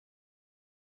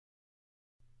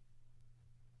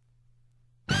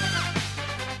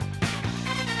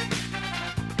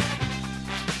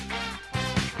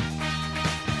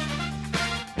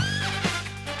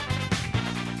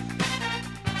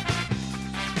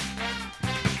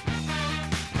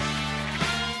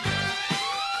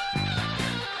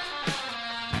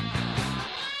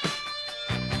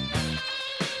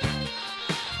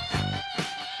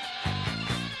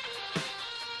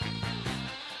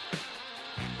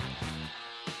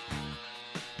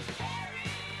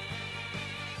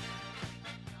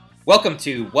Welcome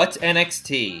to What's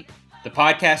NXT, the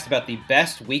podcast about the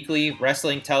best weekly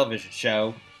wrestling television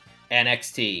show,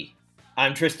 NXT.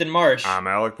 I'm Tristan Marsh. I'm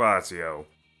Alec Bazio.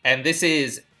 And this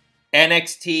is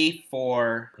NXT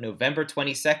for November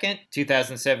 22nd,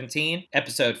 2017,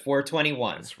 episode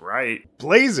 421. That's right.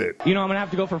 Blaze it. You know I'm going to have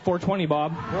to go for $420,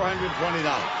 Bob. $420.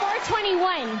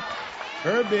 $421.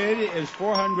 Her bid is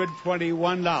 $421.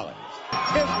 Tiffany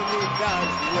does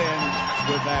win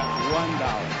with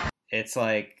that $1. It's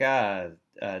like a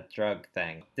drug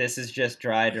thing. This is just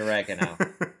dried oregano.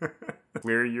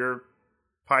 Clear your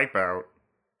pipe out.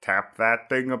 Tap that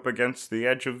thing up against the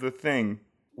edge of the thing.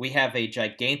 We have a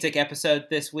gigantic episode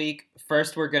this week.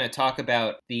 First, we're going to talk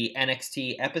about the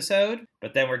NXT episode,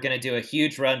 but then we're going to do a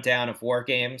huge rundown of War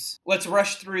Games. Let's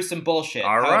rush through some bullshit. All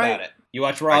How right. about it? You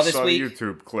watch Raw this week? I saw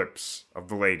YouTube clips of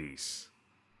the ladies.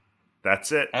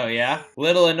 That's it. Oh, yeah?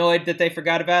 Little annoyed that they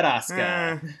forgot about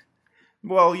Asuka.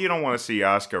 Well, you don't want to see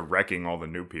Asuka wrecking all the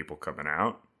new people coming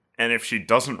out. And if she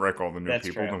doesn't wreck all the new That's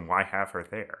people, true. then why have her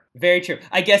there? Very true.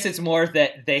 I guess it's more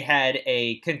that they had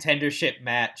a contendership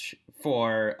match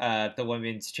for the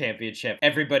Women's Championship.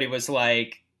 Everybody was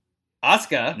like,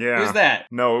 Asuka? Yeah. Who's that?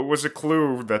 No, it was a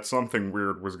clue that something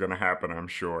weird was going to happen, I'm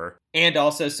sure. And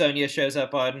also Sonya shows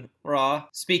up on Raw.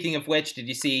 Speaking of which, did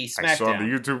you see SmackDown? I saw the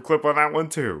YouTube clip on that one,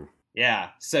 too. Yeah,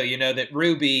 so you know that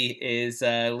Ruby is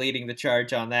leading the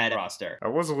charge on that roster.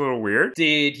 That was a little weird.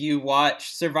 Did you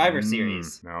watch Survivor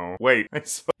Series? No. Wait, I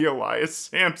saw the Elias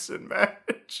Sampson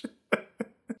match.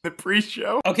 The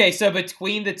pre-show. Okay, so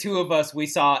between the two of us, we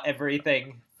saw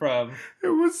everything from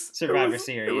Survivor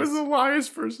Series. It was Elias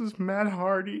versus Matt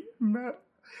Hardy.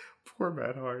 Poor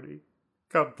Matt Hardy.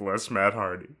 God bless Matt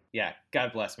Hardy. Yeah,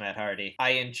 God bless Matt Hardy.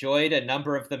 I enjoyed a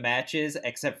number of the matches,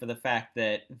 except for the fact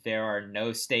that there are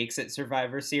no stakes at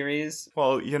Survivor Series.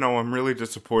 Well, you know, I'm really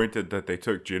disappointed that they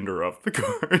took Jinder off the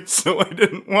card, so I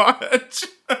didn't watch.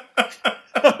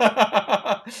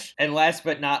 And last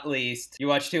but not least, you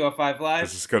watched 205 Live?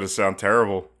 This is going to sound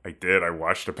terrible. I did. I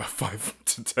watched about 5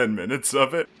 to 10 minutes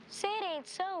of it. Say it ain't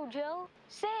so, Joe.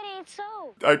 Say it ain't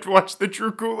so. I watched the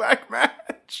Drew Gulak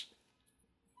match.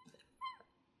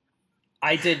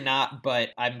 I did not, but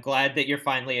I'm glad that you're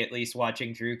finally at least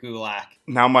watching Drew Gulak.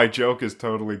 Now my joke is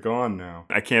totally gone now.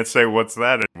 I can't say what's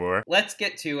that anymore. Let's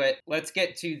get to it. Let's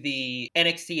get to the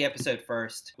NXT episode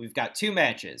first. We've got two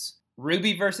matches.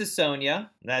 Ruby versus Sonya.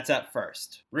 That's up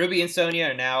first. Ruby and Sonya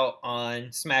are now on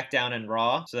SmackDown and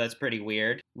Raw, so that's pretty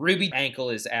weird. Ruby's ankle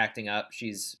is acting up.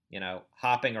 She's,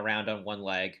 hopping around on one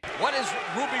leg. What is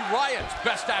Ruby Riot's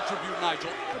best attribute, Nigel?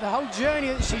 The whole journey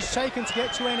that she's taken to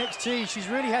get to NXT, she's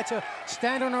really had to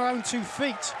stand on her own 2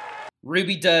 feet.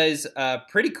 Ruby does a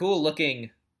pretty cool looking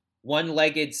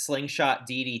one-legged slingshot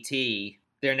DDT.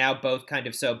 They're now both kind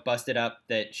of so busted up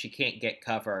that she can't get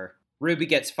cover. Ruby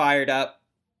gets fired up,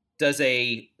 does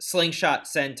a slingshot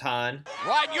senton.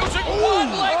 Right, using one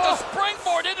leg to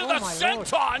springboard into the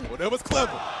senton. Well, that was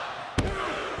clever.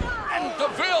 And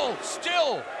DeVille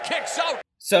still kicks out.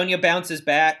 Sonya bounces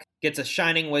back, gets a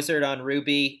Shining Wizard on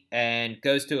Ruby, and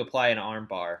goes to apply an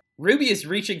armbar. Ruby is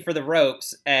reaching for the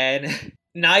ropes, and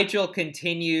Nigel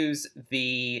continues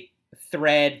the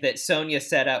thread that Sonya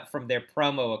set up from their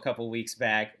promo a couple weeks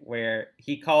back, where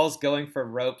he calls going for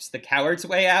ropes the coward's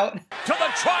way out. To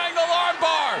the triangle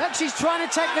armbar. Look, she's trying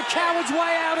to take the coward's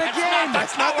way out again.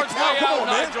 That's not the coward's way out,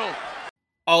 Nigel.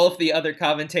 All of the other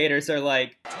commentators are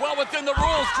like, Well within the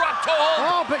rules, drop toe hold.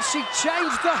 Oh, but she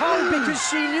changed the hold because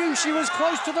she knew she was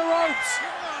close to the ropes.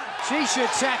 She should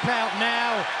tap out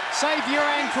now. Save your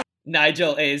ankle.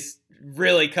 Nigel is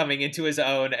really coming into his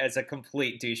own as a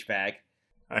complete douchebag.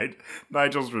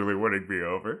 Nigel's really winning me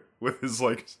over with his,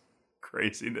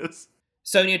 craziness.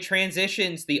 Sonya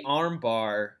transitions the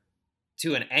armbar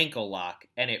to an ankle lock,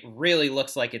 and it really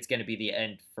looks like it's going to be the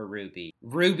end for Ruby.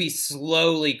 Ruby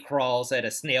slowly crawls at a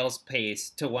snail's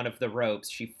pace to one of the ropes.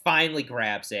 She finally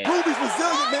grabs it. Ruby's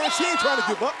resilient, man. She ain't trying to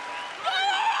give up.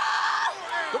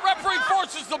 The referee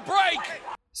forces the break.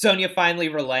 Sonya finally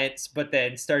relents, but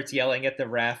then starts yelling at the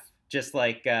ref, just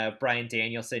like Bryan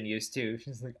Danielson used to.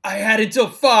 She's like, I had until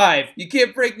 5! You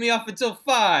can't break me off until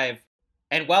 5!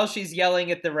 And while she's yelling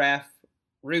at the ref,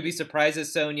 Ruby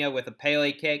surprises Sonya with a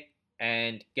Pele kick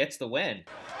and gets the win.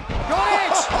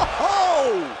 Got it!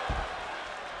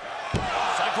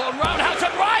 Cyclone Roundhouse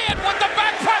and Riot with the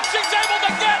back press. She's able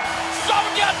to get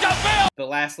Sonya Deville. The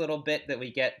last little bit that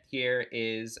we get here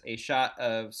is a shot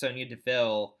of Sonya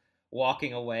Deville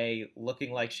walking away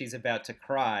looking like she's about to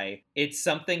cry. It's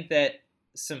something that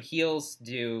some heels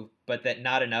do, but that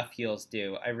not enough heels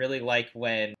do. I really like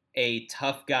when a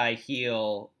tough guy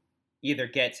heel either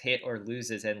gets hit or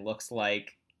loses and looks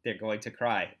like they're going to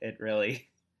cry. It really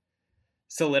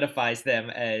solidifies them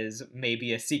as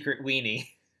maybe a secret weenie.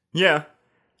 Yeah,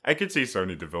 I could see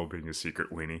Sonya Deville being a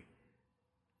secret weenie.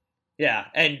 Yeah,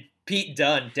 and Pete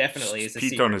Dunne definitely is a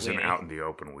Pete secret Dunne is weenie. an out in the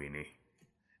open weenie.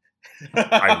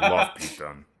 I love Pete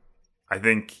Dunne. I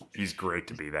think he's great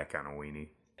to be that kind of weenie.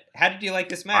 How did you like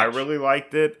this match? I really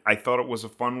liked it. I thought it was a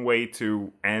fun way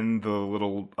to end the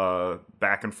little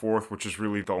back and forth, which is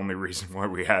really the only reason why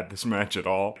we had this match at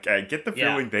all. I get the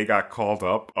feeling they got called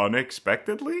up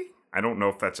unexpectedly. I don't know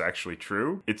if that's actually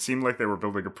true. It seemed like they were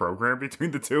building a program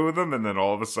between the two of them, and then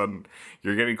all of a sudden,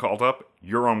 you're getting called up,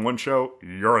 you're on one show,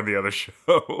 you're on the other show.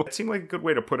 It seemed like a good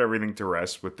way to put everything to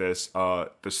rest with this. The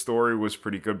story was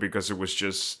pretty good because it was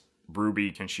just,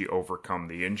 Ruby, can she overcome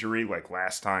the injury? Like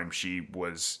last time, she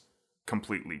was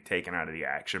completely taken out of the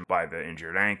action by the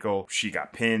injured ankle. She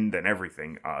got pinned and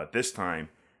everything. This time,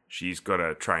 she's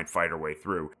gonna try and fight her way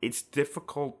through. It's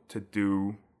difficult to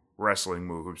do wrestling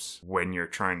moves when you're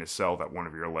trying to sell that one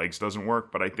of your legs doesn't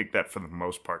work, but I think that for the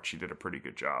most part she did a pretty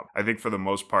good job. I think for the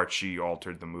most part she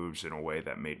altered the moves in a way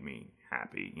that made me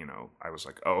happy. You know, I was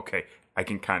like, oh, okay, I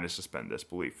can kind of suspend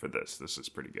disbelief for this. This is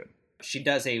pretty good. She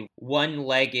does a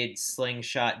one-legged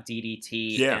slingshot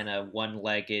DDT and a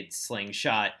one-legged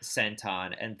slingshot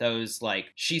senton, and those,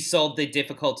 like, she sold the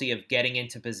difficulty of getting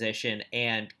into position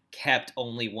and kept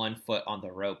only one foot on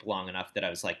the rope long enough that I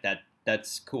was like,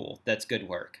 that's cool. That's good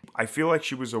work. I feel like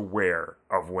she was aware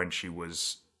of when she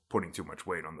was putting too much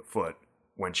weight on the foot,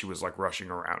 when she was like rushing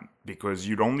around, because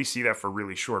you'd only see that for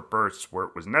really short bursts where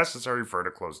it was necessary for her to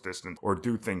close distance or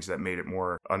do things that made it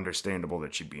more understandable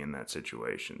that she'd be in that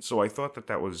situation. So I thought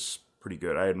that was pretty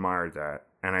good. I admired that.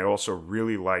 And I also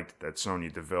really liked that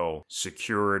Sonya Deville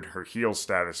secured her heel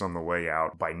status on the way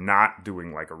out by not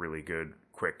doing like a really good,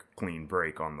 quick, clean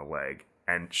break on the leg.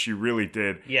 And she really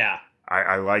did. Yeah.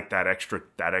 I like that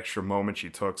extra moment she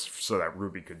took so that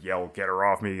Ruby could yell, get her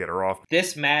off me, get her off.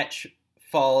 This match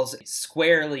falls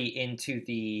squarely into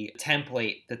the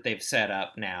template that they've set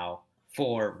up now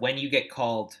for when you get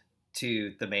called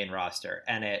to the main roster.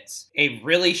 And it's a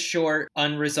really short,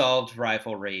 unresolved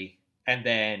rivalry. And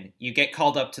then you get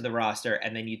called up to the roster,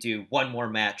 and then you do one more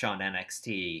match on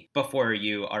NXT before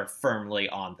you are firmly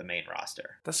on the main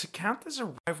roster. Does it count as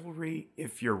a rivalry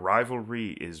if your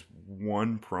rivalry is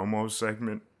one promo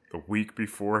segment the week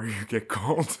before you get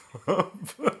called up?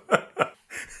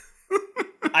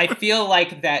 I feel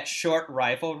like that short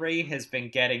rivalry has been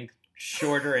getting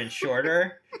shorter and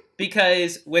shorter.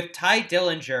 Because with Ty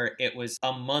Dillinger, it was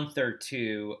a month or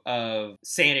two of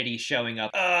Sanity showing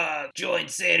up, join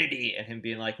Sanity, and him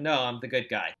being like, no, I'm the good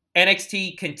guy.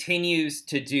 NXT continues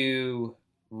to do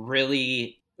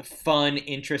really fun,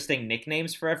 interesting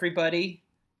nicknames for everybody,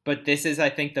 but this is, I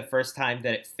think, the first time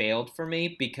that it failed for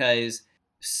me, because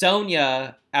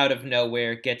Sonya, out of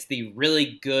nowhere, gets the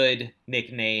really good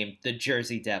nickname, the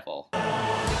Jersey Devil.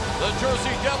 The Jersey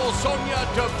Devil, Sonya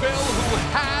Deville, who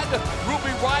had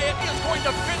Ruby Riott, is going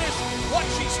to finish what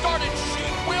she started. She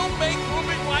will make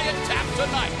Ruby Riott tap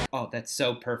tonight. Oh, that's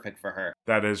so perfect for her.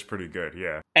 That is pretty good,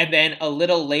 yeah. And then a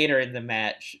little later in the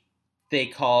match, they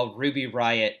call Ruby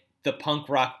Riott the Punk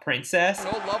Rock Princess.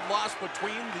 No love lost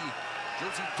between the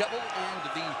Jersey Devil and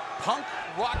the Punk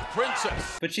Rock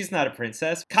Princess. But she's not a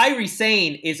princess. Kairi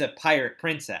Sane is a pirate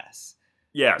princess.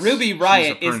 Yes. Ruby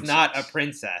Riott is not a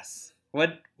princess.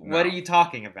 What are you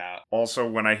talking about? Also,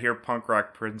 when I hear Punk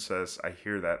Rock Princess, I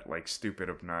hear that like stupid,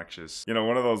 obnoxious,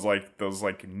 one of those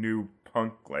new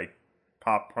punk, like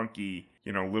pop punky,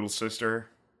 Little Sister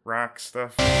rock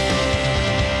stuff.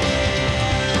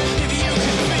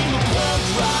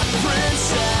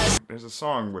 There's a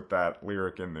song with that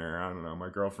lyric in there. I don't know. My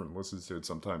girlfriend listens to it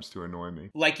sometimes to annoy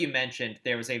me. Like you mentioned,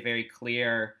 there was a very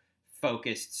clear,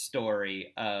 focused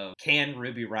story of, can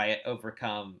Ruby Riott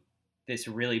overcome this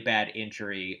really bad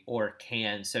injury, or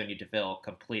can Sonya Deville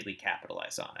completely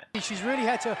capitalize on it? She's really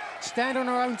had to stand on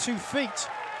her own 2 feet.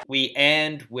 We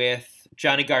end with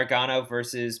Johnny Gargano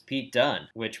versus Pete Dunne,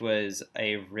 which was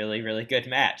a really, really good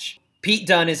match. Pete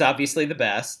Dunne is obviously the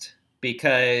best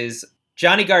because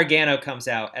Johnny Gargano comes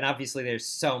out, and obviously there's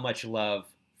so much love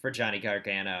for Johnny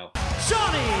Gargano.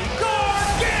 Johnny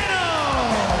Gargano!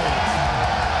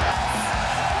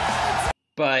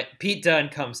 But Pete Dunne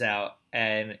comes out,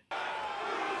 and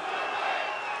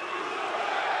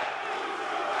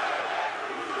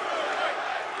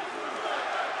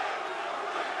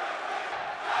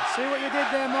see what you did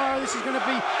there, Mauro? This is going to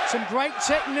be some great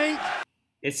technique.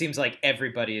 It seems like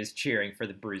everybody is cheering for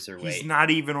the Bruiserweight. He's not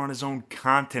even on his own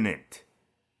continent.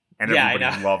 And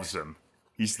everybody loves him.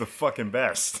 He's the fucking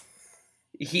best.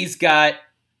 He's got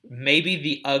maybe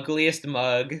the ugliest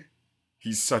mug.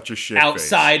 He's such a shit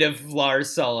outside of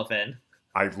Lars Sullivan.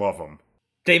 I love him.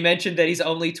 They mentioned that he's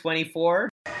only 24.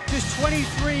 Just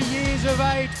 23 years of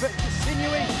age, but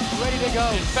continuing, ready to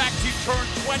go. In fact, he turned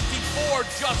 24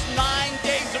 just 9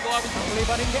 days ago. I can't believe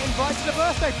I didn't get invited to the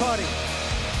birthday party.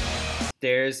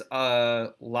 There's a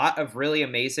lot of really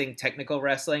amazing technical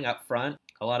wrestling up front.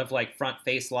 A lot of like front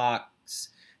face locks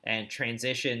and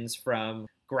transitions from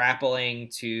grappling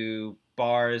to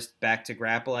bars back to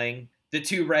grappling. The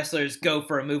two wrestlers go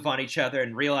for a move on each other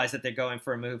and realize that they're going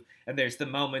for a move. And there's the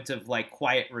moment of like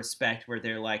quiet respect where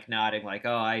they're like nodding like,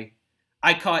 oh,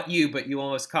 I caught you, but you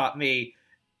almost caught me.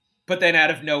 But then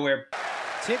out of nowhere.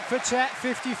 Tit for tat,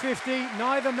 50-50.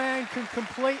 Neither man can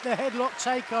complete the headlock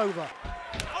takeover.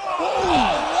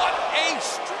 Oh, what a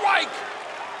strike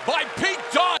by Pete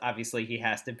Dunne! Obviously, he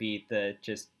has to be the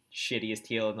just shittiest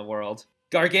heel in the world.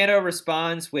 Gargano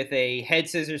responds with a head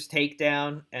scissors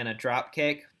takedown and a drop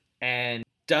kick. And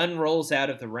Dunne rolls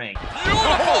out of the ring.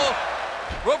 Beautiful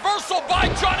reversal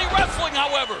by Johnny Wrestling,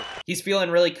 however. He's feeling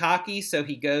really cocky, so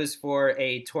he goes for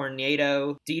a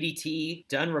tornado DDT.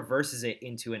 Dunne reverses it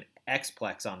into an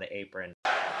X-Plex on the apron.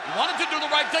 He wanted to do the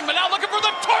right thing, but now looking for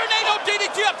the tornado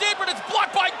DDT up the apron. It's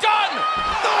blocked by Dunne.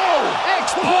 No!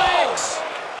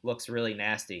 X-Plex! Looks really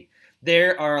nasty.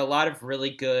 There are a lot of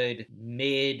really good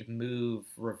mid-move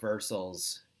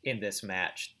reversals in this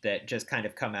match that just kind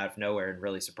of come out of nowhere and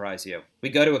really surprise you. We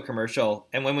go to a commercial,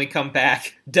 and when we come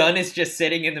back, Dunne is just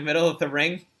sitting in the middle of the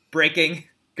ring, breaking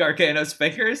Gargano's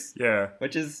fingers. Yeah.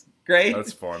 Which is great.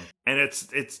 That's fun. And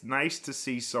it's nice to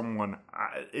see someone,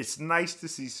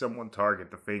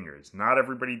 target the fingers. Not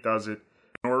everybody does it.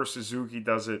 Minoru Suzuki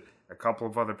does it. A couple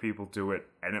of other people do it,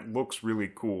 and it looks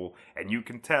really cool. And you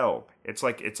can tell. It's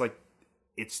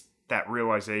that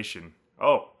realization,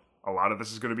 oh, a lot of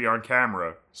this is going to be on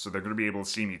camera, so they're going to be able to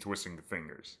see me twisting the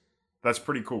fingers. That's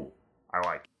pretty cool. I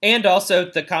like it. And also,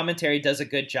 the commentary does a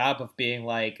good job of being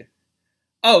like,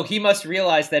 oh, he must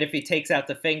realize that if he takes out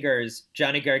the fingers,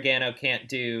 Johnny Gargano can't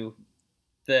do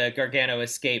the Gargano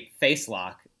Escape face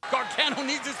lock. Gargano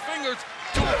needs his fingers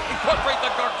to incorporate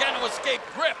the Gargano Escape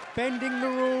grip. Bending the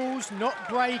rules, not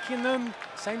breaking them.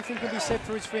 Same thing can be said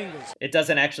for his fingers. It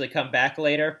doesn't actually come back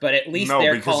later, but at least they're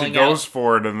calling out. No, because he goes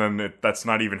for it, and then that's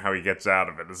not even how he gets out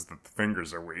of it, is that the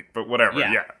fingers are weak. But whatever,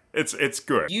 yeah. It's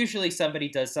good. Usually somebody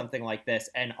does something like this,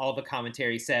 and all the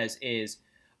commentary says is,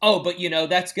 oh, but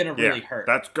that's gonna really hurt.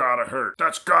 That's gotta hurt.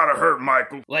 That's gotta hurt,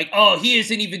 Michael. Like, oh, he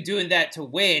isn't even doing that to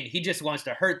win. He just wants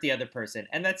to hurt the other person.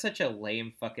 And that's such a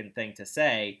lame fucking thing to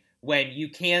say when you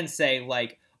can say,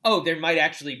 like, oh, there might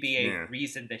actually be a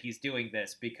reason that he's doing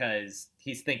this because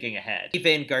he's thinking ahead.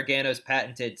 Even Gargano's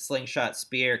patented slingshot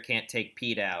spear can't take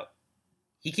Pete out.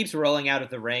 He keeps rolling out of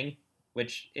the ring,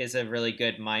 which is a really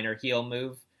good minor heel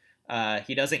move.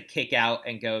 He doesn't kick out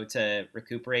and go to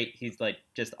recuperate. He's like,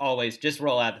 just always, just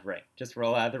roll out of the ring. Just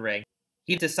roll out of the ring.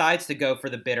 He decides to go for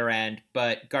the bitter end,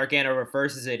 but Gargano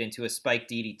reverses it into a spike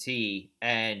DDT,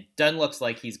 and Dunne looks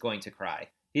like he's going to cry.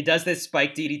 He does this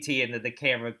spike DDT, and then the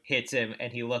camera hits him,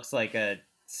 and he looks like a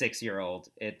 6-year-old.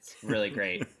 It's really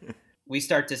great. We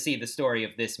start to see the story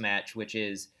of this match, which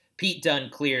is Pete Dunne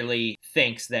clearly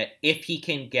thinks that if he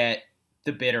can get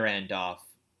the bitter end off,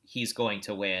 he's going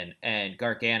to win, and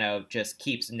Gargano just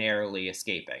keeps narrowly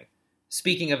escaping.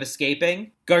 Speaking of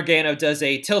escaping, Gargano does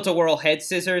a tilt-a-whirl head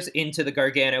scissors into the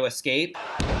Gargano escape.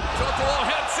 Tilt-a-whirl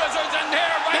head scissors in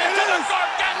here, right into the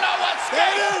Gargano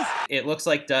escape! It looks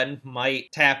like Dunne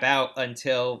might tap out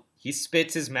until he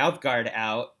spits his mouth guard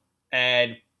out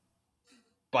and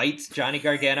bites Johnny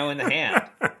Gargano in the hand.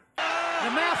 The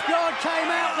mouth guard came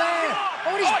out there!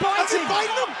 Oh, he's biting!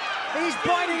 Biting him! He's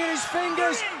biting in his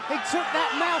fingers. He took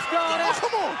that mouth guard out.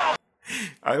 Come on.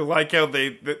 I like how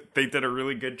they did a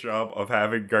really good job of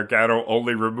having Gargano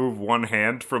only remove one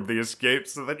hand from the escape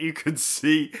so that you could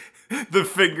see the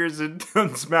fingers in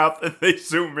Dunne's mouth, and they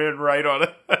zoom in right on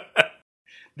it.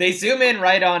 They zoom in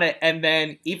right on it, and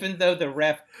then even though the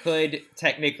ref could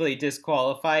technically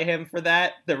disqualify him for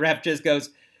that, the ref just goes,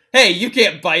 hey, you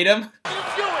can't bite him.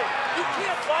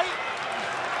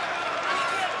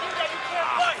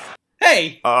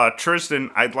 Hey!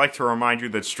 Tristan, I'd like to remind you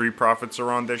that Street Profits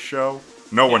are on this show.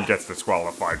 No one gets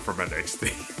disqualified from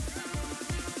NXT.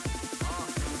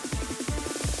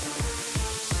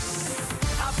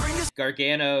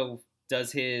 Gargano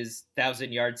does his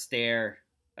 1,000-yard stare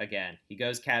again. He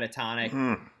goes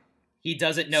catatonic. He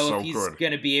doesn't know if he's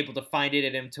going to be able to find it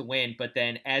in him to win, but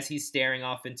then as he's staring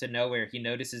off into nowhere, he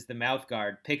notices the mouth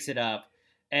guard, picks it up,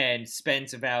 and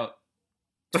spends about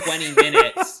 20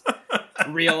 minutes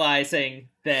realizing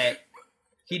that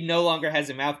he no longer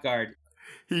has a mouth guard.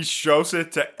 He shows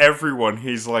it to everyone.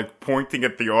 He's like pointing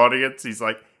at the audience. He's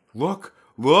like, look,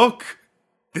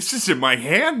 this is in my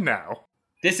hand now.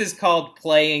 This is called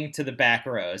playing to the back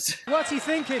rows. What's he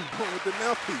thinking? With the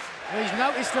mouthpiece. He's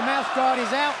noticed the mouth guard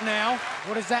is out now.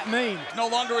 What does that mean? No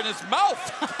longer in his mouth.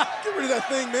 Get rid of that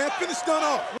thing, man. Finish Dunn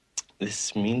off.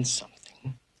 This means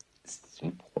something. It's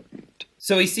important.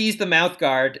 So he sees the mouth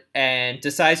guard and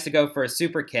decides to go for a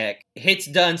super kick. Hits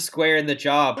Dunn square in the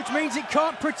jaw. Which means it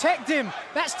can't protect him.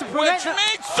 That's to prevent Which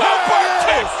means super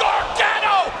kick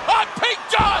Gargano on Pete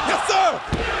Dunne. Yes, sir.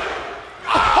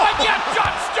 Oh, and yet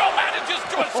Dunn still manages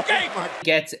to escape.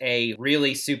 Gets a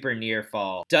really super near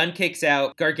fall. Dunn kicks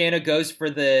out. Gargano goes for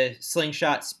the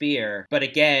slingshot spear. But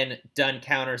again, Dunn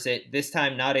counters it. This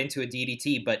time not into a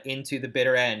DDT, but into the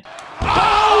bitter end.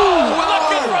 Oh,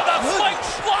 looking for the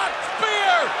slingshot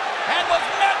spear. And was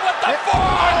met with the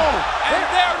forearm. And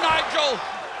there, Nigel,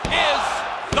 is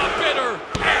the bitter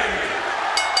end.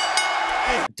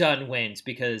 Dunn wins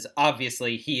because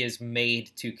obviously he is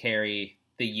made to carry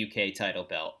the UK title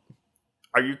belt.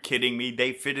 Are you kidding me?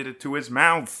 They fitted it to his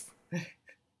mouth.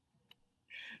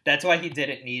 That's why he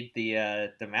didn't need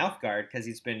the mouth guard, because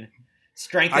he's been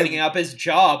strengthening up his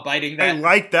jaw, biting that. I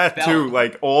like that belt. too.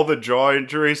 Like all the jaw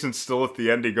injuries, and still at the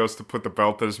end he goes to put the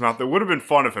belt in his mouth. It would have been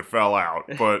fun if it fell out,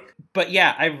 but But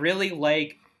yeah, I really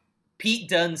like Pete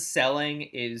Dunne's selling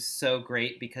is so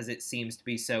great because it seems to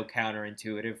be so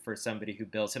counterintuitive for somebody who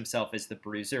bills himself as the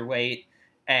bruiserweight,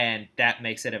 and that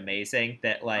makes it amazing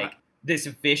that like this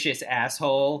vicious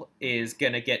asshole is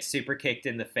gonna get super kicked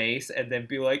in the face and then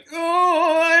be like,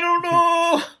 oh, I don't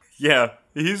know. yeah,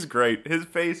 he's great. His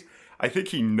face, I think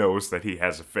he knows that he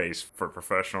has a face for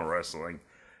professional wrestling,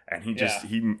 and he just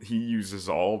he uses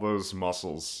all those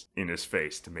muscles in his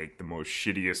face to make the most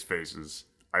shittiest faces.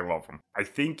 I love him. I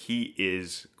think he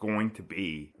is going to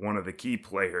be one of the key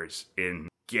players in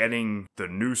getting the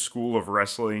new school of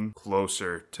wrestling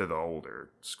closer to the older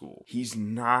school. He's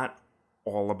not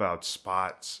all about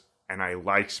spots, and I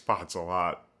like spots a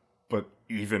lot, but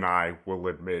even I will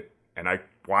admit, and I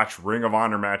watch Ring of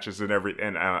Honor matches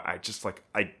and I just like,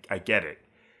 I get it.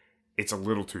 It's a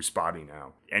little too spotty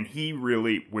now. And he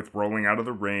really, with rolling out of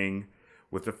the ring,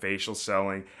 with the facial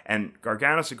selling, and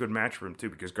Gargano's a good match for him too,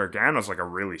 because Gargano's like a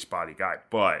really spotty guy,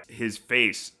 but his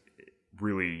face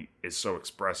really is so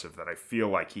expressive that I feel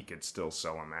like he could still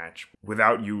sell a match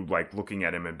without you like looking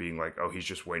at him and being like, oh, he's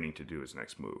just waiting to do his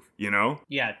next move, you know?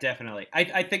 Yeah, definitely.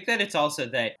 I think that it's also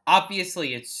that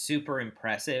obviously it's super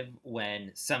impressive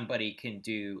when somebody can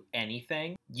do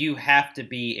anything. You have to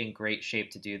be in great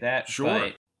shape to do that. Sure.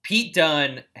 But Pete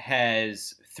Dunne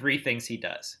has 3 things he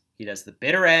does. He does the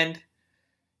bitter end,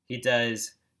 he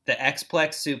does the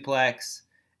X-Plex suplex,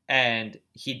 and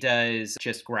he does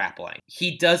just grappling.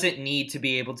 He doesn't need to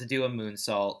be able to do a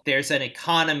moonsault. There's an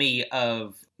economy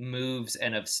of moves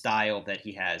and of style that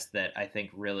he has that I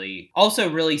think really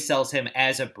sells him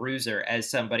as a bruiser, as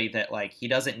somebody that like he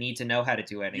doesn't need to know how to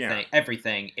do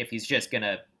everything if he's just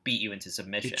gonna beat you into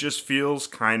submission. It just feels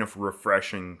kind of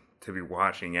refreshing to be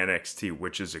watching NXT,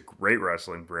 which is a great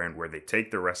wrestling brand where they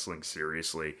take the wrestling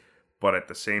seriously, but at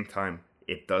the same time,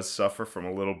 it does suffer from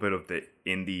a little bit of the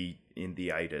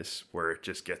indie-itis, where it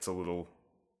just gets a little,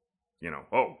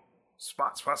 oh,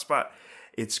 spot.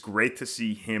 It's great to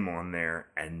see him on there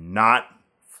and not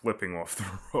flipping off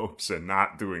the ropes and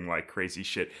not doing like crazy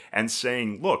shit and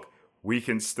saying, look, we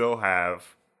can still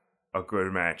have a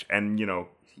good match. And,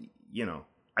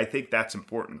 I think that's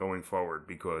important going forward,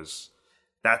 because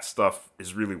that stuff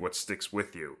is really what sticks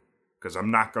with you. Because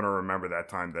I'm not going to remember that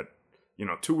time that,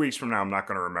 2 weeks from now, I'm not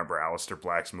going to remember Aleister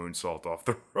Black's moonsault off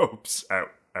the ropes at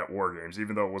War Games,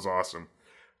 even though it was awesome.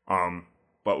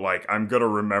 But like, I'm going to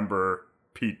remember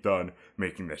Pete Dunne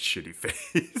making that shitty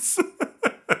face.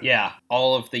 Yeah,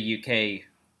 all of the UK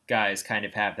guys kind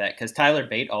of have that, because Tyler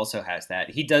Bate also has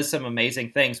that. He does some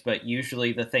amazing things, but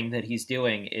usually the thing that he's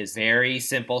doing is very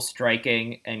simple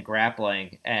striking and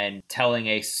grappling and telling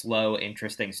a slow,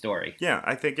 interesting story. Yeah,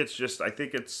 I think it's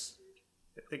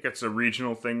a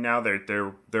regional thing now.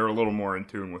 They're a little more in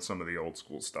tune with some of the old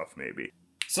school stuff, maybe.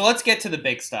 So let's get to the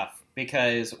big stuff,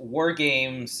 because War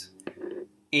Games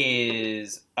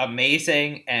is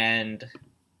amazing and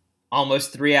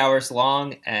almost 3 hours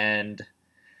long, and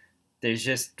there's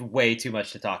just way too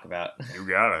much to talk about. You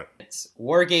got it.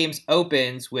 War Games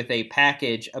opens with a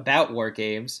package about War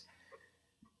Games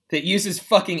that uses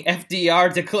fucking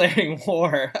FDR declaring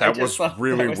war. That was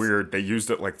really weird. They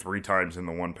used it like 3 times in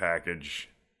the one package.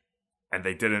 And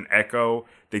they did an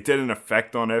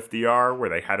effect on FDR where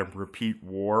they had him repeat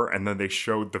war, and then they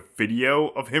showed the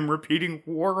video of him repeating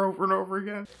war over and over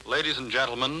again. Ladies and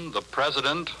gentlemen, the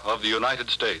President of the United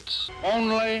States.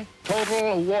 Only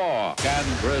total war can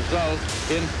result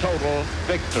in total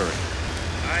victory.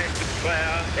 I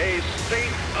declare a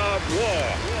state of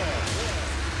war.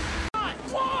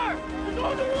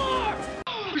 go to war!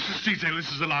 Mrs. Cesar,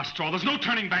 this is the last straw. There's no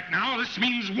turning back now. This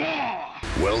means war.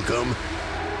 Welcome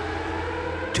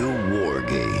to War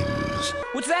Games.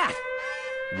 What's that?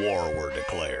 War were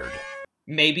declared.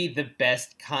 Maybe the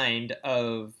best kind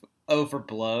of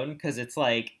overblown, because it's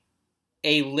like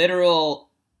a literal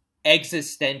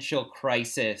existential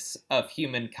crisis of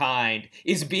humankind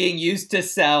is being used to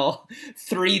sell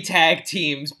 3 tag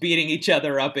teams beating each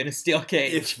other up in a steel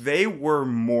cage. If they were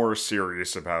more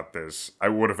serious about this, I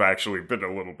would have actually been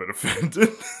a little bit offended.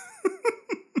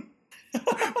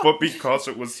 But because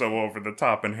it was so over the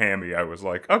top and hammy, I was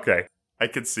like, okay, I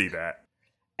could see that.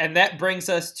 And that brings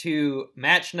us to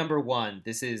match number 1.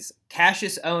 This is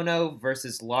Cassius Ohno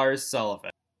versus Lars Sullivan.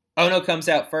 Ohno comes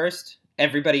out first.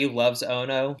 Everybody loves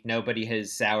Ohno. Nobody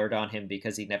has soured on him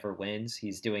because he never wins.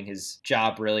 He's doing his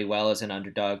job really well as an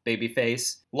underdog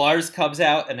babyface. Lars comes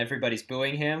out and everybody's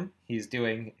booing him. He's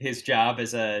doing his job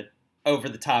as a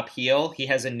over-the-top heel. He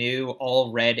has a new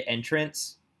all-red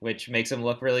entrance, which makes him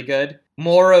look really good.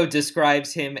 Mauro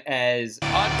describes him as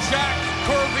a Jack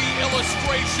Kirby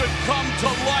illustration come to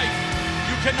life.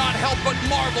 You cannot help but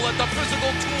marvel at the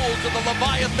physical tools of the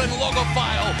Leviathan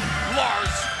logophile, Lars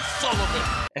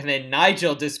Sullivan. And then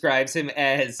Nigel describes him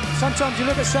as... Sometimes you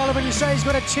look at Sullivan, you say he's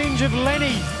got a tinge of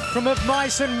Lenny from Of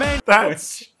Mice and Men.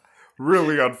 That's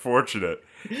really unfortunate.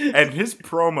 And his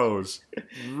promos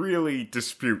really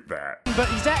dispute that. But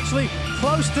he's actually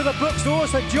close to the book's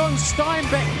author, John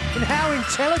Steinbeck, and how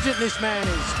intelligent this man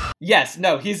is. Yes,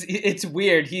 no, it's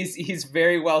weird. He's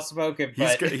very well-spoken,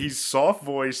 but... He's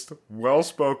soft-voiced,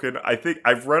 well-spoken. I think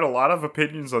I've read a lot of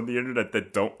opinions on the internet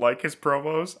that don't like his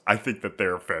promos. I think that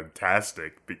they're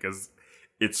fantastic because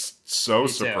it's so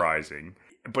surprising.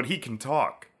 But he can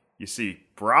talk. You see,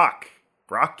 Brock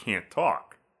can't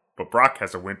talk. But Brock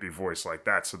has a wimpy voice like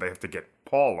that, so they have to get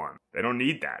Paul on. They don't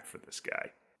need that for this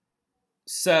guy.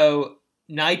 So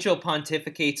Nigel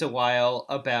pontificates a while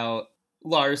about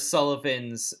Lars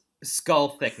Sullivan's skull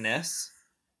thickness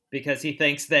because he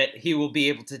thinks that he will be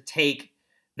able to take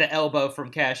the elbow from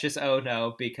Cassius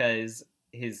Ohno because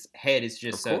his head is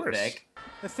just so thick.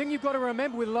 The thing you've got to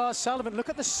remember with Lars Sullivan, look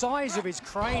at the size of his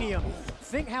cranium.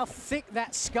 Think how thick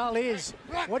that skull is.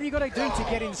 What are you got to do to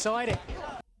get inside it?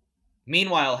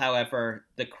 Meanwhile, however,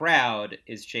 the crowd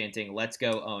is chanting, "Let's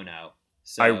go, Ohno."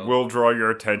 So, I will draw your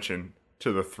attention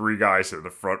to the 3 guys in the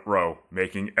front row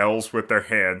making L's with their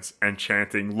hands and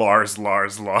chanting, "Lars,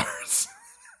 Lars, Lars."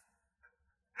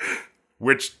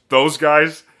 Which, those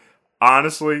guys,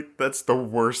 honestly, that's the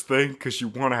worst thing, because you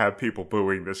want to have people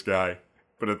booing this guy.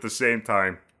 But at the same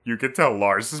time, you can tell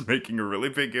Lars is making a really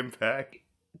big impact.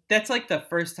 That's like the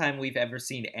first time we've ever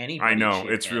seen anybody I know, chant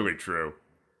it's him. really true.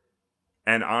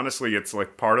 And honestly, it's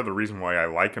like part of the reason why I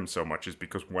like him so much is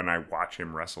because when I watch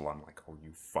him wrestle, I'm like, oh,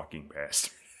 you fucking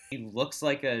bastard. He looks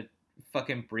like a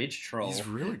fucking bridge troll. He's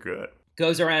really good.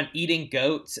 Goes around eating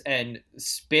goats and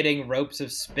spitting ropes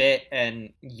of spit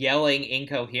and yelling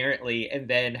incoherently, and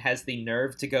then has the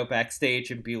nerve to go backstage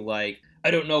and be like,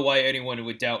 I don't know why anyone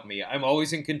would doubt me. I'm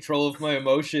always in control of my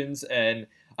emotions, and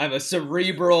I'm a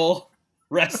cerebral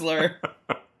wrestler.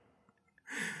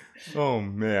 Oh,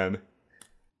 man.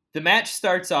 The match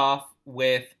starts off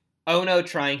with Ohno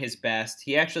trying his best.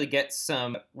 He actually gets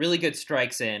some really good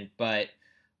strikes in, but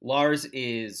Lars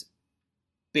is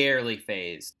barely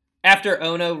phased. After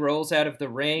Ohno rolls out of the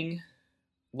ring,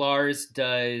 Lars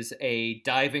does a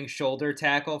diving shoulder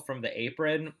tackle from the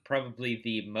apron, probably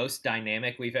the most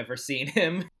dynamic we've ever seen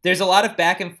him. There's a lot of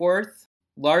back and forth.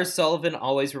 Lars Sullivan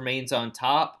always remains on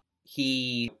top.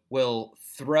 He will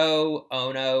throw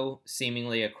Ohno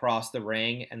seemingly across the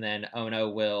ring, and then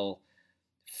Ohno will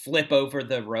flip over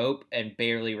the rope and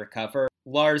barely recover.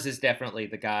 Lars is definitely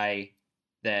the guy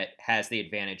that has the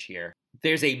advantage here.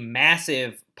 There's a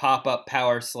massive pop-up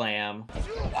power slam.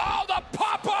 Oh, the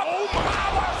pop-up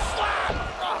power slam!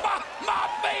 Mamma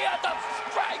mia, the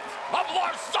strength of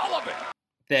Lars Sullivan!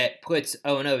 That puts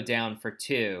Ohno down for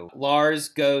 2. Lars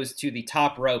goes to the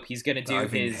top rope. He's going to do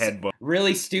his headbutt.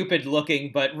 Really stupid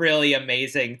looking, but really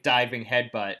amazing diving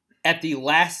headbutt. At the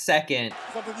last second,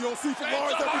 something you don't see from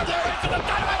Lars every day.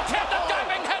 The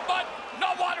diving headbutt!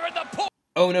 No water in the pool!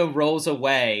 Ohno rolls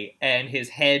away, and his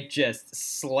head just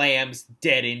slams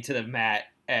dead into the mat.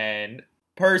 And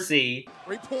Percy...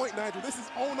 Great point, Nigel. This is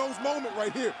Ohno's moment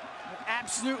right here. It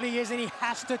absolutely is, and he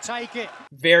has to take it.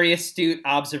 Very astute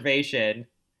observation.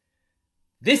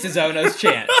 This is Ohno's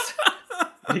chance.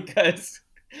 Because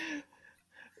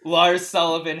Lars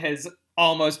Sullivan has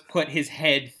almost put his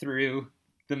head through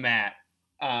the mat.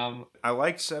 I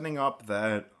like setting up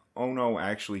that Ohno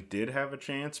actually did have a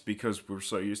chance because we're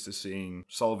so used to seeing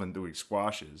Sullivan doing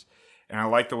squashes. And I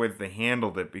like the way that they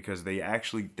handled it because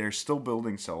they're still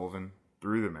building Sullivan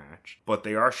through the match, but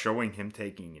they are showing him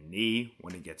taking a knee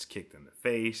when he gets kicked in the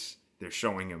face. They're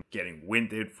showing him getting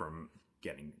winded from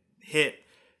getting hit.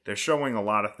 They're showing a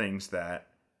lot of things that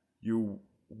you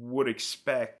would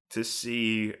expect to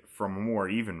see from a more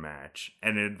even match.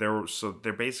 And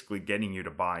they're basically getting you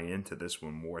to buy into this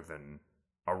one more than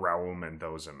a Raul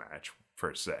Mendoza match,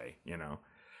 per se, you know?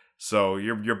 So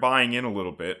you're buying in a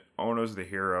little bit. Ono's the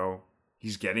hero.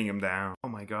 He's getting him down. Oh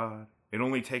my God. It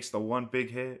only takes the one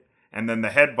big hit. And then the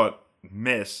headbutt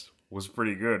miss was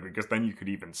pretty good because then you could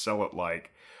even sell it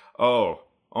like, oh,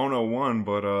 Ono won,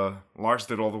 but Lars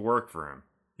did all the work for him.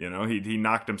 You know, he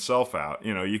knocked himself out.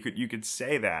 You know, you could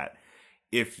say that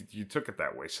if you took it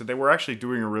that way. So they were actually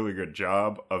doing a really good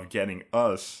job of getting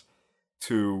us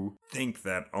to think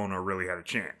that Ono really had a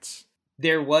chance.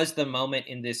 There was the moment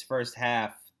in this first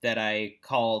half that I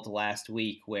called last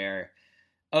week where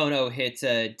Ono hits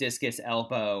a discus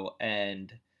elbow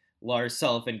and Lars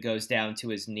Sullivan goes down to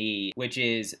his knee, which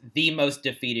is the most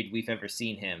defeated we've ever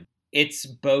seen him. It's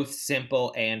both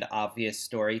simple and obvious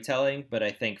storytelling, but I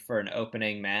think for an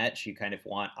opening match, you kind of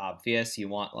want obvious. You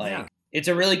want It's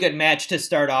a really good match to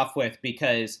start off with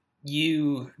because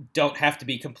you don't have to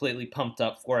be completely pumped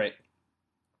up for it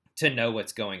to know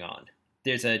what's going on.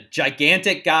 There's a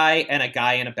gigantic guy and a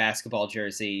guy in a basketball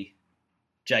jersey.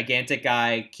 Gigantic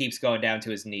guy keeps going down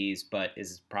to his knees, but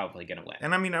is probably going to win.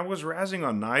 And I mean, I was razzing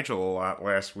on Nigel a lot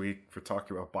last week for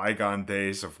talking about bygone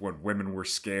days of when women were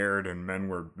scared and men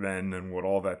were men and what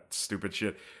all that stupid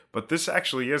shit. But this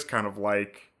actually is kind of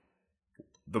like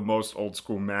the most old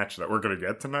school match that we're going to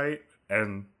get tonight.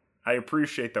 And I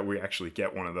appreciate that we actually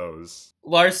get one of those.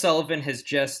 Lars Sullivan has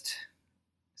just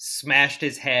smashed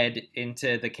his head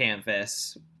into the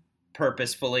canvas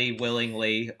purposefully,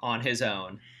 willingly, on his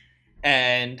own.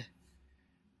 And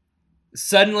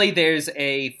suddenly there's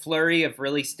a flurry of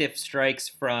really stiff strikes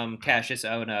from Cassius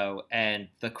Ohno, and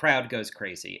the crowd goes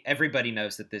crazy. Everybody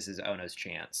knows that this is Ohno's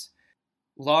chance.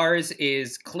 Lars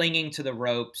is clinging to the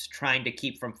ropes, trying to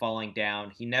keep from falling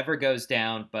down. He never goes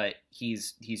down, but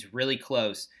he's really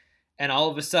close. And all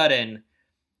of a sudden,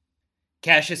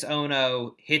 Cassius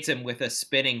Ohno hits him with a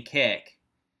spinning kick,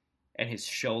 and his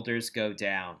shoulders go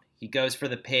down. He goes for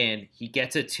the pin. He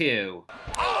gets a 2.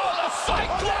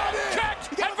 Cyclone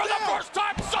kick, and for the first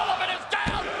time, Sullivan is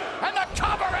down, and the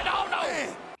cover, and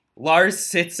Ono! Lars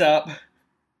sits up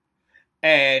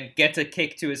and gets a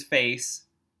kick to his face,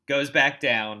 goes back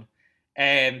down,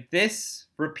 and this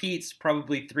repeats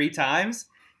probably 3 times.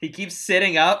 He keeps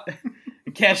sitting up,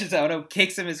 and Cassius Ohno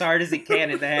kicks him as hard as he can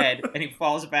in the head, and he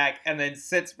falls back and then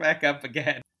sits back up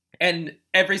again. And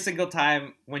every single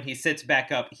time when he sits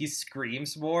back up, he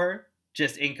screams more,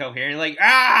 just incoherent, like,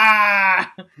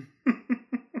 ah!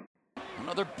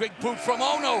 Another big boot from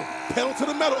Ono. Pedal to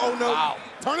the metal, Ono. Wow.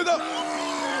 Turn it up.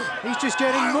 He's just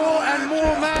getting more and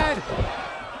more mad.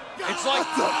 It's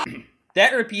like...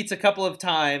 That repeats a couple of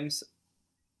times.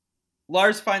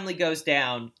 Lars finally goes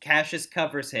down. Cassius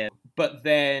covers him. But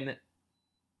then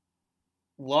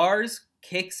Lars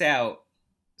kicks out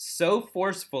so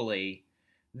forcefully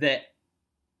that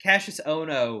Cassius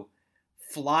Ohno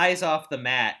flies off the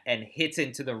mat and hits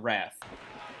into the ref.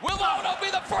 Will Ono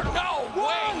be the first? No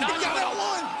way! Not He got even. out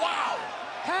one. Wow!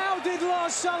 How did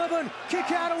Lars Sullivan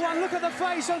kick out of one? Look at the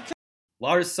face on...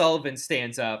 Lars Sullivan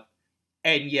stands up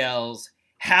and yells,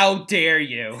 "How dare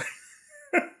you!"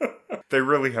 They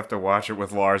really have to watch it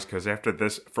with Lars because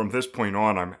from this point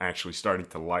on, I'm actually starting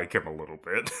to like him a little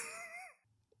bit.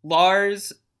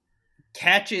 Lars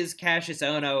catches Cassius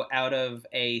Ohno out of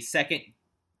a second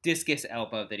discus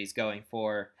elbow that he's going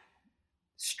for,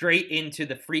 straight into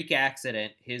the freak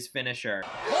accident, his finisher.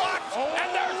 What?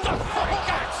 And there's the freak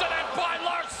accident by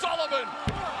Lars Sullivan!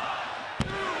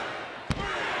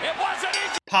 It wasn't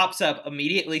easy! Pops up,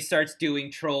 immediately starts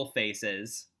doing troll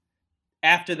faces.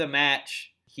 After the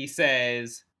match, he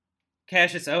says,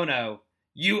 "Cassius Ohno,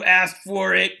 you asked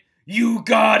for it, you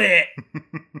got it!"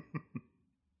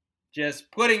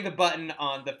 Just putting the button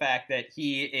on the fact that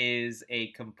he is a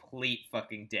complete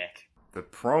fucking dick. The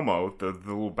promo, the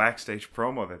little backstage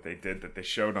promo that they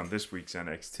showed on this week's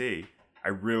NXT, I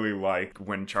really like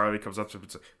when Charlie comes up to him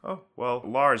and says, "Oh, well,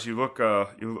 Lars, you look,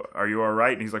 are you all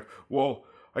right?" And he's like, "Well,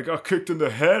 I got kicked in the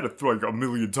head like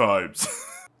 1,000,000 times."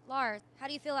 Lars, how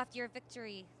do you feel after your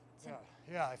victory?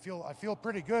 Yeah, I feel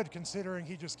pretty good considering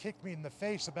he just kicked me in the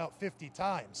face about 50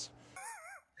 times.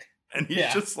 And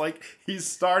he's just like, he's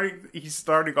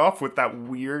starting off with that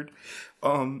weird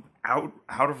out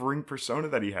of ring persona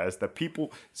that he has that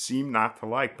people seem not to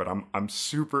like, but I'm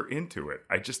super into it.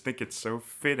 I just think it's so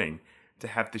fitting to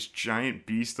have this giant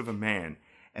beast of a man,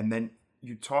 and then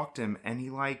you talk to him and he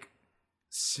like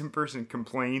simpers and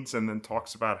complains and then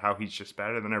talks about how he's just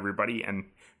better than everybody and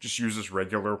just uses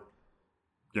regular,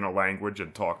 language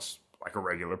and talks like a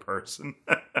regular person.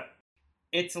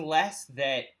 It's less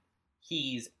that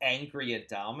he's angry and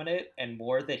dominant and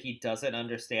more that he doesn't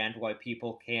understand why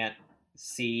people can't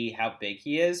see how big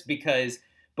he is, because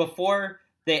before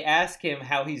they ask him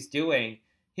how he's doing,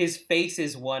 his face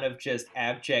is one of just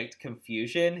abject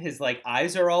confusion. His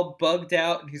eyes are all bugged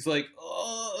out and he's like,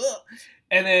 oh.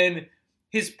 And then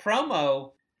his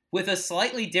promo with a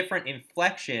slightly different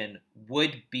inflection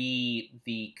would be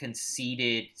the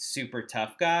conceited super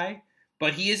tough guy,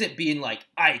 but he isn't being like,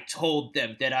 I told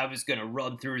them that I was going to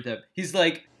run through them. He's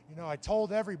like, I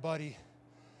told everybody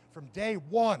from day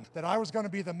one that I was going to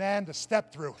be the man to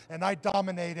step through, and I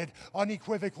dominated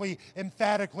unequivocally,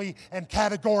 emphatically, and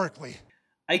categorically.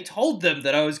 I told them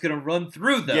that I was going to run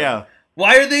through them. Yeah.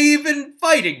 Why are they even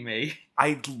fighting me?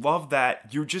 I love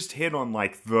that. You just hit on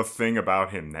the thing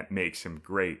about him that makes him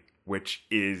great, which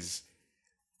is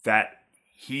that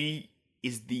he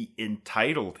is the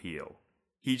entitled heel.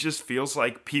 He just feels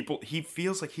like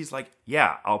he's like,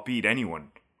 yeah, I'll beat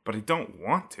anyone, but I don't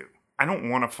want to. I don't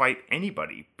want to fight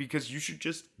anybody because you should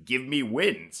just give me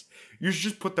wins. You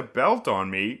should just put the belt on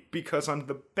me because I'm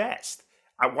the best.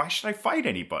 Why should I fight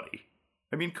anybody?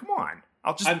 I mean, come on.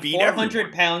 I'll just beat everyone. I'm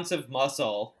 400 pounds of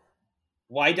muscle.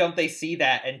 Why don't they see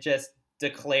that and just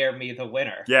declare me the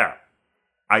winner? Yeah.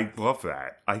 I love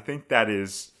that. I think that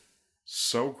is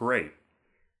so great.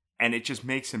 And it just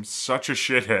makes him such a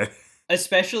shithead.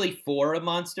 Especially for a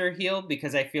monster heel,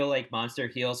 because I feel like monster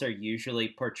heels are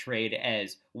usually portrayed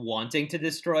as wanting to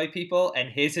destroy people, and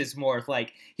his is more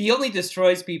like, he only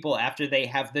destroys people after they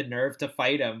have the nerve to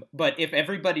fight him. But if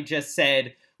everybody just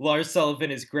said, Lars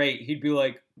Sullivan is great, he'd be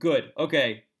like, good,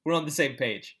 okay, we're on the same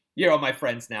page. You're all my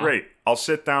friends now. Great. I'll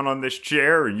sit down on this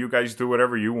chair, and you guys do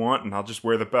whatever you want, and I'll just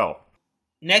wear the belt.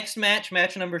 Next match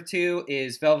number 2,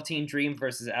 is Velveteen Dream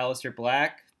versus Aleister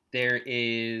Black. There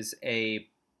is a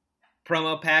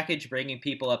promo package bringing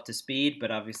people up to speed,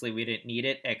 but obviously we didn't need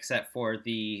it except for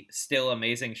the still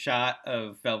amazing shot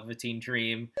of Velveteen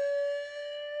Dream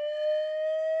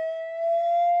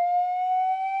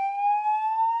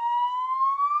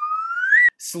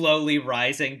slowly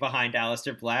rising behind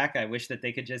Aleister Black. I wish that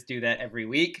they could just do that every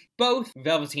week. Both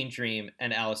Velveteen Dream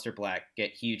and Aleister Black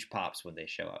get huge pops when they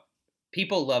show up.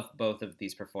 People love both of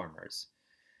these performers.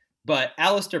 But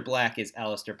Aleister Black is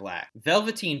Aleister Black.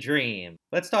 Velveteen Dream,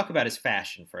 let's talk about his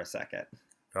fashion for a second.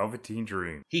 Velveteen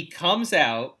Dream. He comes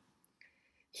out,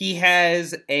 he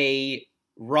has a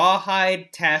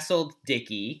rawhide tasseled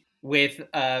dickie with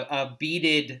a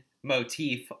beaded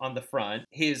motif on the front,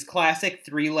 his classic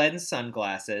 3-lens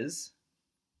sunglasses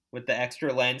with the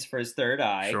extra lens for his third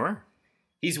eye. Sure.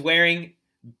 He's wearing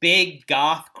big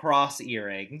goth cross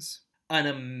earrings, an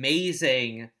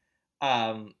amazing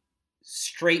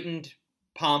straightened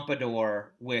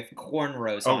pompadour with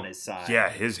cornrows on his side. Yeah,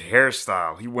 his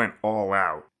hairstyle. He went all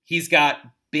out. He's got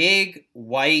big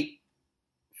white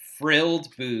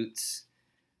frilled boots,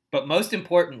 but most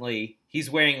importantly, he's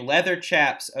wearing leather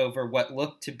chaps over what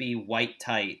look to be white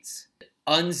tights.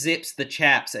 Unzips the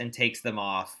chaps and takes them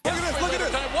off. Look at this, look at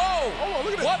this. Whoa! Oh,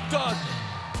 look at what the?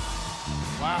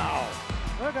 Wow.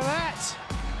 Look at that.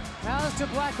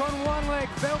 Aleister Black on one leg,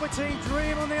 Velveteen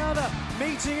Dream on the other,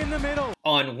 meeting in the middle.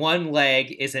 On one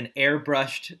leg is an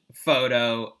airbrushed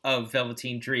photo of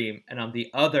Velveteen Dream, and on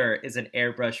the other is an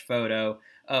airbrushed photo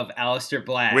of Aleister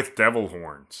Black. With devil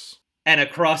horns. And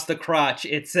across the crotch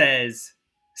it says,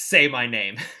 "Say my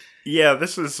name." Yeah,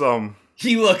 this is,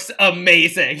 He looks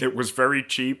amazing. It was very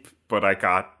cheap, but I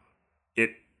got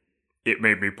it. It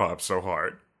made me pop so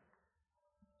hard.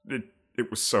 It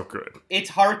was so good. It's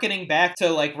hearkening back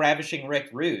to, Ravishing Rick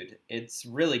Rude. It's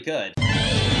really good.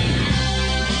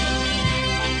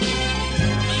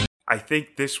 I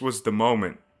think this was the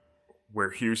moment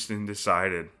where Houston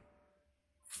decided,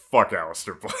 fuck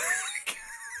Aleister Black.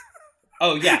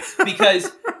 Oh, yeah,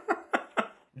 because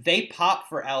they pop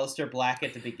for Aleister Black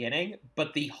at the beginning,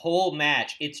 but the whole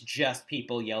match, it's just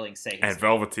people yelling, say his name. And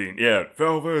Velveteen, yeah.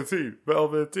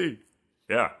 Velveteen.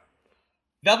 Yeah.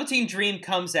 Velveteen Dream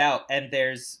comes out, and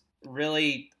there's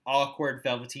really awkward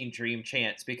Velveteen Dream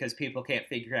chants because people can't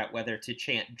figure out whether to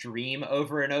chant Dream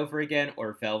over and over again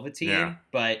or Velveteen. Yeah.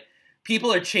 But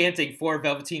people are chanting for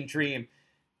Velveteen Dream,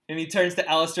 and he turns to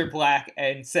Aleister Black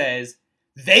and says,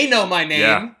 "They know my name."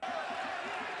 Yeah.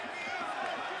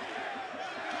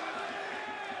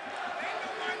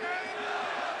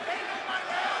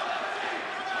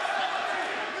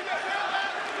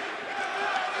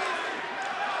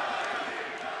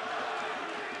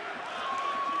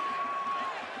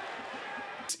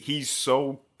 He's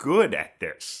so good at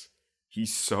this.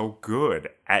 He's so good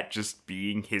at just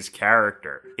being his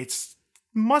character. It's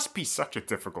must be such a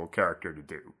difficult character to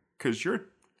do, because you're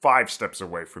 5 steps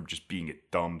away from just being a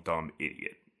dumb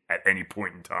idiot at any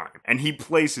point in time. And he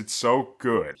plays it so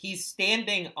good. He's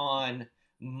standing on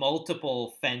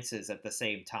multiple fences at the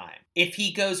same time. If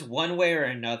he goes one way or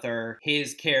another,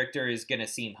 his character is going to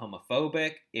seem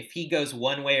homophobic. If he goes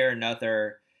one way or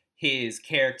another, his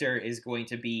character is going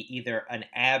to be either an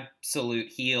absolute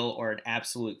heel or an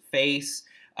absolute face.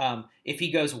 If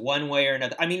he goes one way or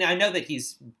another, I mean, I know that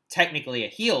he's technically a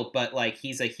heel, but like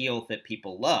he's a heel that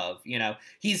people love. You know,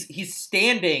 he's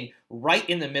standing right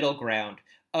in the middle ground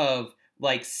of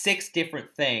like 6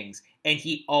 different things, and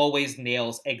he always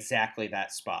nails exactly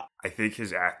that spot. I think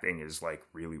his acting is like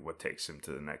really what takes him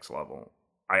to the next level.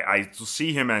 I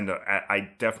see him, and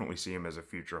I definitely see him as a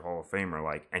future Hall of Famer.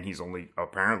 Like, and he's only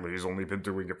been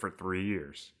doing it for 3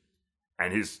 years,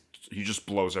 and he just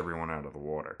blows everyone out of the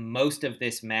water. Most of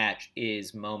this match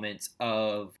is moments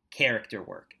of character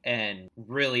work, and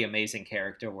really amazing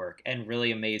character work, and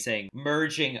really amazing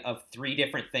merging of 3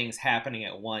 different things happening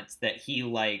at once that he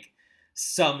like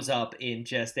sums up in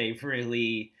just a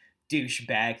really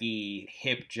douchebaggy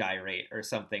hip gyrate or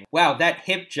something. Wow, that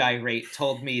hip gyrate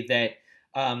told me that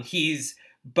he's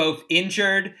both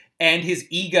injured and his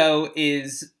ego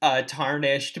is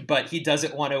tarnished, but he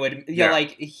doesn't want to admit. Yeah,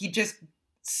 like he just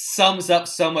sums up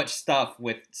so much stuff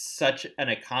with such an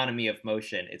economy of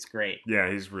motion. It's great.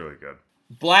 Yeah, he's really good.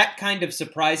 Black kind of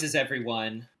surprises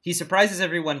everyone. He surprises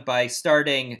everyone by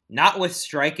starting not with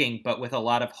striking, but with a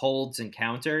lot of holds and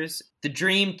counters. The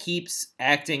Dream keeps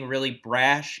acting really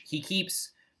brash. He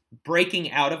keeps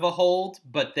breaking out of a hold,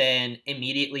 but then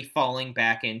immediately falling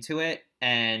back into it.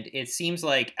 And it seems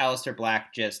like Aleister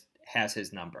Black just has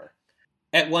his number.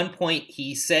 At one point,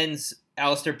 he sends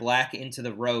Aleister Black into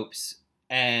the ropes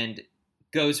and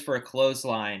goes for a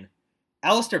clothesline.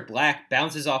 Aleister Black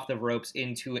bounces off the ropes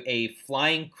into a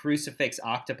flying crucifix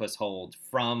octopus hold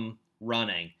from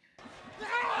running.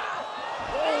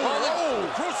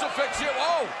 Oh, crucifix here.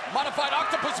 Oh, modified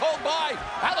octopus hold by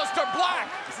Aleister Black.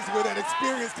 This is where that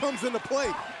experience comes into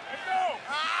play.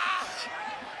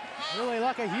 Really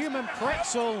like a human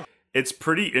pretzel. It's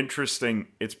pretty interesting.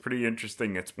 It's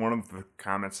one of the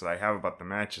comments that I have about the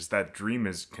match is that Dream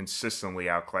is consistently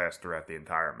outclassed throughout the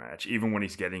entire match. Even when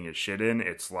he's getting his shit in,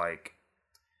 it's like,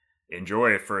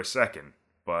 enjoy it for a second.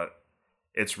 But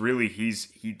it's really,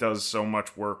 he does so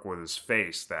much work with his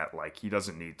face that like he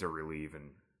doesn't need to really even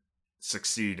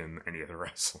succeed in any of the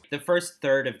wrestling. The first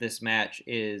third of this match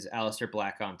is Aleister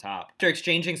Black on top. After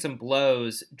exchanging some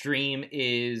blows, Dream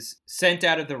is sent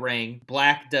out of the ring.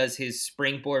 Black does his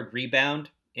springboard rebound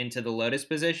into the Lotus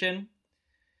position.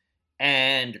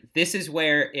 And this is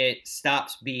where it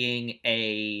stops being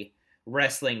a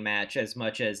wrestling match as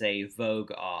much as a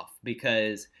Vogue off,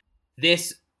 because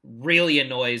this really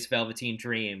annoys Velveteen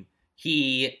Dream.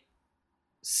 He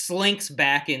slinks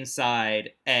back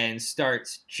inside and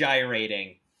starts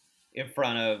gyrating in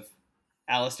front of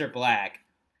Aleister Black.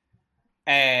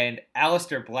 And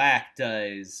Aleister Black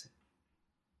does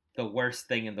the worst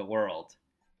thing in the world.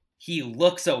 He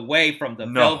looks away from the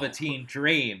Velveteen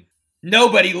Dream.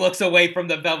 Nobody looks away from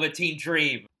the Velveteen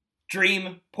Dream.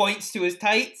 Dream points to his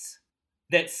tights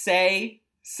that say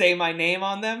my name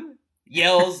on them,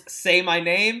 yells, say my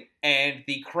name, and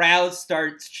the crowd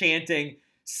starts chanting,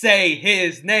 say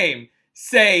his name,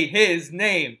 say his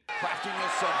name.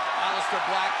 Craftiness of Aleister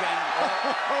Black and...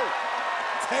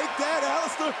 Take that,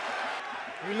 Aleister.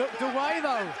 He looked away,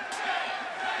 though.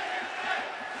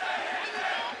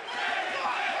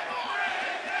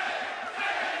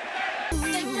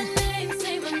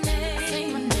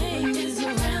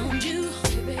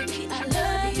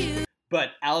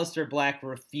 But Aleister Black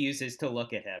refuses to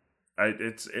look at him.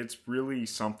 It's really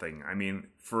something. I mean,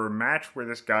 for a match where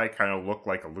this guy kind of looked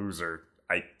like a loser,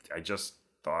 I just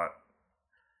thought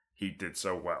he did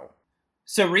so well.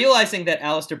 So realizing that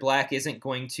Aleister Black isn't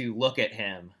going to look at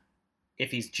him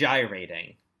if he's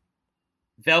gyrating,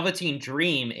 Velveteen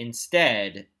Dream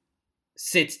instead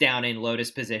sits down in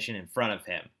Lotus position in front of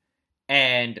him.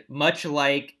 And much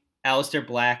like Aleister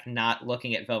Black not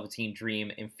looking at Velveteen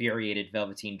Dream infuriated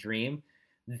Velveteen Dream,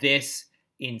 this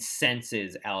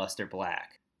incenses Aleister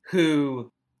Black,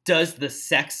 who does the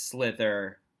sex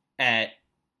slither at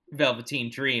Velveteen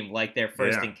Dream like their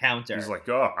first encounter. He's like,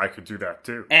 oh, I could do that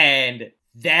too. And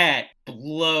that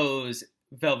blows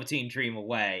Velveteen Dream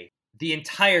away. The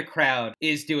entire crowd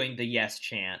is doing the yes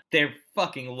chant. They're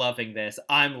fucking loving this.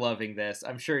 I'm loving this.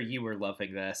 I'm sure you were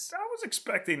loving this. I was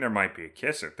expecting there might be a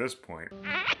kiss at this point.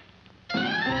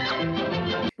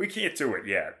 We can't do it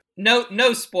yet.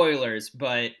 No spoilers,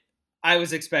 but I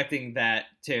was expecting that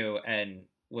too, and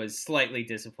was slightly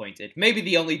disappointed. Maybe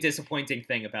the only disappointing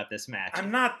thing about this match.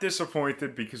 I'm not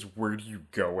disappointed because where do you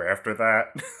go after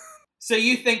that? So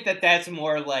you think that that's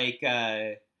more like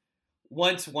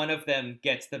once one of them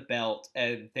gets the belt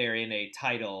and they're in a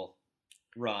title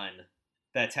run,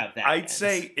 that's how that I'd ends.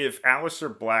 say if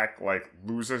Aleister Black,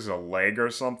 loses a leg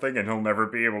or something and he'll never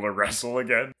be able to wrestle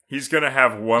again, he's gonna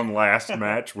have one last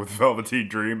match with Velveteen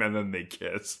Dream and then they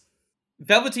kiss.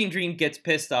 Velveteen Dream gets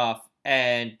pissed off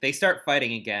and they start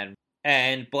fighting again.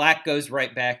 And Black goes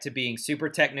right back to being super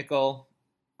technical.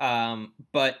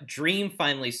 But Dream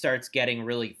finally starts getting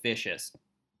really vicious.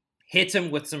 Hits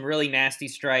him with some really nasty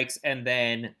strikes and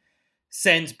then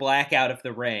sends Black out of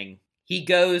the ring. He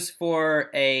goes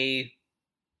for a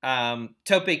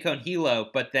tope con hilo,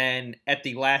 but then at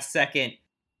the last second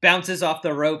bounces off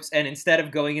the ropes, and instead of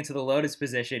going into the lotus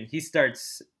position, he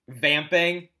starts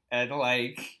vamping and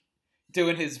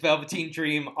doing his Velveteen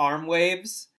Dream arm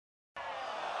waves. That's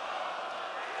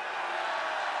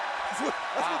what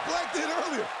Black did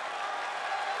earlier.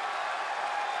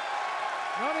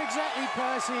 Not exactly,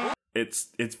 Percy.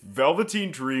 It's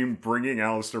Velveteen Dream bringing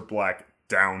Aleister Black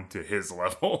down to his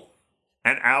level.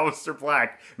 And Aleister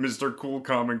Black, Mr. Cool,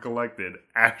 Calm, and Collected,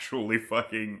 actually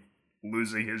fucking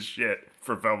losing his shit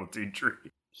for Velveteen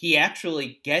Dream. He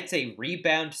actually gets a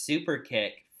rebound super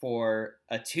kick for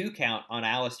a 2 count on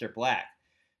Aleister Black.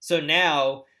 So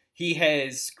now he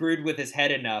has screwed with his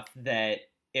head enough that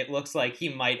it looks like he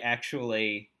might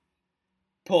actually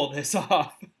pull this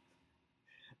off.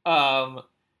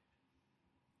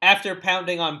 After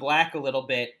pounding on Black a little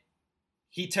bit,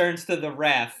 he turns to the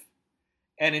ref,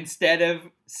 and instead of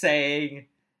saying,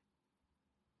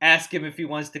 ask him if he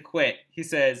wants to quit, he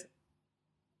says,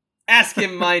 ask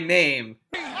him my name.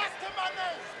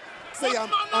 Say I'm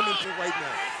into it right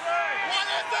now.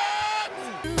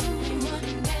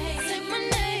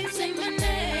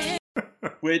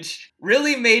 Which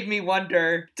really made me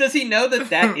wonder, does he know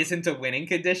that isn't a winning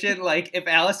condition? If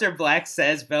Aleister Black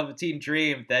says Velveteen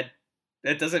Dream, that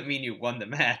doesn't mean you won the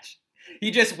match. He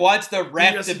just wants the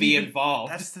ref to be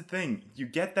involved. That's the thing. You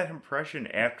get that impression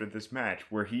after this match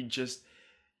where he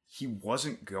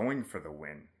wasn't going for the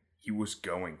win. He was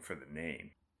going for the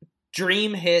name.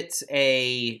 Dream hits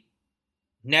a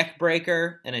neck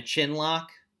breaker and a chin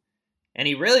lock, and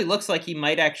he really looks like he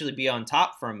might actually be on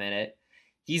top for a minute.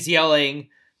 He's yelling,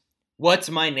 "What's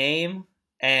my name?"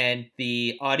 And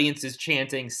the audience is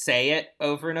chanting, "Say it,"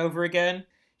 over and over again.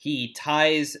 He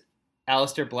ties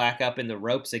Aleister Black up in the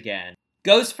ropes again.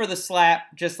 Goes for the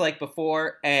slap, just like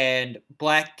before, and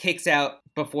Black kicks out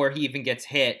before he even gets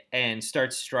hit and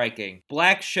starts striking.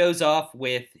 Black shows off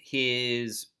with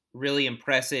his really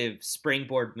impressive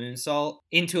springboard moonsault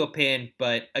into a pin,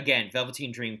 but again,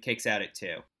 Velveteen Dream kicks out at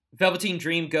 2. Velveteen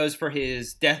Dream goes for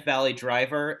his Death Valley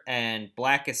driver, and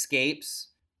Black escapes,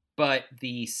 but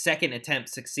the second attempt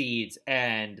succeeds,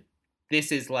 and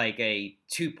this is like a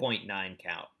 2.9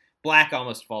 count. Black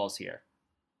almost falls here.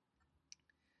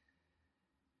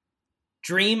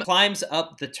 Dream climbs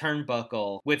up the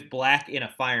turnbuckle with Black in a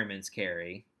fireman's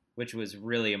carry, which was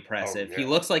really impressive. Oh, yeah. He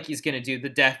looks like he's going to do the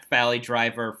Death Valley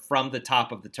driver from the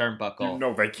top of the turnbuckle.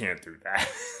 No, they can't do that.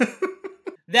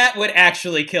 That would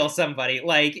actually kill somebody.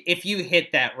 If you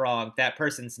hit that wrong, that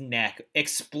person's neck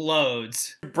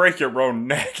explodes. Break your own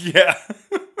neck, yeah.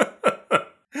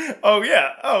 Oh,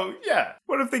 yeah.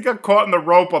 What if they got caught in the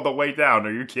rope on the way down?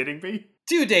 Are you kidding me?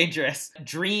 Too dangerous.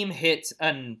 Dream hits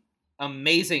an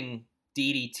amazing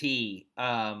DDT.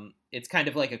 It's kind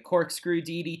of like a corkscrew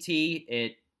DDT.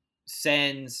 It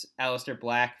sends Aleister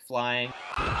Black flying.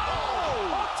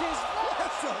 Rolling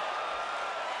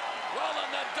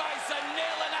the dice and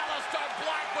nailing Aleister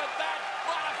Black with that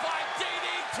modified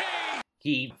DDT.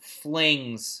 He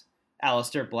flings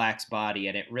Aleister Black's body,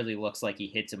 and it really looks like he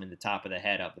hits him in the top of the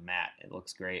head of the mat. It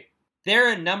looks great. There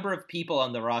are a number of people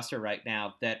on the roster right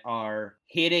now that are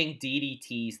hitting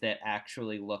DDTs that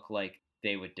actually look like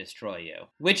they would destroy you.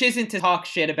 Which isn't to talk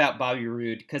shit about Bobby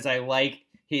Roode, because I like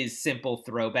his simple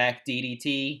throwback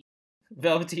DDT.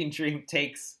 Velveteen Dream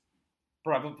takes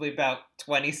probably about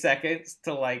 20 seconds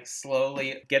to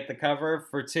slowly get the cover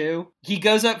for 2. He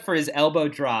goes up for his elbow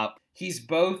drop. He's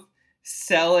both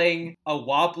selling a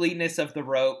wobbliness of the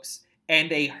ropes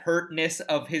and a hurtness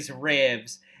of his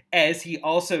ribs, as he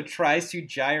also tries to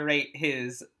gyrate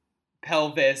his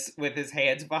pelvis with his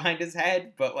hands behind his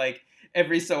head, but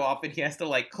every so often he has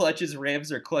to clutch his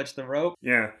ribs or clutch the rope.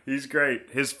 Yeah, he's great.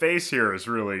 His face here is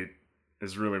really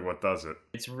what does it.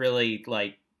 It's really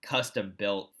custom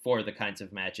built for the kinds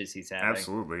of matches he's having.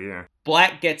 Absolutely, yeah.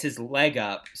 Black gets his leg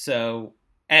up, so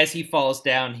As he falls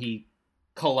down, he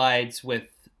collides with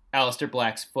Aleister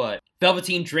Black's foot.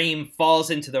 Velveteen Dream falls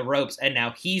into the ropes, and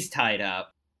now he's tied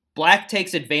up. Black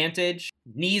takes advantage,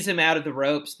 knees him out of the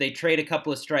ropes. They trade a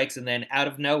couple of strikes, and then out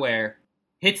of nowhere,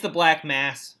 hits the Black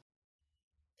Mass.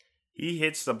 He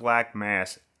hits the Black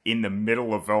Mass in the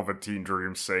middle of Velveteen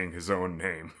Dream saying his own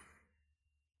name.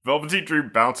 Velveteen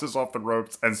Dream bounces off the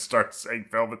ropes and starts saying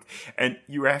Velvet. And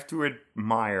you have to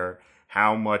admire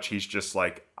how much he's just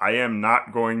like, I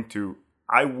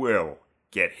will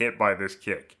get hit by this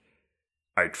kick.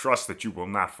 I trust that you will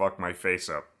not fuck my face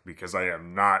up because I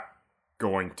am not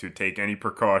going to take any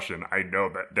precaution. I know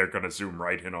that they're going to zoom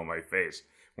right in on my face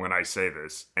when I say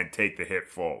this and take the hit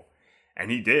full.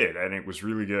 And he did, and it was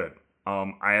really good.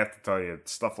 I have to tell you,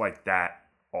 stuff like that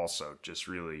also just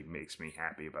really makes me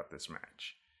happy about this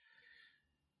match.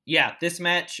 Yeah, this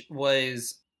match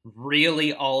was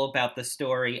really all about the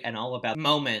story and all about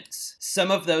moments. Some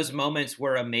of those moments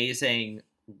were amazing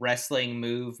wrestling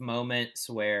move moments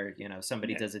where, you know,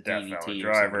 somebody does a DDT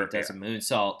or somebody does a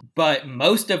moonsault. But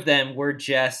most of them were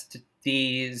just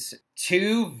these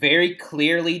two very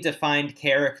clearly defined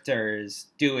characters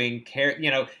doing,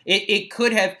 it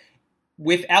could have,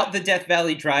 without the Death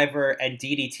Valley Driver and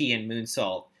DDT and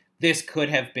moonsault, this could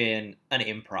have been an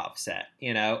improv set,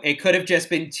 you know? It could have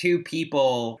just been two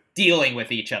people dealing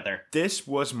with each other. This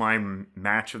was my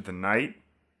match of the night,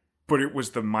 but it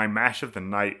was my match of the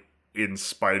night in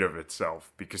spite of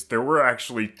itself, because there were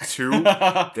actually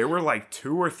there were like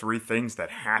 2 or 3 things that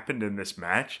happened in this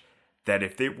match that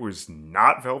if it was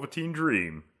not Velveteen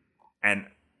Dream, and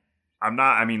I'm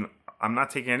not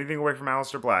taking anything away from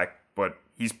Aleister Black, but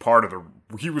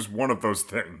he was one of those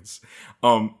things.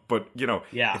 But, you know,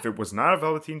 if it was not a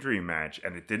Velveteen Dream match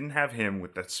and it didn't have him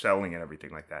with the selling and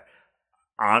everything like that,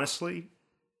 honestly,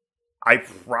 I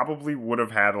probably would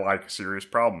have had like serious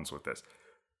problems with this.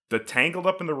 The tangled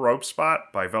up in the rope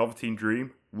spot by Velveteen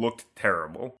Dream looked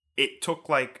terrible. It took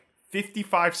like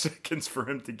 55 seconds for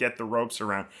him to get the ropes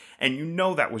around. And you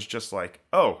know that was just like,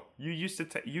 oh,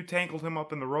 you tangled him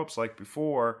up in the ropes like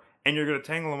before, and you're going to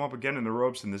tangle him up again in the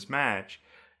ropes in this match.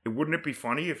 Wouldn't it be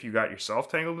funny if you got yourself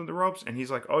tangled in the ropes? And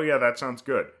he's like, oh yeah, that sounds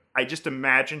good. I just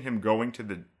imagine him going to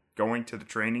the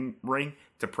training ring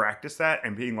to practice that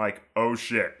and being like, oh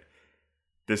shit,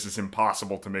 this is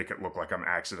impossible to make it look like I'm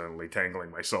accidentally tangling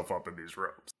myself up in these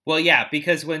ropes. Well, yeah,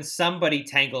 because when somebody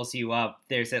tangles you up,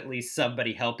 there's at least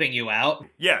somebody helping you out.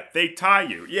 Yeah, they tie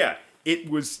you. Yeah. It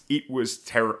was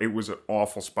terrible. It was an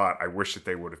awful spot. I wish that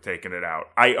they would have taken it out.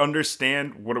 I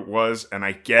understand what it was, and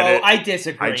I get it. I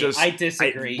disagree. I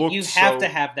disagree. You have to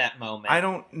have that moment. I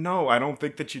don't know. I don't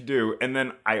think that you do. And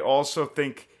then I also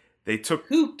think they took.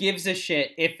 Who gives a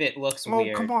shit if it looks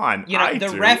weird? Oh, come on. You know, I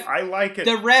do. Ref, I like it.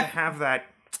 The ref to have that.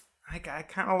 I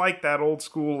kind of like that old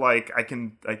school. Like I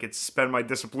can suspend my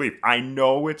disbelief. I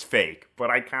know it's fake, but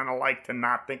I kind of like to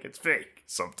not think it's fake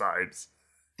sometimes.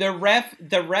 The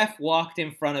ref walked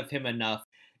in front of him enough.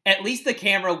 At least the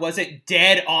camera wasn't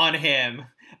dead on him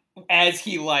as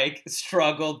he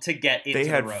struggled to get into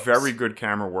the ropes. They had very good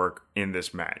camera work in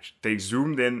this match. They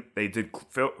zoomed in, they did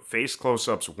face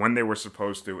close-ups when they were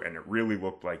supposed to, and it really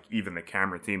looked like even the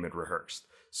camera team had rehearsed.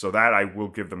 So that I will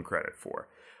give them credit for.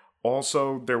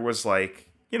 Also, there was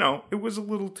it was a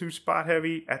little too spot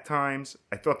heavy at times.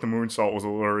 I thought the moonsault was a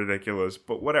little ridiculous,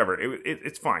 but whatever.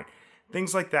 It's fine.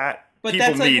 Things like that. But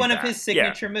that's like one of his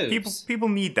signature moves. People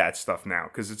need that stuff now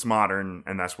because it's modern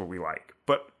and that's what we like.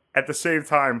 But at the same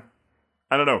time,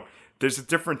 I don't know. There's a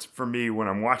difference for me when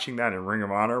I'm watching that in Ring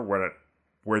of Honor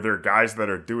where there are guys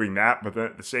that are doing that, but then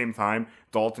at the same time,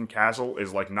 Dalton Castle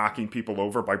is like knocking people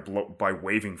over by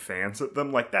waving fans at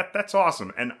them. Like that's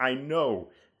awesome. And I know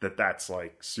that that's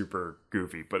like super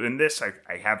goofy. But in this,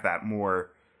 I have that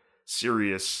more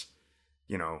serious,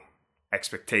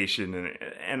 expectation.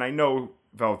 And I know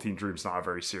Velveteen Dream's not a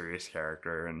very serious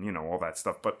character and, all that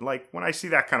stuff. But, when I see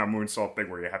that kind of moonsault thing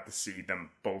where you have to see them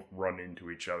both run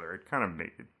into each other, it kind of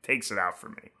takes it out for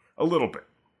me. A little bit.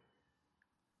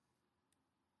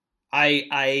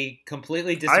 I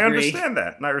completely disagree. I understand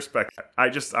that, and I respect that.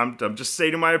 I'm just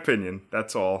stating my opinion.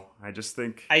 That's all. I just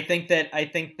think... I think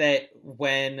that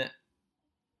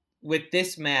with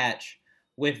this match,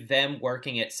 with them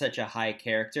working at such a high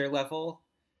character level,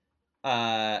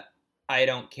 I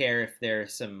don't care if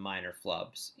there's some minor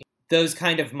flubs. Those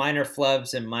kind of minor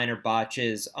flubs and minor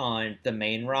botches on the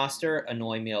main roster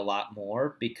annoy me a lot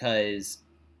more because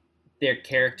their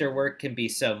character work can be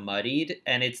so muddied.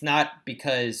 And it's not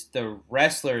because the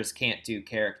wrestlers can't do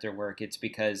character work. It's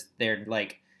because they're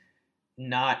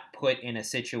not put in a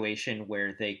situation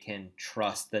where they can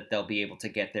trust that they'll be able to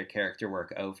get their character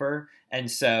work over. And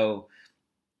so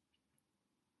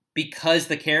because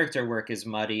the character work is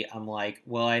muddy, I'm like,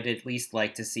 well, I'd at least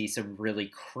like to see some really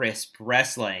crisp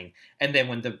wrestling. And then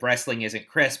when the wrestling isn't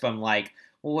crisp, I'm like,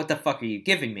 well, what the fuck are you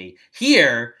giving me?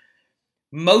 Here,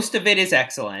 most of it is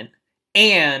excellent.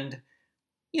 And,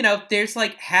 you know, there's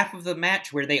like half of the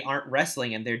match where they aren't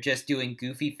wrestling and they're just doing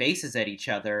goofy faces at each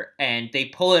other. And they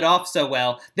pull it off so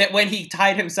well that when he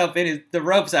tied himself in the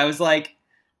ropes, I was like,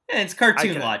 it's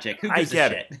cartoon logic. Who gives a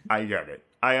shit? I get it.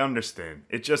 I understand.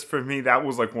 It just, for me, that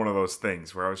was like one of those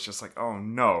things where I was just like, oh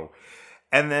no.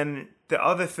 And then the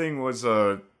other thing was,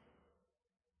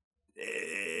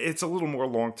 it's a little more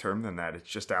long-term than that. It's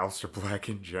just Aleister Black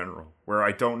in general, where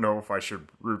I don't know if I should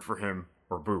root for him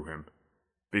or boo him.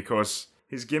 Because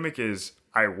his gimmick is,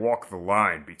 I walk the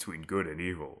line between good and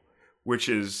evil, which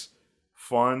is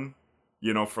fun,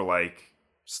 you know, for like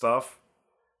stuff.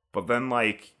 But then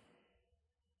like,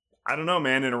 I don't know,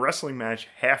 man, in a wrestling match,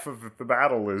 half of the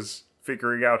battle is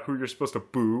figuring out who you're supposed to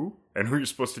boo and who you're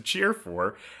supposed to cheer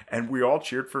for. And we all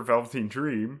cheered for Velveteen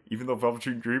Dream, even though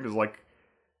Velveteen Dream is like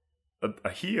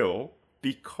a heel,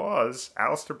 because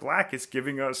Aleister Black is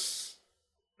giving us,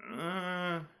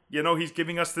 you know, he's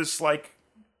giving us this like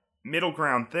middle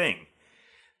ground thing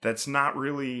that's not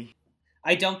really...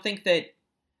 I don't think that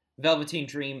Velveteen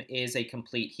Dream is a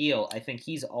complete heel. I think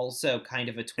he's also kind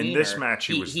of a tweener. In this match,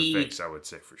 he was the face, I would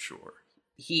say, for sure.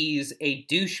 He's a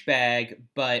douchebag,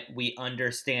 but we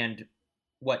understand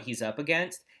what he's up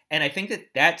against. And I think that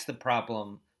that's the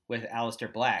problem with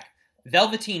Aleister Black.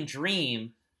 Velveteen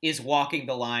Dream is walking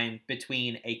the line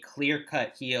between a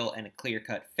clear-cut heel and a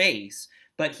clear-cut face,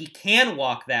 but he can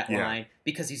walk that line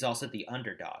because he's also the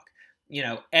underdog. You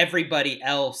know, everybody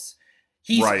else,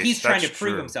 he's trying to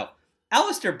prove himself.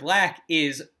 Aleister Black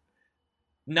is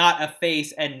not a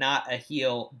face and not a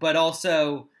heel, but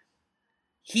also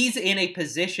he's in a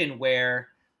position where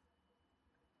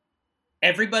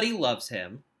everybody loves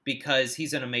him because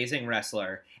he's an amazing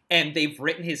wrestler, and they've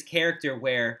written his character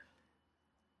where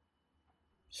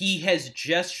he has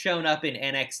just shown up in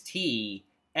NXT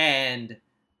and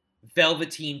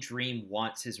Velveteen Dream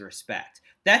wants his respect.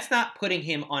 That's not putting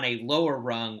him on a lower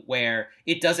rung where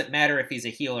it doesn't matter if he's a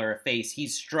heel or a face,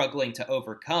 he's struggling to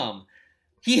overcome.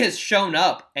 He has shown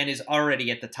up and is already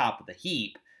at the top of the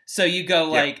heap. So you go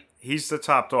like... He's the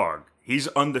top dog. He's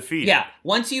undefeated. Yeah,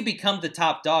 once you become the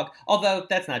top dog, although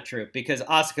that's not true, because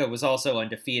Asuka was also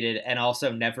undefeated and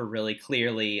also never really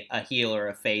clearly a heel or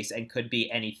a face and could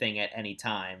be anything at any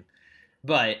time.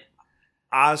 But...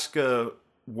 Asuka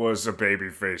was a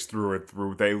babyface through and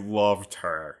through. They loved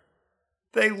her.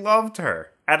 They loved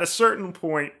her. At a certain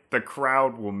point, the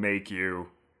crowd will make you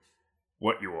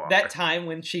what you are. That time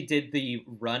when she did the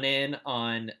run-in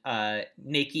on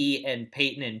Nikki and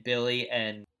Peyton and Billy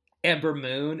and Ember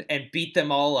Moon and beat them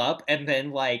all up and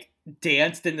then, like,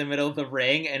 danced in the middle of the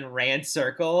ring and ran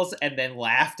circles and then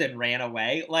laughed and ran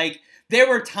away. Like, there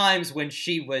were times when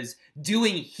she was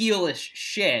doing heelish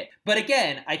shit. But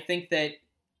again, I think that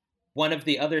one of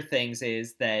the other things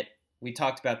is that we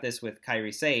talked about this with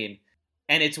Kairi Sane.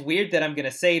 And it's weird that I'm going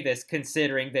to say this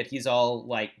considering that he's all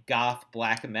like goth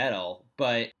black metal,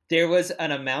 but there was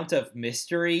an amount of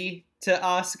mystery to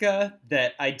Asuka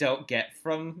that I don't get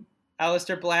from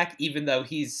Aleister Black, even though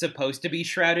he's supposed to be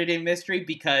shrouded in mystery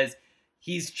because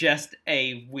he's just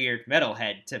a weird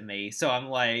metalhead to me. So I'm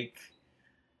like,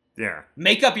 yeah,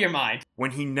 make up your mind.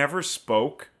 When he never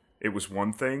spoke, it was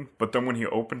one thing, but then when he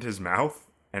opened his mouth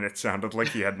and it sounded like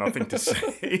he had nothing to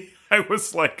say, I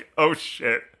was like, oh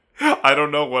shit. I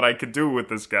don't know what I could do with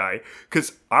this guy.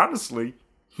 Because, honestly,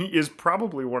 he is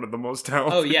probably one of the most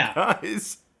talented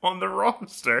guys on the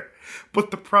roster. But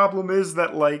the problem is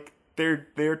that, like,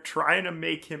 they're trying to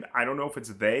make him... I don't know if it's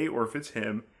they or if it's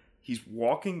him. He's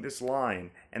walking this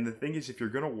line. And the thing is, if you're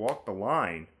going to walk the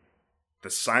line, the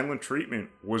silent treatment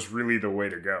was really the way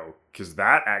to go. Because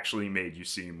that actually made you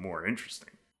seem more interesting.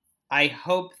 I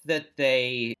hope that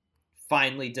they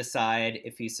finally decide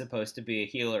if he's supposed to be a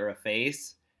heel or a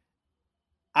face.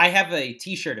 I have a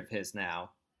t-shirt of his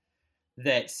now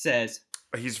that says...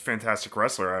 He's a fantastic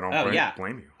wrestler. I don't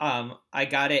blame you. I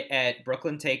got it at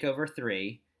Brooklyn Takeover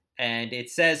 3, and it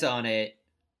says on it,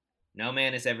 no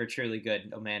man is ever truly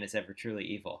good, no man is ever truly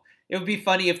evil. It would be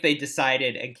funny if they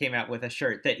decided and came out with a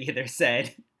shirt that either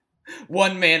said,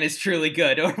 one man is truly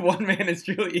good, or one man is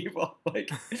truly evil. Like,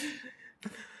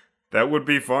 that would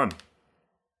be fun.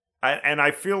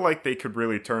 I feel like they could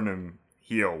really turn him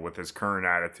heel with his current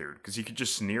attitude, because he could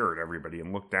just sneer at everybody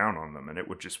and look down on them and it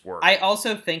would just work. I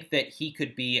also think that he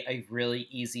could be a really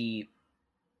easy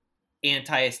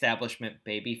anti-establishment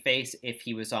babyface if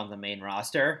he was on the main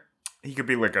roster. He could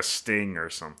be like a Sting or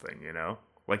something, you know?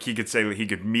 Like, he could say he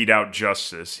could mete out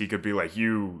justice. He could be like,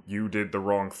 you did the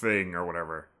wrong thing or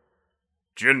whatever.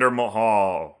 Jinder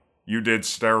Mahal, you did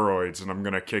steroids and I'm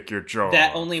going to kick your jaw.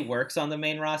 That only works on the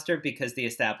main roster because the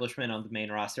establishment on the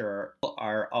main roster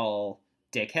are all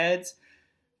dickheads.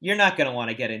 You're not going to want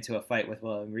to get into a fight with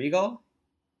William Regal.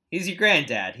 He's your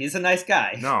granddad. He's a nice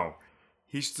guy. No,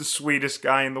 he's the sweetest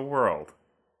guy in the world.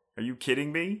 Are you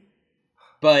kidding me?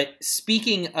 But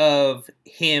speaking of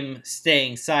him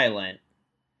staying silent,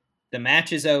 the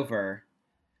match is over.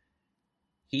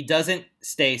 He doesn't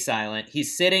stay silent.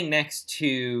 He's sitting next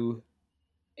to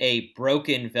a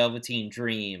broken Velveteen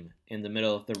Dream in the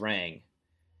middle of the ring.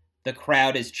 The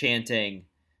crowd is chanting,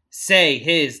 "Say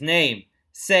his name!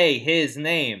 Say his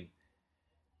name!"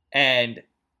 And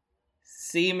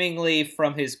seemingly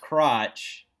from his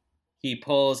crotch, he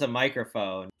pulls a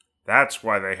microphone. That's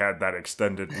why they had that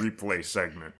extended replay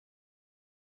segment.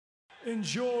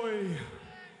 Enjoy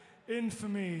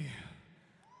infamy,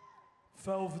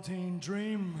 Velveteen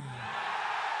Dream.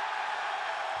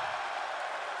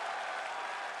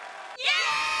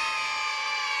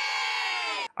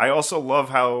 I also love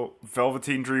how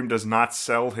Velveteen Dream does not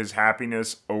sell his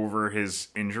happiness over his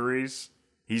injuries.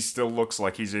 He still looks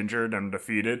like he's injured and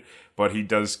defeated, but he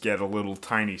does get a little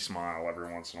tiny smile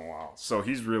every once in a while. So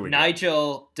he's really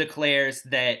Nigel declares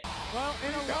that... Well,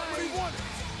 in a way,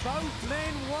 both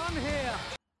men won here.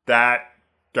 That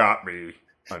got me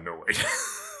annoyed.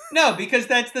 No, because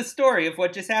that's the story of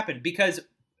what just happened. Because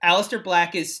Aleister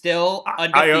Black is still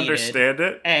undefeated. I understand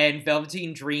it. And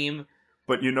Velveteen Dream...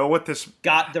 But you know what this...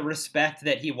 got the respect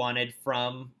that he wanted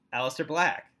from Aleister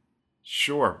Black.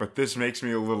 Sure, but this makes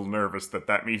me a little nervous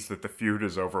that means that the feud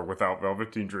is over without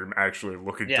Velveteen Dream actually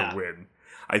looking to win.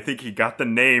 I think he got the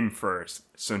name first,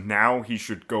 so now he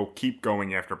should keep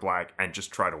going after Black and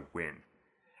just try to win.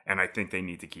 And I think they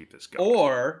need to keep this going.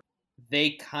 Or they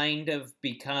kind of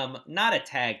become, not a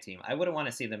tag team. I wouldn't want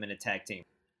to see them in a tag team.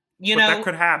 But that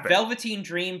could happen. Velveteen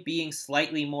Dream being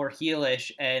slightly more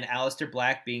heelish and Aleister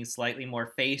Black being slightly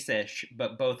more face-ish,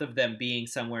 but both of them being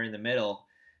somewhere in the middle,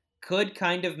 could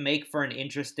kind of make for an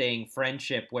interesting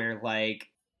friendship where, like,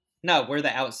 no, we're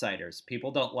the outsiders.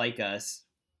 People don't like us,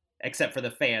 except for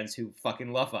the fans who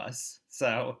fucking love us.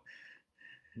 So...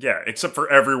 yeah, except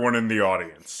for everyone in the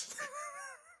audience.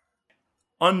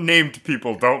 Unnamed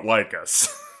people don't like us.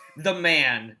 The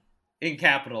man, in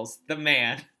capitals, the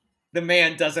man. The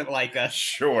man doesn't like us.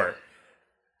 Sure.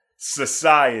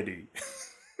 Society.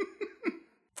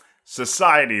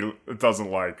 Society doesn't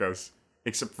like us,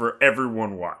 except for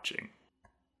everyone watching.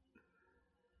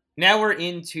 Now we're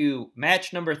into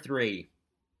match number 3.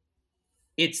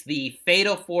 It's the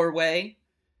Fatal 4-Way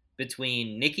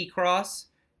between Nikki Cross,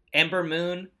 Ember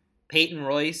Moon, Peyton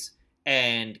Royce,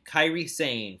 and Kairi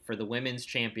Sane for the Women's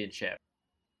Championship.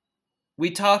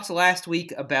 We talked last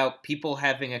week about people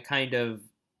having a kind of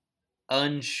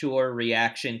unsure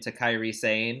reaction to Kairi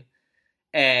Sane,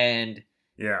 and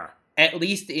at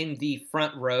least in the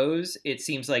front rows, it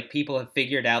seems like people have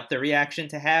figured out the reaction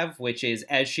to have, which is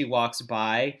as she walks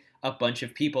by, a bunch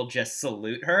of people just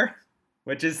salute her,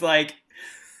 which is like...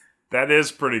 that is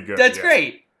pretty good. That's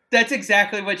great. That's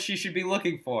exactly what she should be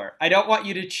looking for. I don't want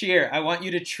you to cheer. I want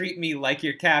you to treat me like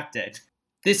your captain.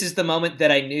 This is the moment that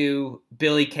I knew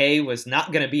Billie Kay was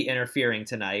not going to be interfering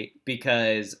tonight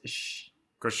because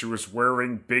she was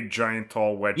wearing big, giant,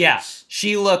 tall wedges. Yeah,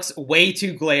 she looks way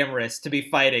too glamorous to be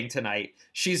fighting tonight.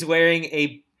 She's wearing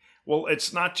a... well,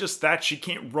 it's not just that. She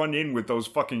can't run in with those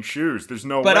fucking shoes. There's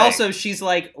no way. But also, she's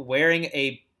like wearing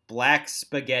a black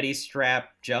spaghetti strap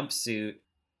jumpsuit.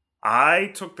 I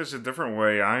took this a different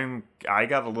way. I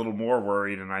got a little more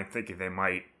worried, and I think they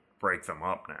might break them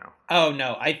up now. Oh,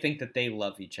 no. I think that they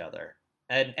love each other.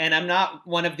 And I'm not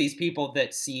one of these people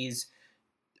that sees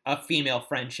a female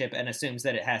friendship and assumes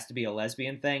that it has to be a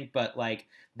lesbian thing, but like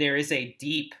there is a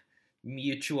deep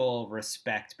mutual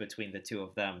respect between the two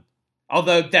of them.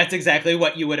 Although that's exactly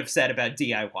what you would have said about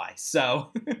DIY.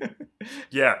 So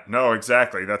yeah, no,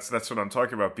 exactly. That's what I'm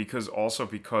talking about. Because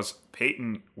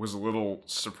Peyton was a little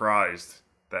surprised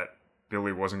that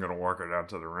Billie wasn't going to walk her down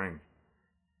to the ring.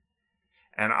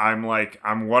 And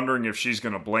I'm wondering if she's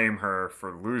going to blame her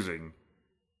for losing.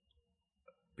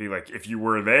 Be like, if you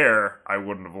were there, I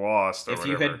wouldn't have lost. Or if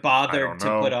whatever. You had bothered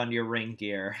to put on your ring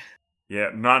gear. Yeah,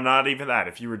 not even that.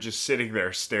 If you were just sitting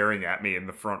there staring at me in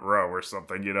the front row or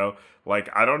something, you know? Like,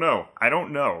 I don't know. I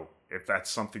don't know if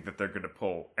that's something that they're going to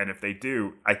pull. And if they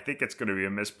do, I think it's going to be a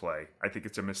misplay. I think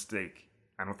it's a mistake.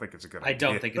 I don't think it's a good idea. I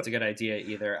don't think it's a good idea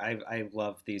either. I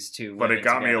love these two. But it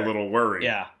got together. me a little worried.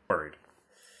 Yeah. Worried.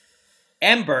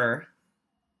 Ember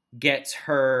gets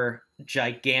her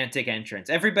gigantic entrance.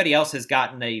 Everybody else has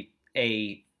gotten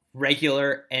a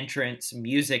regular entrance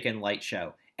music and light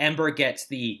show. Ember gets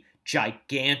the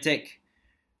gigantic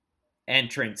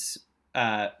entrance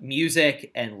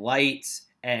music and lights,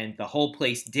 and the whole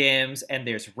place dims, and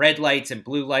there's red lights and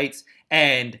blue lights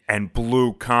and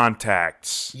blue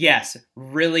contacts. Yes,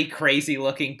 really crazy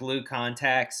looking blue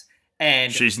contacts.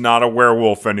 And she's not a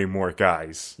werewolf anymore,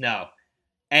 guys. No.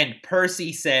 And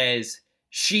Percy says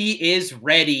she is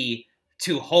ready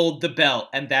to hold the belt,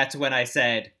 and that's when I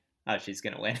said, oh, she's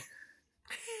gonna win.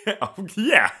 Oh,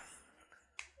 yeah.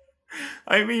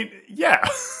 I mean, yeah.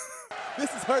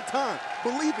 This is her time.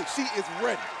 Believe it, she is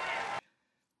ready.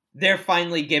 They're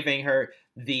finally giving her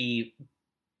the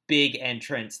big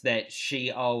entrance that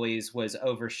she always was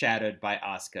overshadowed by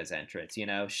Asuka's entrance, you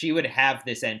know? She would have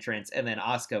this entrance, and then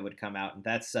Asuka would come out, and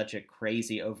that's such a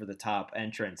crazy over-the-top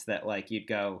entrance that, like, you'd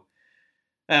go,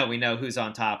 oh, we know who's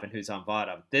on top and who's on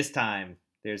bottom. This time,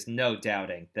 there's no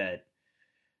doubting that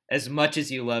as much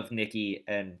as you love Nikki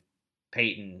and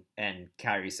Peyton and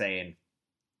Kairi Sane,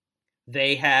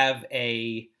 they have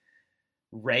a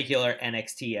regular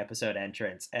NXT episode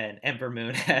entrance, and Ember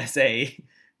Moon has a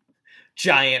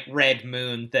giant red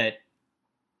moon that,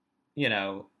 you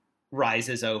know,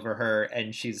 rises over her,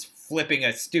 and she's flipping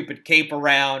a stupid cape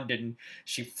around, and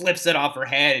she flips it off her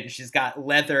head, and she's got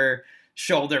leather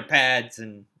shoulder pads,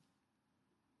 and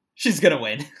she's gonna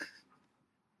win.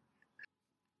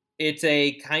 It's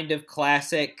a kind of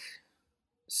classic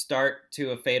start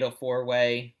to a fatal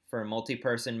four-way for a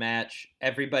multi-person match.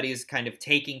 Everybody's kind of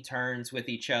taking turns with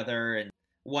each other and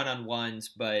one-on-ones,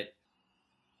 but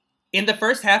in the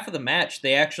first half of the match,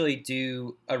 they actually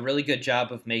do a really good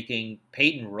job of making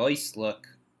Peyton Royce look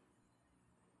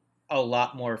a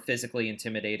lot more physically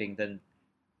intimidating than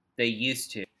they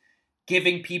used to.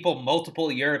 Giving people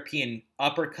multiple European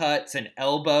uppercuts and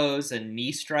elbows and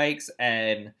knee strikes,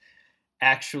 and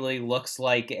actually looks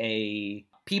like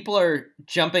people are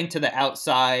jumping to the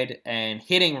outside and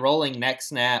hitting rolling neck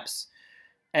snaps,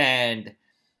 and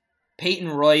Peyton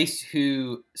Royce,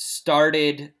 who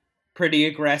started pretty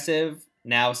aggressive,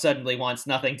 now suddenly wants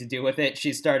nothing to do with it.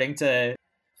 She's starting to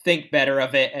think better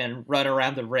of it and run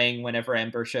around the ring whenever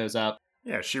Ember shows up.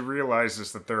 Yeah, she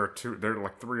realizes that there are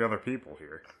like three other people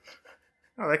here.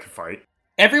 Oh, they can fight.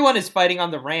 Everyone is fighting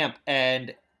on the ramp,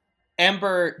 and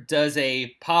Ember does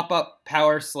a pop-up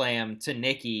power slam to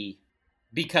Nikki,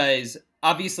 because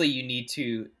obviously you need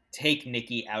to take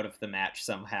Nikki out of the match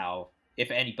somehow if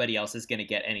anybody else is going to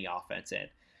get any offense in.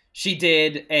 She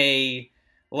did a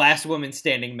last woman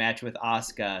standing match with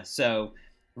Asuka, so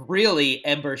really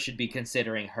Ember should be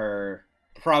considering her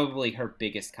probably her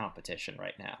biggest competition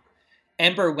right now.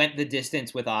 Ember went the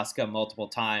distance with Asuka multiple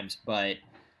times, but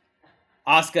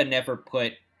Asuka never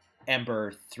put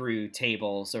Ember through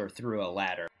tables or through a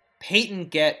ladder. Peyton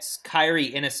gets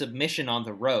Kairi in a submission on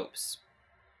the ropes.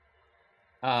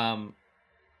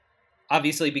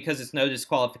 Obviously, because it's no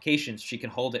disqualifications, she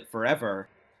can hold it forever.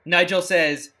 Nigel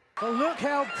says, well, look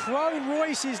how prone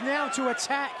Royce is now to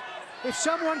attack. If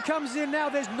someone comes in now,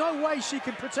 there's no way she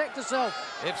can protect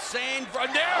herself. If Sane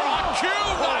from there on cue,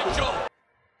 Nigel!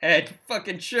 And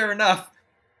fucking sure enough,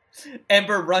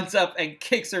 Ember runs up and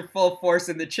kicks her full force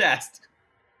in the chest.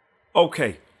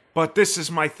 Okay, but this is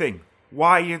my thing.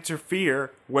 Why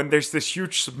interfere when there's this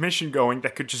huge submission going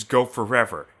that could just go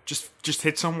forever? Just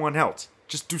hit someone else.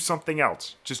 Just do something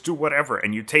else. Just do whatever,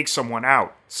 and you take someone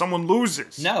out. Someone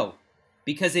loses. No,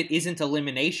 because it isn't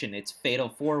elimination, it's fatal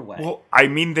four-way. Well, I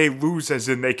mean they lose as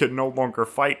in they can no longer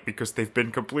fight because they've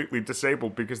been completely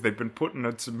disabled because they've been put in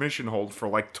a submission hold for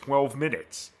like 12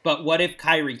 minutes. But what if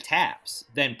Kairi taps?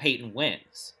 Then Peyton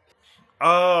wins.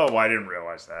 Oh, I didn't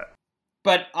realize that.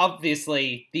 But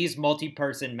obviously, these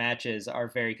multi-person matches are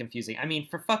very confusing. I mean,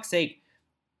 for fuck's sake,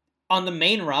 on the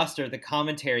main roster, the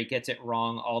commentary gets it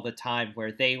wrong all the time,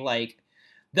 where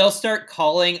they'll start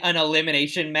calling an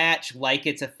elimination match like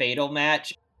it's a fatal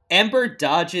match. Ember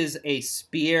dodges a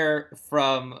spear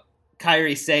from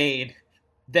Kairi Sane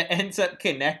that ends up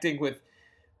connecting with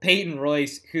Peyton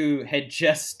Royce, who had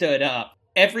just stood up.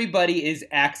 Everybody is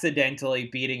accidentally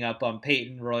beating up on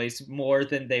Peyton Royce more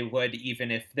than they would even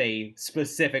if they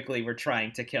specifically were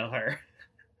trying to kill her.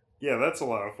 Yeah, that's a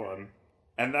lot of fun.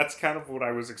 And that's kind of what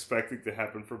I was expecting to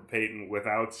happen from Peyton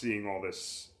without seeing all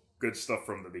this good stuff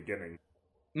from the beginning.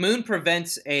 Moon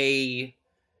prevents a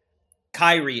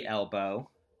Kairi elbow,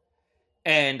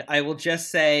 and I will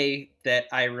just say that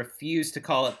I refuse to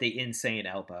call it the Insane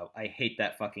Elbow. I hate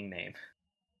that fucking name.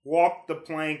 Walk the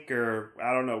plank, or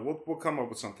I don't know. We'll come up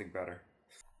with something better.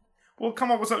 We'll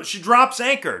come up with something. She drops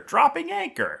anchor. Dropping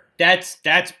anchor. That's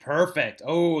perfect.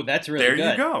 Oh, that's really good.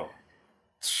 There you go.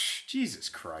 Jesus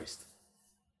Christ.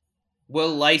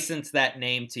 We'll license that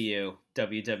name to you,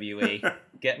 WWE.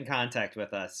 Get in contact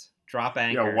with us. Drop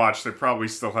Anchor. Yeah, watch. They probably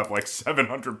still have like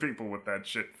 700 people with that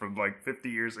shit from like 50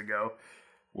 years ago.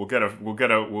 We'll get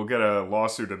a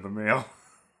lawsuit in the mail.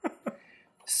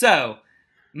 So,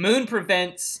 Moon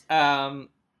prevents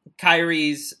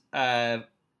Kairi's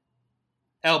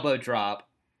elbow drop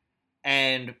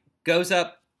and goes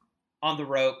up on the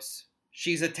ropes.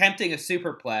 She's attempting a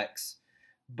superplex,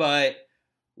 but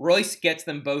Royce gets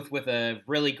them both with a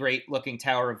really great looking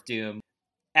Tower of Doom.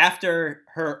 After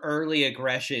her early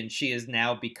aggression, she has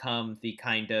now become the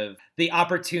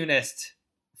opportunist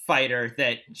fighter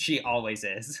that she always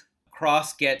is.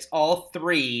 Cross gets all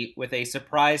three with a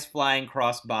surprise flying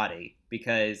cross body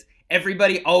because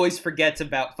everybody always forgets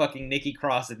about fucking Nikki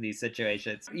Cross in these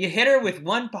situations. You hit her with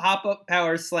one pop-up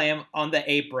power slam on the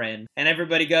apron, and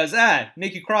everybody goes,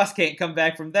 Nikki Cross can't come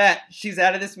back from that. She's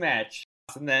out of this match.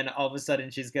 And then all of a sudden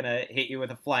she's gonna hit you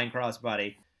with a flying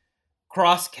crossbody.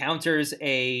 Cross counters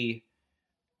a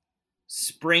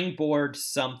springboard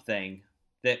something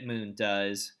that Moon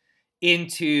does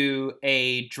into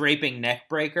a draping neck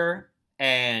breaker,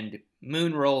 and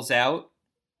Moon rolls out.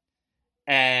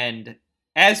 And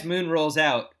as Moon rolls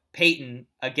out, Peyton,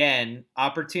 again,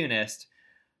 opportunist,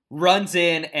 runs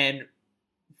in and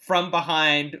from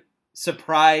behind,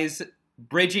 surprise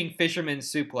bridging fisherman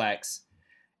suplex.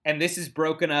 And this is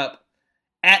broken up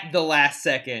at the last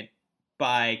second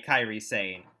by Kairi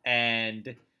Sane.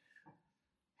 And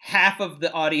half of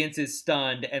the audience is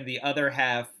stunned, and the other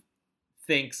half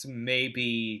thinks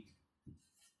maybe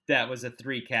that was a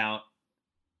 3 count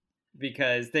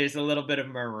because there's a little bit of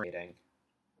murmuring.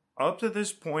 Up to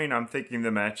this point, I'm thinking the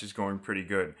match is going pretty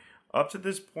good. Up to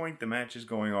this point, the match is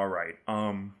going all right.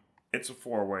 It's a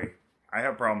 4-way. I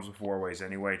have problems with 4-ways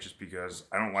anyway, just because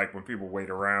I don't like when people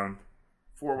wait around.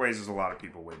 4-ways is a lot of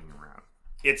people waiting around.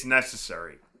 It's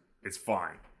necessary. It's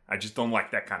fine. I just don't like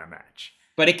that kind of match.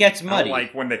 But it gets muddy.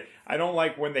 I don't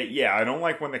like when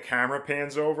the camera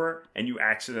pans over and you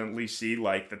accidentally see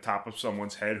like the top of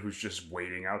someone's head who's just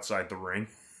waiting outside the ring.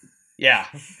 Yeah.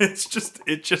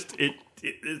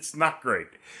 It's not great.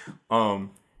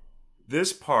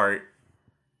 This part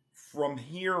from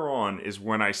here on is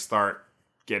when I start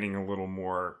getting a little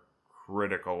more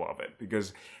critical of it,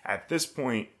 because at this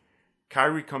point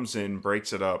Kairi comes in,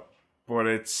 breaks it up, but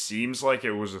it seems like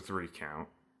it was a 3 count.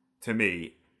 To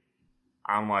me,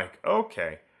 I'm like,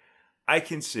 okay, I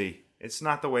can see it's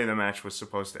not the way the match was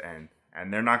supposed to end.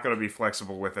 And they're not going to be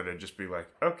flexible with it and just be like,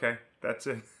 okay, that's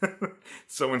it.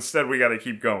 So instead, we got to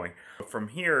keep going. From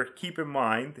here, keep in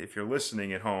mind, if you're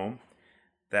listening at home,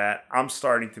 that I'm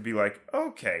starting to be like,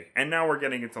 okay. And now we're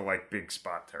getting into like big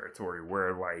spot territory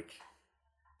where like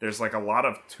there's like a lot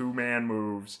of 2-man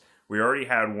moves. We already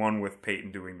had one with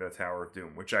Peyton doing the Tower of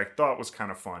Doom, which I thought was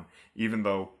kind of fun, even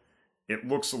though it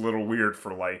looks a little weird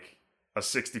for like a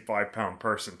 65-pound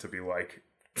person to be like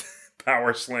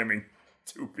power slamming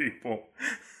 2 people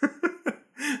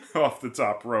off the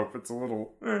top rope. It's a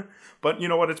little, but you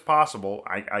know what? It's possible.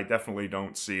 I definitely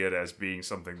don't see it as being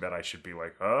something that I should be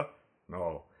like, huh?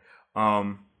 No.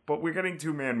 But we're getting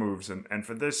 2-man moves, and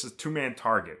for this, 2-man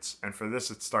targets, and for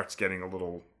this, it starts getting a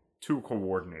little too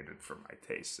coordinated for my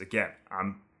taste. Again,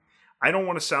 I don't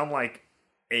want to sound like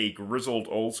a grizzled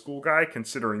old school guy,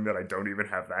 considering that I don't even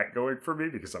have that going for me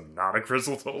because I'm not a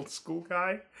grizzled old school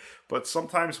guy. But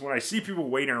sometimes when I see people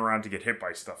waiting around to get hit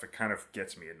by stuff, it kind of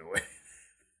gets me annoyed.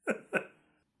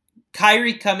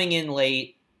 Kairi coming in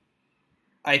late,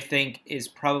 I think, is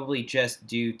probably just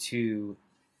due to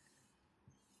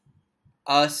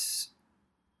us.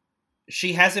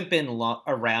 She hasn't been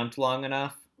around long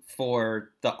enough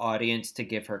for the audience to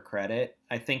give her credit.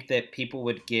 I think that people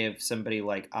would give somebody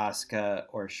like Asuka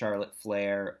or Charlotte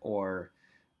Flair or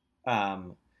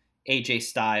AJ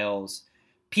Styles,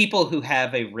 people who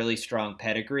have a really strong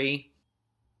pedigree,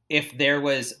 if there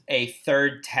was a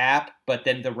third tap, but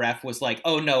then the ref was like,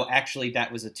 oh no, actually that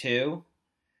was a 2,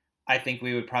 I think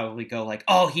we would probably go like,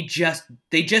 oh,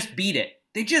 they just beat it.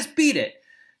 They just beat it.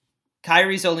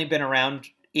 Kairi's only been around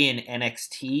in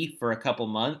NXT for a couple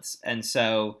months, and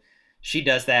so she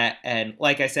does that, and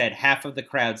like I said, half of the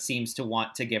crowd seems to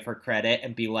want to give her credit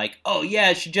and be like, oh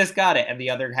yeah, she just got it, and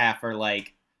the other half are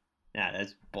like, nah,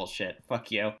 that's bullshit,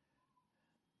 fuck you.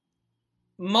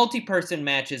 Multi-person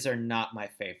matches are not my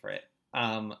favorite.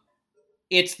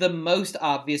 It's the most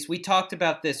obvious. We talked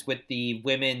about this with the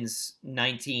women's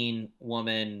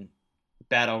 19-woman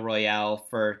battle royale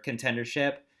for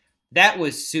contendership. That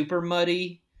was super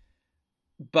muddy,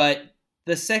 but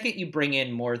the second you bring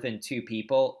in more than 2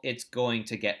 people, it's going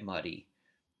to get muddy.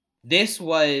 This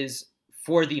was,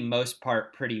 for the most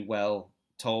part, pretty well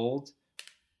told.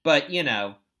 But, you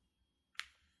know,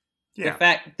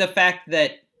 Yeah. The fact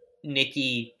that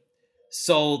Nikki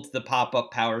sold the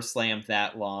pop-up power slam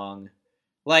that long,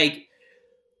 like,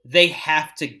 they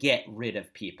have to get rid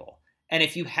of people. And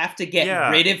if you have to get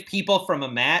rid of people from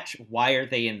a match, why are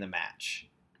they in the match?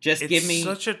 Just give me...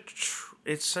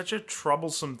 It's such a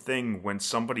troublesome thing when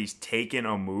somebody's taken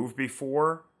a move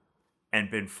before and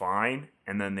been fine,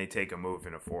 and then they take a move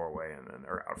in a 4-way, and then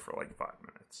they're out for like 5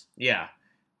 minutes. Yeah.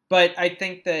 But I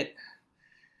think that...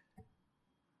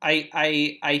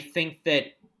 I think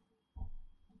that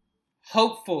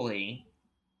hopefully,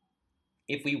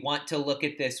 if we want to look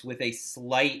at this with a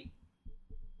slight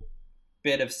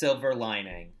bit of silver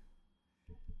lining,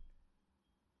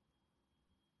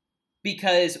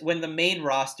 because when the main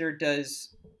roster does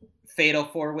fatal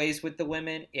 4-ways with the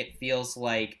women, it feels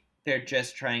like they're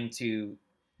just trying to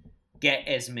get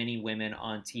as many women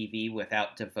on TV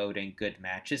without devoting good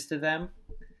matches to them.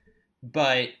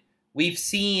 But we've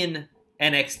seen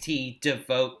NXT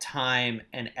devote time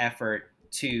and effort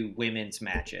to women's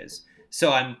matches.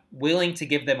 So I'm willing to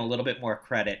give them a little bit more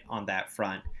credit on that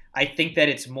front. I think that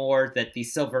it's more that the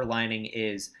silver lining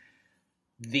is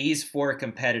these 4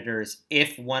 competitors,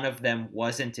 if one of them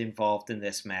wasn't involved in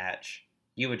this match,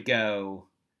 you would go,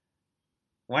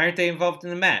 why aren't they involved in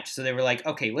the match? So they were like,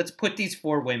 okay, let's put these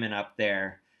 4 women up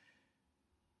there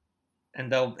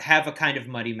and they'll have a kind of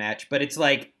muddy match, but it's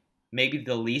like maybe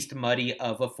the least muddy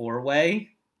of a 4-way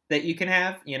that you can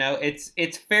have. You know,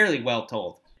 it's fairly well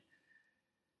told.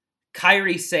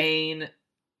 Kairi Sane,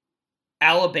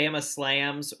 Alabama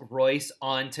slams Royce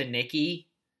onto Nikki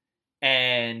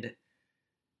and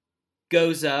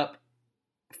goes up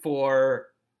for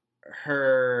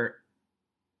her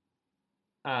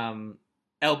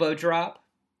elbow drop.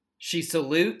 She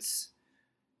salutes.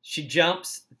 She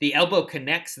jumps. The elbow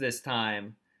connects this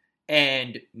time.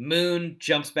 And Moon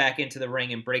jumps back into the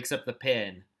ring and breaks up the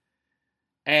pin.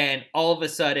 And all of a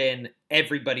sudden,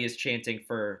 everybody is chanting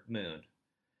for Moon.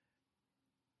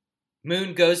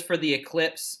 Moon goes for the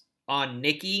Eclipse on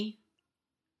Nikki.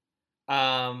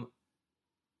 I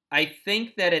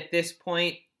think that at this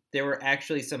point, there were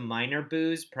actually some minor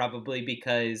boos, probably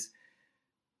because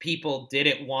people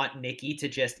didn't want Nikki to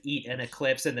just eat an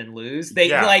Eclipse and then lose.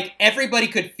 Everybody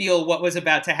could feel what was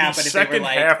about to happen. The second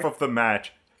half of the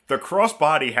match, the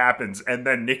crossbody happens, and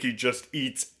then Nikki just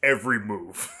eats every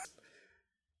move.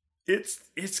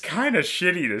 It's kind of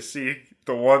shitty to see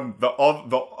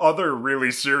the other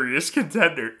really serious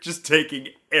contender just taking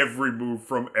every move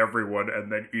from everyone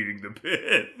and then eating the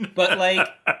pin. But like,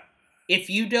 if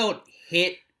you don't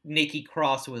hit Nikki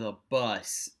Cross with a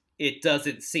bus, it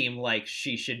doesn't seem like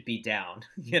she should be down,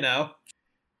 you know?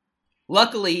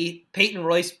 Luckily, Peyton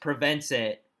Royce prevents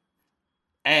it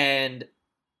and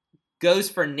goes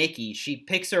for Nikki. She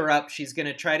picks her up. She's going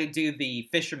to try to do the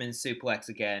fisherman suplex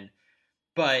again.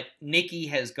 But Nikki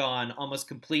has gone almost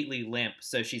completely limp,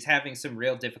 so she's having some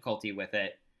real difficulty with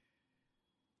it.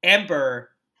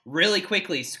 Ember really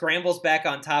quickly scrambles back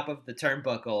on top of the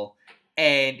turnbuckle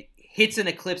and hits an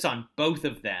Eclipse on both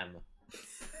of them.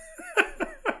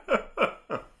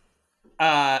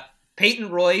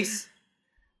 Peyton Royce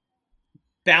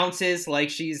bounces like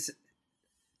she's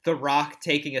The Rock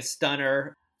taking a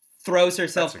stunner, throws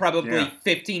herself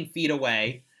 15 feet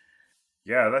away.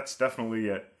 Yeah, that's definitely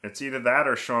it. It's either that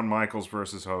or Shawn Michaels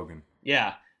versus Hogan.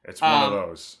 Yeah. It's one of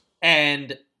those.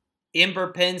 And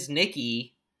Ember pins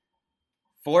Nikki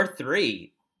 4-3.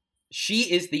 She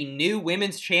is the new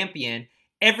women's champion.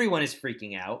 Everyone is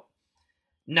freaking out.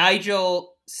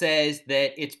 Nigel says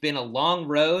that it's been a long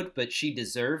road, but she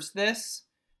deserves this.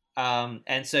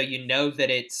 And so you know that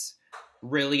it's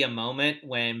really a moment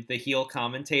when the heel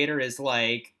commentator is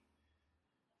like,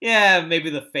 yeah, maybe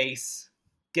the face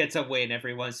gets a win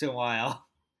every once in a while.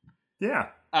 Yeah.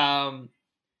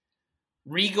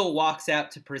 Regal walks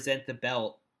out to present the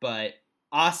belt, but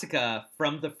Asuka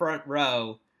from the front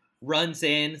row runs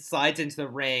in, slides into the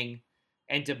ring,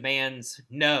 and demands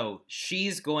no,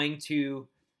 she's going to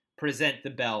present the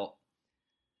belt.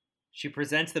 She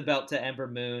presents the belt to Ember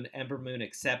Moon. Ember Moon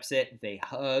accepts it. They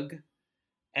hug.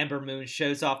 Ember Moon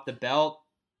shows off the belt.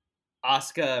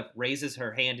 Asuka raises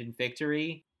her hand in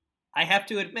victory. I have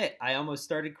to admit, I almost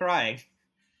started crying.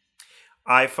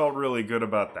 I felt really good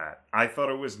about that. I thought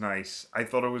it was nice. I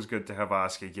thought it was good to have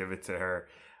Asuka give it to her.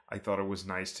 I thought it was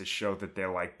nice to show that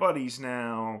they're like buddies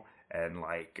now. And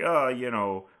like,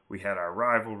 we had our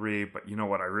rivalry, but you know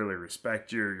what? I really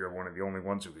respect you. You're one of the only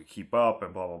ones who could keep up,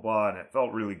 and blah, blah, blah. And it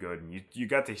felt really good. And you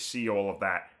got to see all of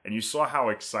that. And you saw how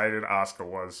excited Asuka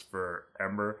was for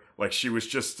Ember. Like, she was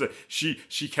just, she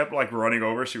kept, like, running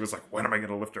over. She was like, when am I going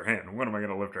to lift her hand? When am I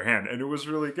going to lift her hand? And it was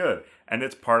really good. And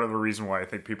it's part of the reason why I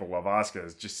think people love Asuka,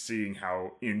 is just seeing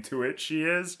how into it she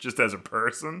is, just as a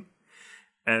person.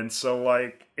 And so,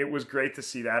 like, it was great to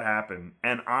see that happen.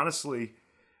 And honestly,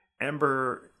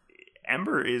 Ember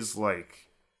is, like,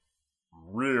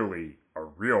 really a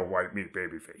real white meat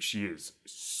babyface. She is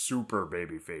super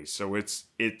babyface. So it's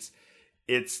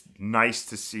nice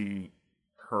to see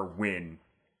her win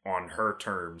on her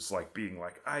terms, like being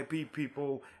like, I beat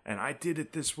people and I did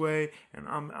it this way and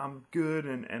I'm good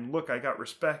and look, I got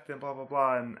respect and blah blah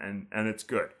blah, and it's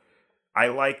good. I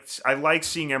like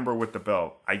seeing Ember with the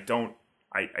belt. I don't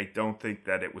think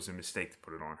that it was a mistake to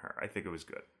put it on her. I think it was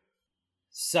good.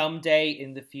 Someday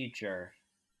in the future,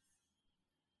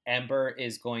 Ember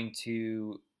is going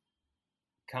to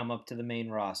come up to the main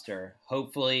roster.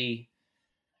 Hopefully,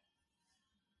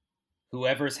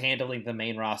 whoever's handling the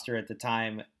main roster at the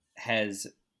time has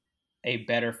a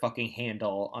better fucking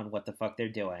handle on what the fuck they're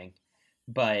doing.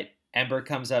 But Ember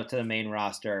comes up to the main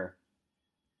roster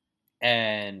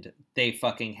and they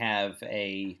fucking have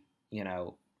a,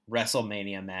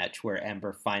 WrestleMania match where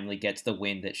Ember finally gets the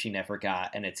win that she never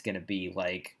got, and it's going to be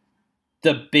like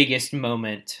the biggest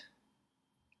moment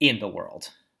in the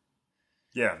world.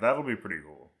 Yeah, that'll be pretty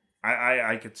cool.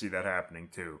 I could see that happening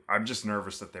too. I'm just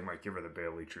nervous that they might give her the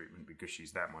Bayley treatment because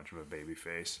she's that much of a baby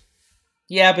face.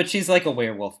 Yeah, but she's like a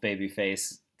werewolf baby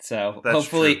face. So That's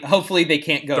hopefully they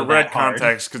can't go the that red hard.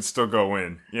 contacts could still go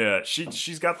in. Yeah,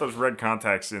 she's got those red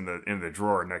contacts in the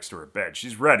drawer next to her bed.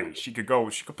 She's ready. She could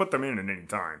put them in at any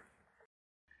time.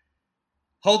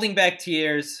 Holding back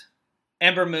tears,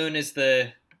 Ember Moon is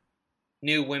the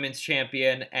new women's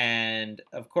champion, and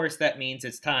of course that means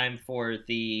it's time for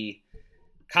the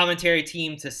commentary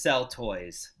team to sell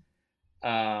toys.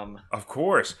 Of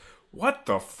course. What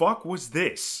the fuck was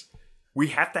this? We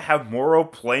have to have Moro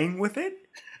playing with it?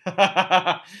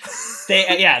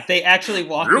 They actually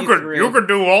walk you through. You could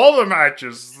do all the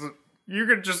matches. You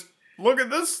could just look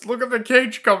at this. Look at the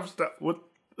cage come stuff. What?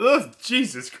 Ugh,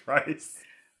 Jesus Christ.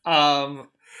 All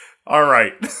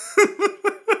right.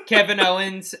 Kevin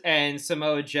Owens and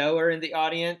Samoa Joe are in the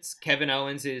audience. Kevin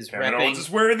Owens is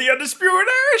wearing the Undisputed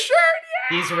Era shirt.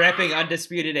 Yeah! He's repping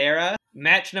Undisputed Era.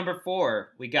 Match number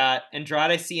 4, we got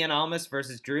Andrade Cien Almas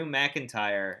versus Drew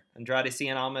McIntyre. Andrade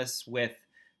Cien Almas with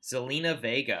Zelina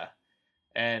Vega,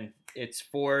 and it's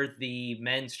for the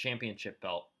men's championship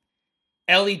belt.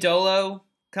 Ellie Dolo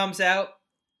comes out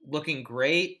looking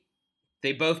great.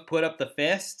 They both put up the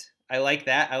fist. I like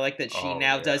that. I like that she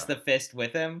does the fist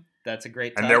with him. That's a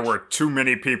great touch. And there were too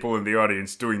many people in the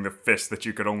audience doing the fist that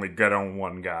you could only get on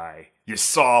one guy. You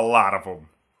saw a lot of them.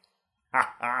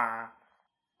 Ha ha.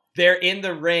 They're in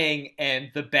the ring,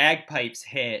 and the bagpipes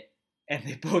hit, and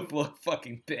they both look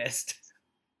fucking pissed.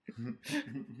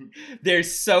 They're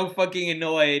so fucking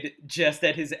annoyed just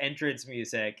at his entrance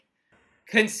music.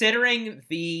 Considering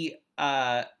the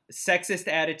sexist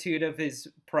attitude of his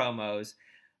promos,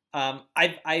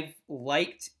 I've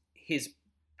liked his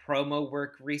promo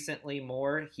work recently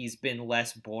more. He's been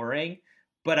less boring,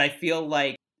 but I feel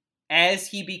like as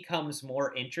he becomes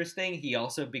more interesting, he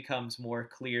also becomes more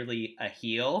clearly a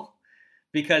heel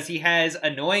because he has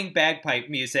annoying bagpipe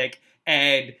music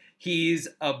and he's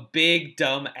a big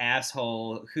dumb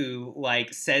asshole who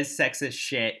like says sexist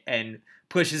shit and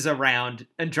pushes around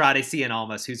Andrade Cien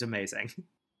Almas, who's amazing.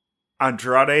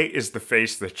 Andrade is the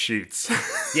face that cheats.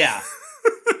 Yeah.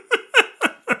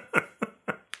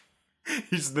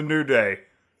 He's the New Day.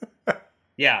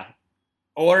 Yeah.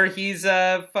 Or he's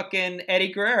fucking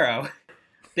Eddie Guerrero.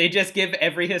 They just give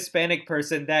every Hispanic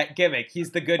person that gimmick.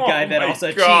 He's the good guy that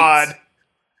also cheats.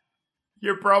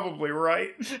 You're probably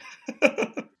right.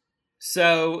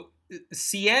 So,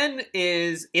 Cien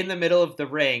is in the middle of the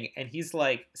ring, and he's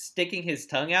like sticking his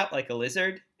tongue out like a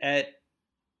lizard at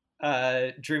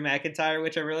Drew McIntyre,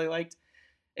 which I really liked.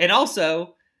 And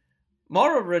also,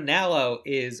 Mauro Ranallo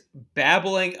is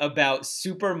babbling about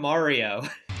Super Mario.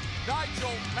 Nigel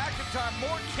McIntyre,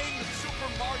 more king than Super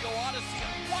Mario Odyssey,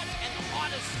 and what an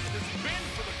odyssey it has been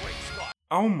for the great Scott.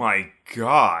 Oh my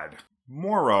god.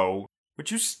 Mauro,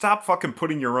 would you stop fucking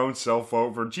putting your own self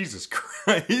over? Jesus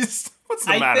Christ. What's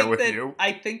the matter with you?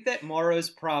 I think that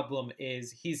Mauro's problem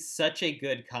is he's such a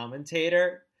good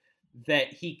commentator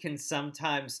that he can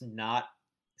sometimes not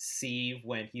see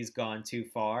when he's gone too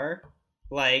far.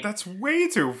 Like, that's way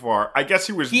too far. I guess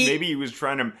maybe he's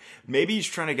trying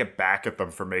to get back at them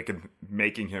for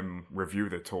making him review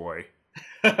the toy.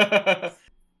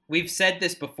 we've said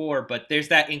this before, but there's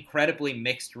that incredibly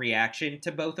mixed reaction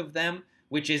to both of them,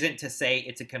 which isn't to say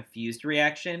it's a confused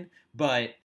reaction,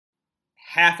 but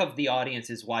half of the audience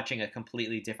is watching a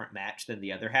completely different match than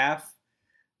the other half.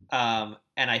 And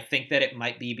I think that it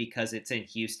might be because it's in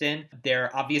Houston. There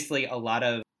are obviously a lot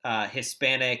of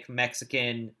Hispanic,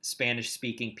 Mexican,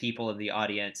 Spanish-speaking people in the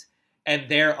audience, and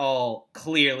they're all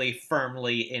clearly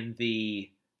firmly in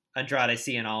the Andrade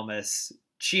Cien Almas,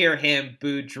 cheer him,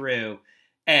 boo Drew,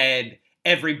 and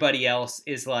everybody else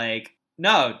is like,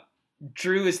 no,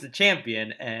 Drew is the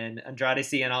champion, and Andrade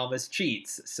Cien Almas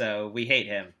cheats, so we hate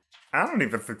him. I don't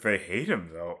even think they hate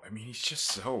him, though. I mean, he's just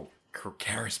so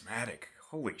charismatic.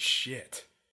 Holy shit.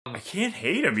 I can't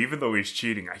hate him even though he's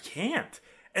cheating. I can't.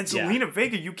 And Zelina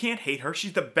Vega, you can't hate her.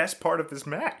 She's the best part of this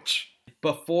match.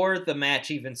 Before the match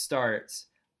even starts,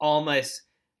 Almas,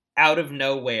 out of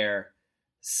nowhere,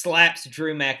 slaps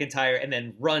Drew McIntyre and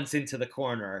then runs into the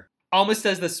corner. Almas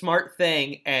does the smart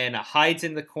thing and hides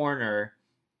in the corner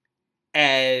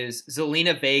as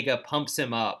Zelina Vega pumps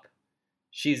him up.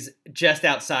 She's just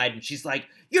outside and she's like,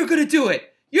 "You're gonna do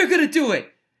it! You're gonna do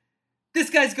it! This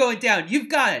guy's going down! You've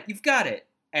got it! You've got it!"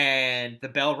 And the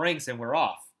bell rings and we're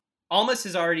off. Almas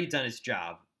has already done his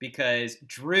job because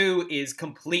Drew is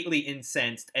completely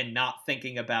incensed and not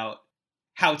thinking about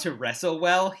how to wrestle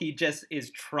well. He just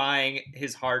is trying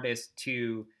his hardest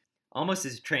to almost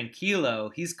is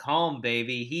tranquilo. He's calm,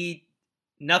 baby.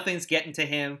 Nothing's getting to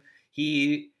him.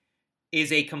 He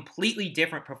is a completely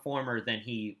different performer than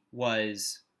he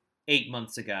was 8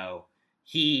 months ago.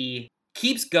 He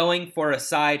keeps going for a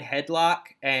side headlock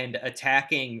and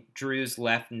attacking Drew's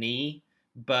left knee,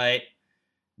 but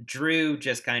Drew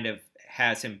just kind of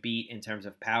has him beat in terms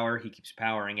of power. He keeps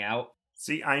powering out.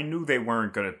 See, I knew they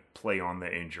weren't going to play on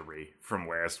the injury from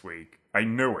last week. I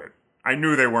knew it. I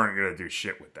knew they weren't going to do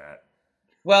shit with that.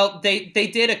 Well, they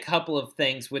did a couple of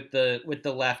things with the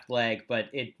left leg, but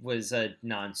it was a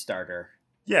non-starter.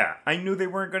 Yeah, I knew they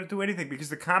weren't going to do anything because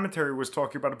the commentary was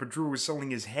talking about it, but Drew was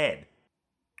selling his head.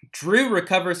 Drew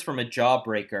recovers from a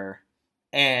jawbreaker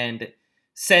and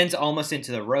sends Almas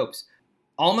into the ropes.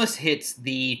 Almas hits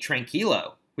the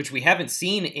Tranquilo, which we haven't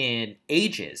seen in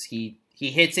ages. He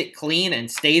hits it clean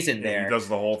and stays in there. He does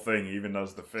the whole thing. He even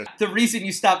does the fist. The reason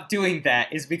you stopped doing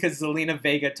that is because Zelina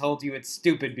Vega told you it's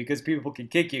stupid because people can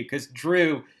kick you. Because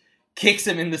Drew kicks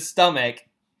him in the stomach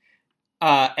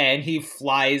and he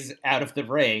flies out of the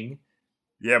ring.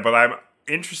 Yeah, but I'm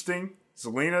interesting.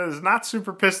 Zelina is not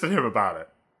super pissed at him about it.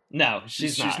 No,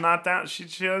 she's not. She's not down.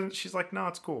 She's like, no,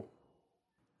 it's cool.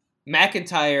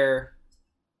 McIntyre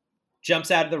jumps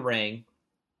out of the ring.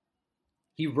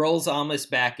 He rolls Almas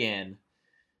back in.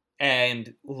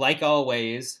 And like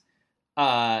always,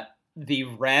 the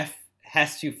ref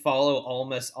has to follow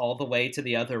Almas all the way to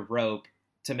the other rope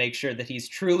to make sure that he's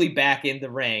truly back in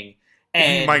the ring.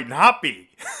 And he might not be.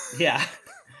 Yeah.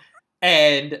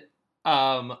 And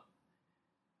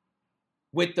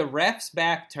with the ref's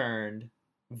back turned,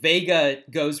 Vega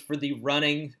goes for the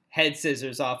running head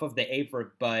scissors off of the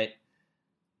apron, but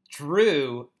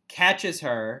Drew catches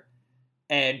her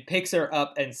and picks her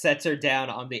up and sets her down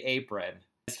on the apron.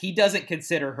 He doesn't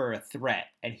consider her a threat,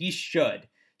 and he should.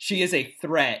 She is a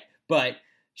threat, but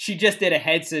she just did a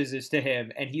head scissors to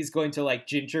him, and he's going to like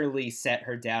gingerly set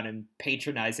her down and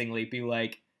patronizingly be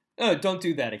like, "Oh, don't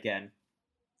do that again.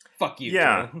 Fuck you."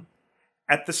 Yeah. Drew.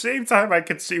 At the same time, I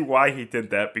could see why he did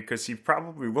that, because he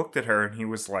probably looked at her and he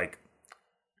was like,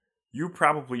 "You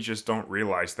probably just don't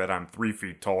realize that I'm 3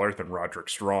 feet taller than Roderick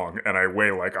Strong, and I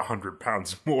weigh like 100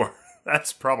 pounds more."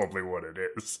 That's probably what it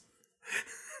is.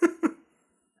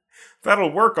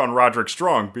 That'll work on Roderick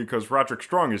Strong, because Roderick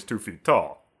Strong is 2 feet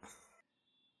tall.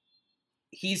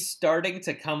 He's starting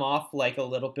to come off like a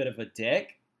little bit of a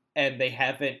dick, and they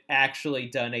haven't actually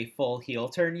done a full heel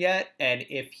turn yet, and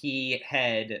if he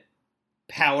had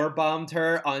powerbombed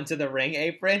her onto the ring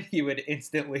apron, he would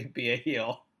instantly be a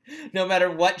heel, no matter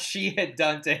what she had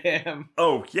done to him.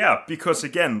 Oh, yeah, because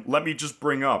again, let me just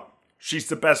bring up, she's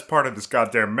the best part of this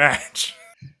goddamn match.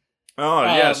 Oh,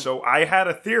 yeah, so I had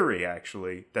a theory,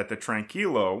 actually, that the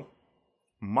Tranquilo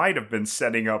might have been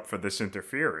setting up for this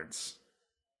interference.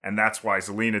 And that's why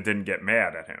Zelina didn't get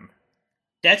mad at him.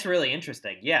 That's really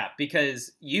interesting, yeah,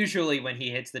 because usually when he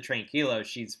hits the Tranquilo,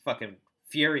 she's fucking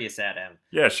furious at him.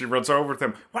 Yeah, she runs over to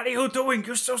him. "What are you doing?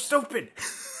 You're so stupid!"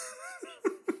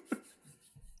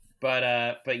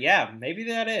 But yeah, maybe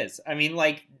that is. I mean,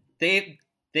 like, they've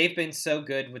been so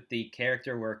good with the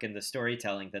character work and the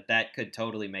storytelling that could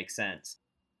totally make sense.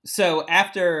 So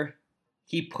after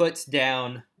he puts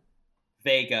down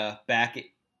Vega back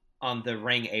on the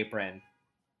ring apron,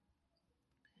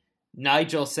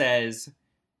 Nigel says,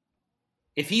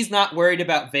 if he's not worried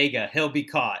about Vega, he'll be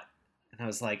caught. And I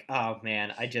was like, oh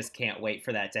man, I just can't wait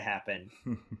for that to happen.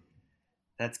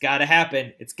 That's got to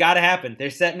happen. It's got to happen. They're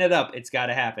setting it up. It's got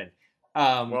to happen.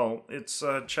 Well, it's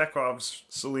Chekhov's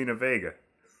Zelina Vega.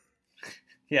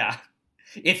 Yeah.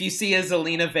 If you see a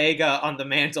Zelina Vega on the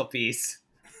mantelpiece,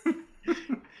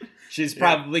 she's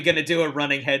probably going to do a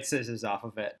running head scissors off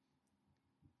of it.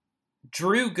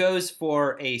 Drew goes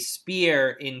for a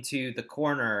spear into the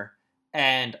corner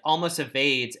and almost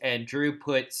evades, and Drew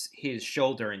puts his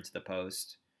shoulder into the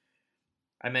post.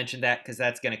 I mentioned that because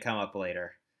that's going to come up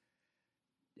later.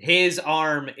 His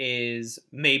arm is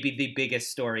maybe the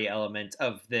biggest story element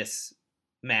of this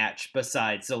match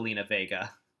besides Zelina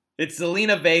Vega. It's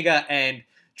Zelina Vega and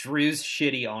Drew's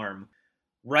shitty arm.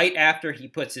 Right after he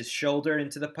puts his shoulder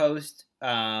into the post,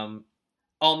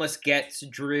 almost gets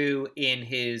Drew in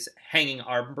his hanging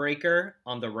arm breaker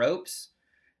on the ropes.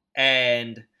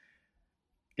 And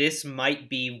this might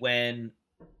be when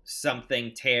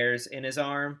something tears in his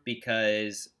arm,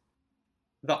 because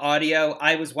the audio,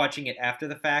 I was watching it after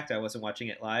the fact, I wasn't watching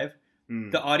it live.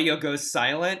 The audio goes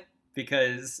silent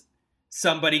because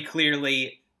somebody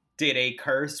clearly did a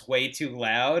curse way too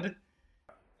loud.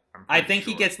 I think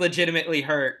he gets legitimately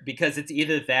hurt because it's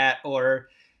either that or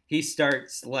he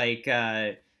starts like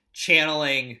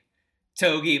channeling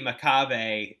Togi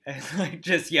Makabe and like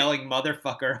just yelling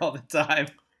motherfucker all the time.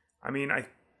 I mean,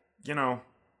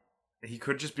 he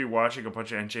could just be watching a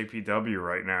bunch of NJPW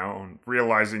right now and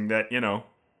realizing that,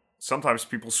 sometimes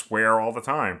people swear all the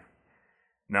time.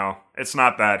 No, it's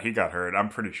not that. He got hurt, I'm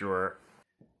pretty sure.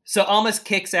 So Almas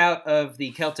kicks out of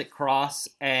the Celtic Cross,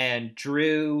 and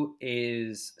Drew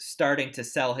is starting to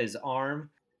sell his arm.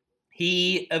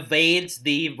 He evades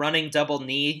the running double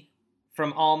knee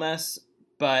from Almas,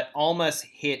 but Almas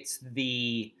hits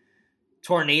the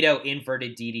tornado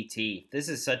inverted DDT. This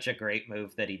is such a great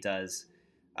move that he does.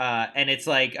 And it's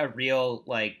like a real,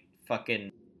 like,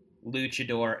 fucking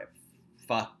luchador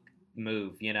fuck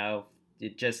move,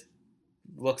 It just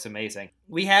looks amazing.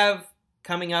 We have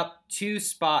coming up 2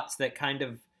 spots that kind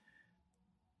of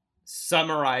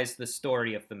summarize the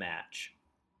story of the match.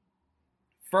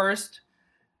 First,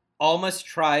 Almas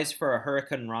tries for a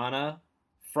Hurricane Rana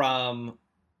from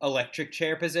electric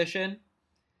chair position,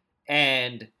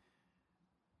 and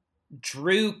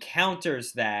Drew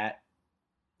counters that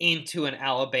into an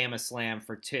Alabama Slam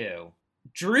for 2.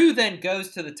 Drew then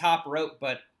goes to the top rope,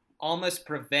 but Almas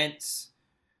prevents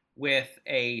with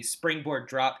a springboard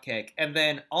dropkick, and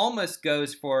then Almas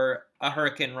goes for a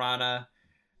Hurricane Rana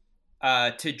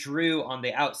to Drew on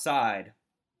the outside,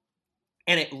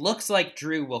 and it looks like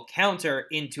Drew will counter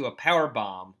into a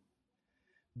powerbomb,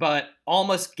 but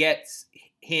Almas gets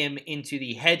him into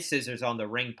the head scissors on the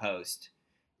ring post,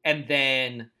 and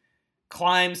then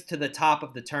climbs to the top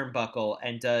of the turnbuckle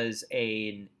and does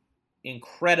an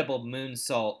incredible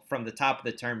moonsault from the top of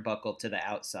the turnbuckle to the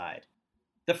outside.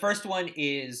 The first one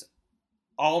is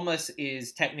Almas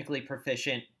is technically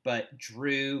proficient, but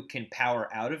Drew can power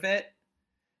out of it.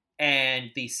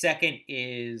 And the second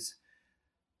is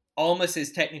Almas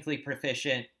is technically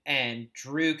proficient and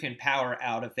Drew can power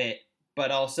out of it,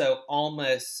 but also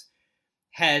Almas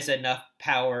has enough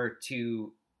power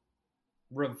to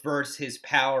reverse his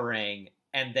powering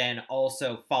and then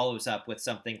also follows up with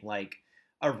something like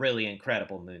a really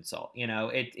incredible moonsault.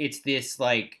 It's this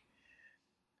like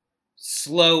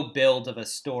slow build of a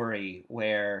story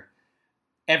where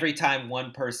every time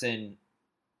one person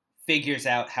figures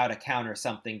out how to counter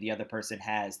something the other person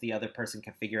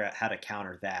can figure out how to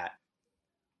counter that.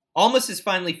 Almas is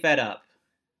finally fed up.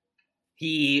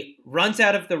 He runs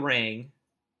out of the ring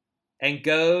and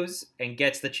goes and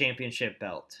gets the championship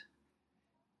belt.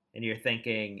 And you're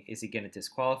thinking, is he going to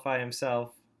disqualify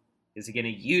himself? Is he going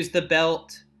to use the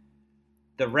belt?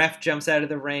 The ref jumps out of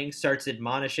the ring, starts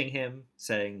admonishing him,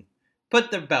 saying,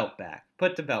 put the belt back,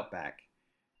 put the belt back.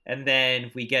 And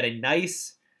then we get a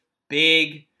nice,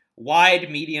 big,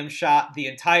 wide medium shot, the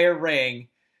entire ring.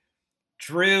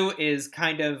 Drew is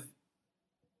kind of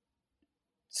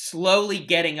slowly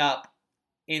getting up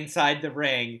inside the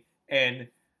ring, and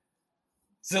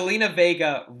Zelina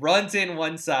Vega runs in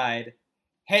one side,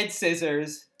 head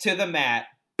scissors to the mat,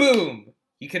 boom!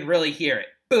 You can really hear it.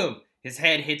 Boom! His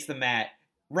head hits the mat,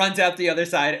 runs out the other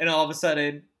side, and all of a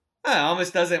sudden,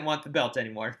 almost doesn't want the belt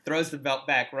anymore. Throws the belt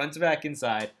back, runs back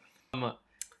inside.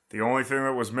 The only thing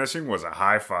that was missing was a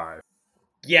high five.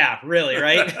 Yeah, really,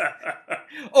 right?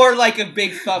 Or like a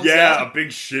big thumbs up. Yeah, a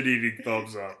big shit-eating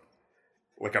thumbs up.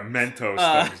 Like a Mentos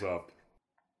thumbs up.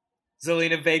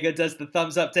 Zelina Vega does the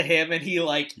thumbs up to him, and he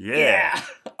yeah,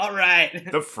 all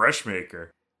right. The fresh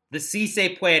maker. The Si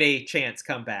Se Puede chants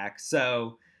come back,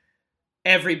 so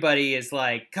Everybody is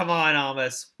like, come on,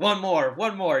 Almas. One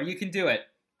more. You can do it.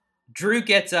 Drew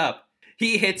gets up.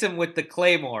 He hits him with the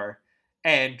Claymore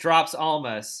and drops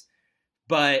Almas.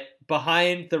 But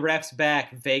behind the ref's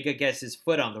back, Vega gets his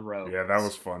foot on the rope. Yeah, that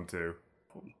was fun too.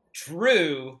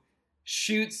 Drew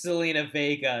shoots Zelina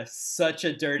Vega such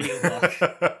a dirty look.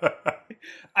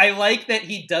 I like that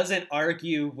he doesn't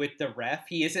argue with the ref.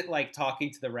 He isn't like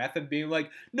talking to the ref and being like,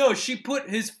 no, she put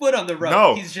his foot on the rope.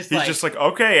 No, he's just like,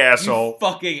 okay, asshole. You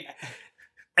fucking...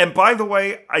 And by the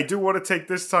way, I do want to take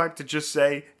this time to just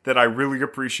say that I really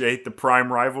appreciate the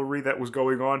prime rivalry that was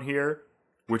going on here,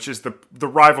 which is the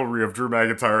rivalry of Drew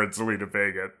McIntyre and Zelina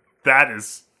Vega. That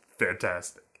is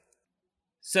fantastic.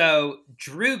 So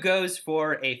Drew goes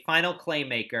for a final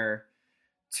Claymaker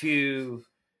to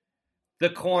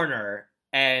the corner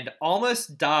and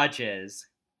almost dodges,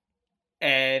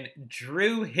 and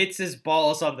Drew hits his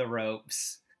balls on the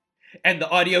ropes, and the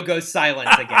audio goes silent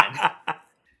again.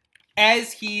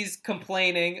 As he's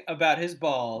complaining about his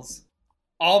balls,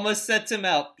 Almas sets him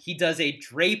up. He does a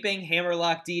draping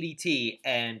hammerlock DDT,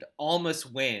 and Almas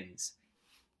wins.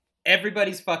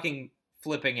 Everybody's fucking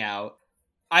flipping out.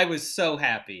 I was so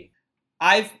happy.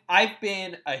 I've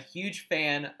been a huge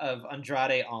fan of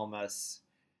Andrade Almas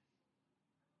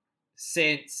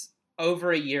since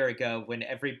over a year ago when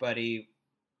everybody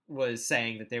was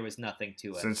saying that there was nothing to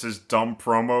it. Since his dumb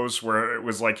promos where it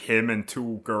was like him and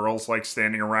two girls like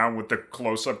standing around with the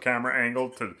close-up camera angle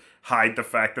to hide the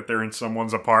fact that they're in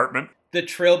someone's apartment. The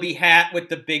Trilby hat with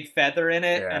the big feather in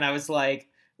it. Yeah. And I was like,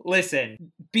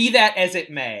 listen, be that as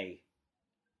it may,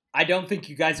 I don't think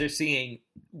you guys are seeing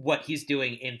what he's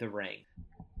doing in the ring.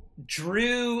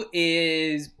 Drew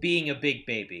is being a big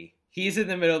baby. He's in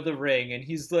the middle of the ring and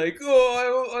he's like,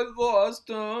 oh, I lost.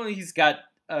 Oh. He's got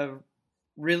a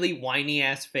really whiny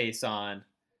ass face on.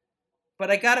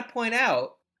 But I gotta point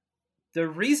out, the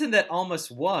reason that Almas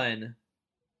won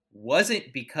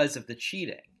wasn't because of the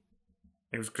cheating.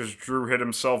 It was because Drew hit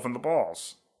himself in the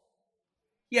balls.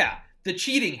 Yeah, the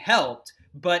cheating helped,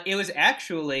 but it was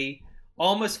actually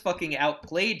Almas fucking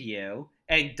outplayed you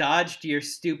and dodged your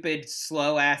stupid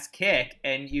slow ass kick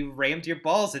and you rammed your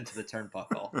balls into the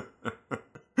turnbuckle.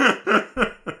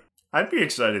 I'd be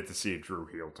excited to see a Drew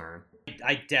heel turn.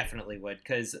 I definitely would,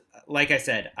 because, like I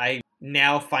said, I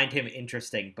now find him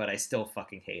interesting, but I still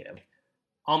fucking hate him.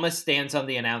 Almas stands on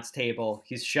the announce table,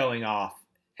 he's showing off,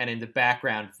 and in the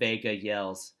background, Vega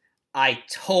yells, I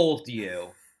told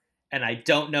you! And I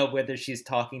don't know whether she's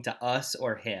talking to us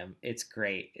or him. It's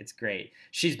great. It's great.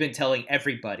 She's been telling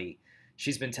everybody.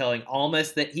 She's been telling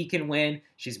Almas that he can win.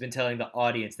 She's been telling the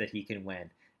audience that he can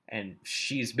win. And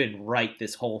she's been right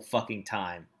this whole fucking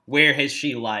time. Where has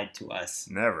she lied to us?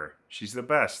 Never. She's the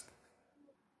best.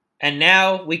 And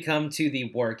now we come to the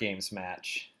War Games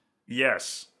match.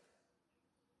 Yes.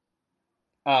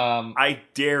 I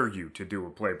dare you to do a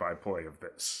play-by-play of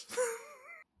this.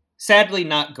 Sadly,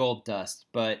 not Goldust,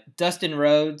 but Dustin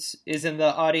Rhodes is in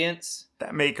the audience.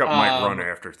 That makeup might run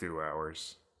after 2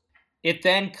 hours. It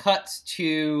then cuts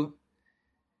to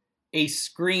a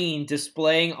screen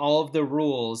displaying all of the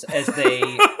rules as they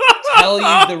tell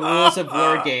you the rules of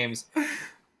War Games.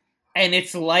 And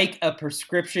it's like a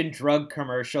prescription drug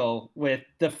commercial with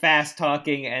the fast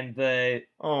talking and the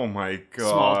oh my god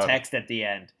small text at the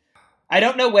end. I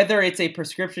don't know whether it's a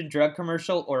prescription drug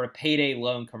commercial or a payday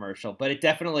loan commercial, but it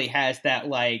definitely has that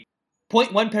like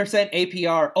 0.1%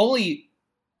 APR only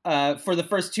for the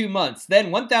first 2 months, then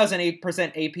 1,008%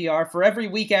 APR for every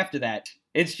week after that.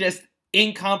 It's just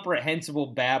incomprehensible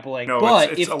babbling. No,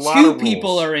 but it's if a lot 2 of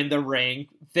people rules. are in the ring,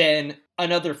 then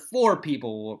another 4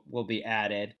 people will be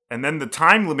added. And then the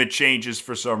time limit changes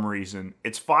for some reason.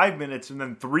 It's 5 minutes and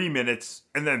then 3 minutes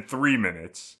and then 3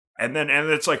 minutes. And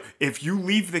it's like, if you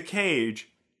leave the cage,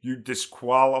 you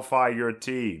disqualify your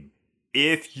team.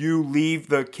 If you leave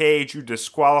the cage, you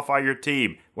disqualify your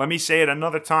team. Let me say it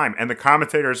another time, and the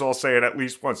commentators all say it at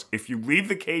least once. If you leave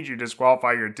the cage, you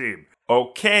disqualify your team.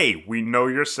 Okay, we know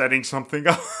you're setting something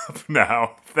up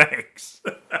now. Thanks.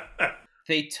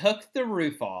 They took the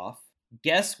roof off.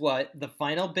 Guess what? The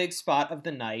final big spot of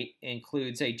the night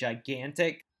includes a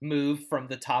gigantic move from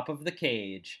the top of the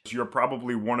cage. You're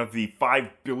probably one of the 5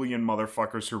 billion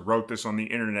motherfuckers who wrote this on the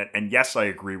internet, and yes, I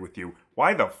agree with you.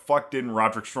 Why the fuck didn't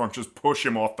Roderick Strong just push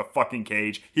him off the fucking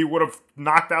cage? He would have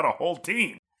knocked out a whole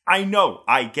team. I know,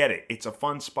 I get it. It's a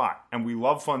fun spot, and we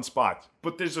love fun spots.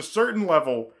 But there's a certain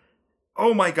level,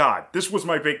 oh my god, this was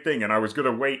my big thing, and I was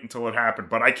gonna wait until it happened,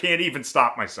 but I can't even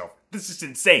stop myself. This is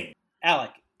insane.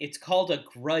 Alec, it's called a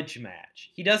grudge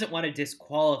match. He doesn't want to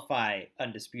disqualify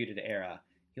Undisputed Era.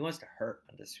 He wants to hurt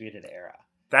Undisputed Era.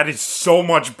 That is so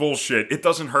much bullshit. It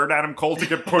doesn't hurt Adam Cole to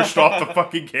get pushed off the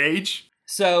fucking cage.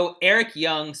 So Eric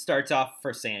Young starts off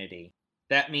for Sanity.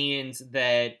 That means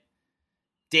that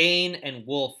Dane and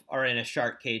Wolf are in a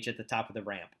shark cage at the top of the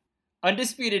ramp.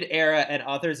 Undisputed Era and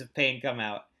Authors of Pain come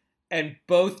out, and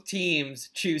both teams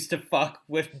choose to fuck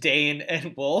with Dane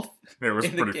and Wolf. It was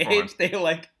in the pretty cage. fun. They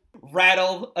like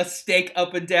rattle a stake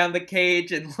up and down the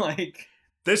cage and like...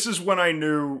 This is when I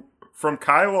knew, from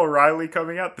Kyle O'Reilly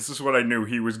coming out, this is when I knew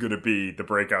he was going to be the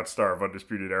breakout star of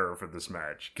Undisputed Era for this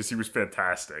match. Because he was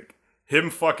fantastic. Him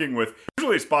fucking with...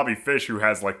 Usually it's Bobby Fish who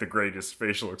has, like, the greatest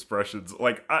facial expressions.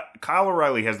 Like, Kyle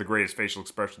O'Reilly has the greatest facial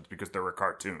expressions because they're a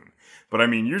cartoon. But, I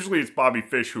mean, usually it's Bobby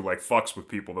Fish who, like, fucks with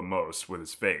people the most with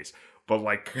his face. But,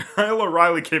 like, Kyle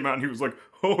O'Reilly came out and he was like,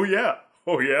 oh, yeah.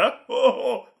 Oh, yeah?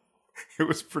 Oh. It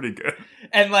was pretty good.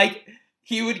 And, like,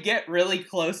 he would get really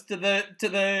close to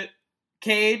the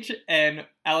cage, and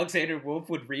Alexander Wolf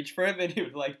would reach for him, and he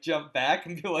would, like, jump back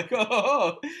and be like,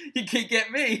 oh, he can't get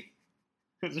me.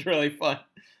 It was really fun.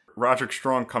 Roderick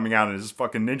Strong coming out in his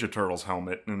fucking Ninja Turtles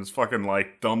helmet and his fucking,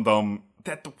 like, dum-dum.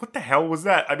 What the hell was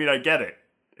that? I mean, I get it.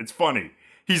 It's funny.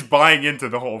 He's buying into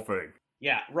the whole thing.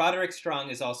 Yeah, Roderick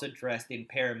Strong is also dressed in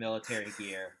paramilitary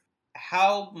gear.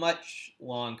 How much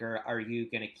longer are you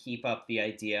going to keep up the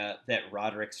idea that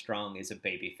Roderick Strong is a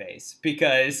babyface?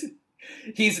 Because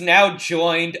he's now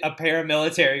joined a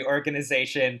paramilitary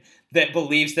organization that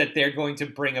believes that they're going to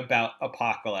bring about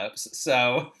apocalypse.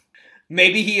 So...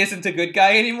 maybe he isn't a good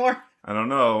guy anymore? I don't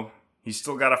know. He's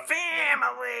still got a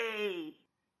family!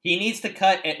 He needs to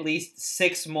cut at least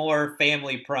 6 more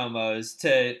family promos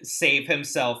to save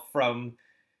himself from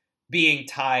being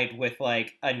tied with,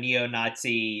 like, a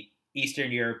neo-Nazi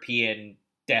Eastern European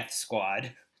death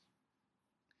squad.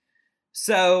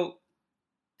 So,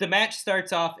 the match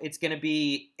starts off, it's going to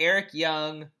be Eric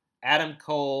Young, Adam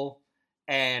Cole,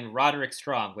 and Roderick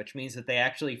Strong, which means that they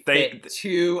actually fit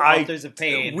 2 Authors of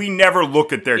Pain. We never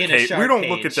look at their cage. We don't cage.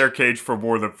 look at their cage for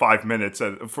more than 5 minutes,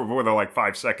 for more than like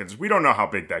 5 seconds. We don't know how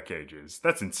big that cage is.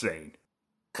 That's insane.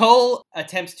 Cole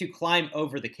attempts to climb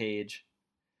over the cage,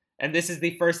 and this is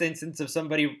the first instance of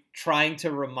somebody trying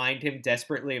to remind him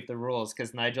desperately of the rules,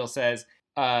 because Nigel says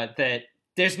that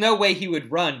there's no way he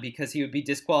would run because he would be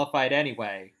disqualified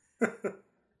anyway.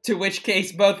 To which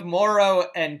case both Morrow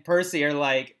and Percy are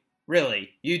like, really?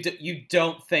 You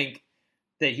don't think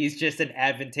that he's just an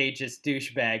advantageous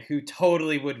douchebag who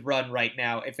totally would run right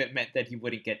now if it meant that he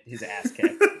wouldn't get his ass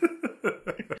kicked?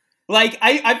 Like,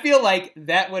 I feel like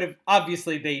that would have...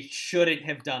 obviously, they shouldn't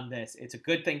have done this. It's a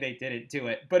good thing they didn't do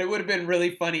it. But it would have been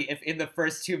really funny if in the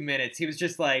first 2 minutes he was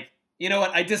just like, you know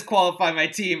what? I disqualify my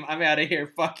team. I'm out of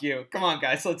here. Fuck you. Come on,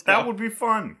 guys. Let's go. That would be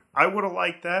fun. I would have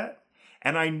liked that.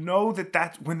 And I know that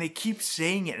that's when they keep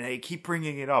saying it and they keep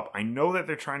bringing it up. I know that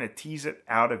they're trying to tease it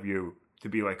out of you to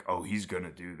be like, oh, he's going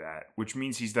to do that, which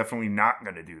means he's definitely not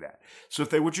going to do that. So if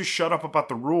they would just shut up about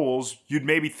the rules, you'd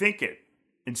maybe think it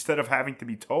instead of having to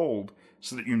be told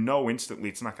so that you know instantly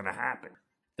it's not going to happen.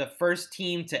 The first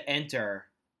team to enter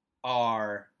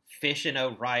are Fish and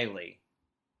O'Reilly.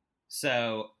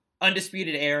 So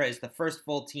Undisputed Era is the first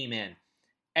full team in.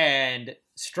 And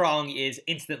Strong is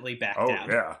instantly back down.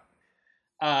 Oh, yeah.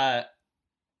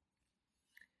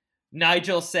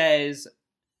 Nigel says,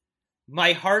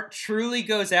 my heart truly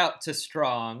goes out to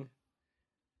Strong,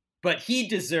 but he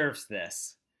deserves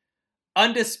this.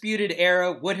 Undisputed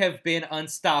Era would have been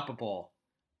unstoppable,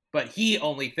 but he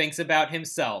only thinks about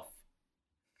himself.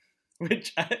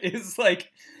 Which is like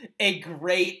a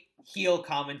great heel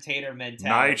commentator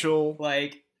mentality. Nigel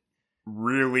like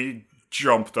really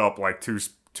jumped up like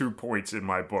two points in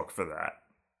my book for that.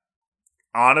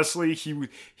 Honestly,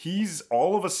 he's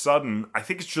all of a sudden, I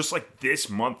think it's just like this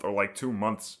month or like 2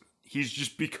 months, he's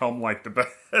just become like the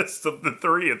best of the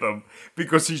 3 of them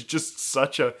because he's just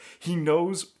he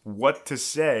knows what to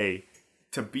say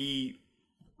to be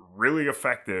really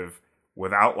effective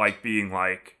without like being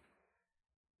like,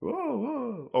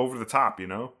 whoa, over the top, you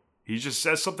know? He just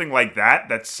says something like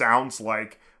that sounds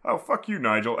like, oh, fuck you,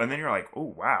 Nigel. And then you're like,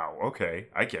 oh, wow, okay,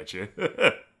 I get you.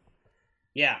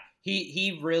 Yeah.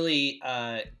 He really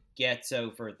gets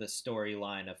over the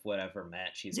storyline of whatever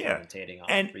match he's commentating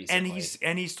on recently.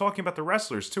 And he's talking about the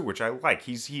wrestlers too, which I like.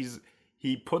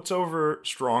 He puts over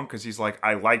Strong because he's like,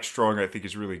 I like Strong, I think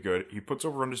he's really good. He puts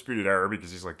over Undisputed Era because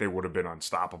he's like, they would have been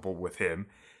unstoppable with him.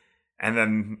 And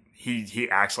then he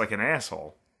acts like an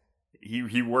asshole.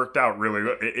 He worked out really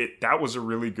good. That was a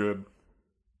really good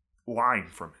line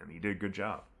from him. He did a good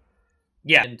job.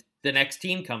 Yeah, and the next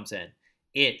team comes in.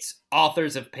 It's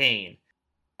Authors of Pain.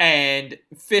 And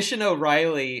Fish and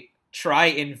O'Reilly try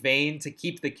in vain to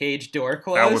keep the cage door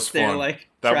closed. That was fun. They're like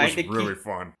that trying was to really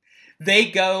fun.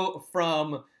 They go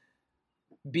from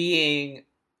being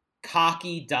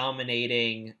cocky,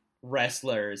 dominating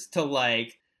wrestlers to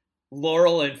like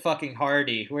Laurel and fucking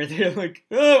Hardy, where they're like,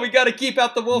 oh, we gotta keep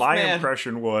out the Wolfman. My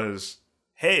impression was,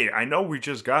 hey, I know we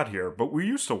just got here, but we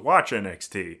used to watch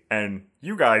NXT, and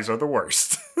you guys are the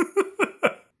worst.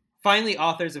 Finally,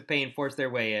 Authors of Pain force their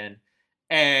way in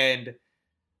and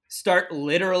start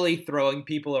literally throwing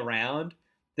people around.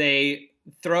 They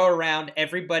throw around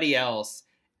everybody else,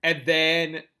 and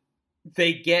then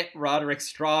they get Roderick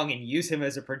Strong and use him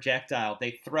as a projectile.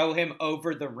 They throw him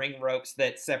over the ring ropes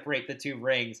that separate the two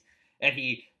rings, and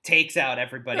he takes out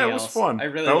everybody else. That was fun. I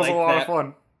really that was liked a lot that. of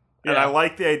fun. Yeah. And I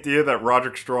like the idea that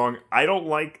Roderick Strong, I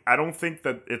don't think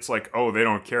that it's like, oh, they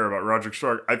don't care about Roderick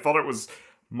Strong. I thought it was,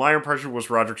 my impression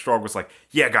was Roderick Strong was like,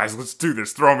 yeah, guys, let's do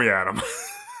this. Throw me at him.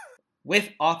 With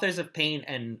Authors of Pain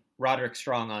and Roderick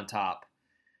Strong on top,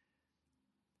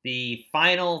 the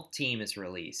final team is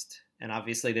released. And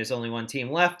obviously there's only one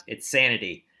team left. It's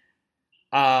Sanity.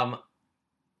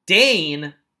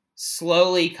 Dane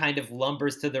slowly kind of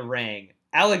lumbers to the ring.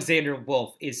 Alexander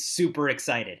Wolf is super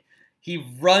excited. He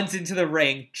runs into the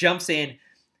ring, jumps in.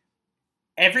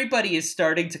 Everybody is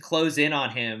starting to close in on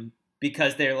him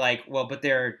because they're like, well, but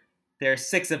there are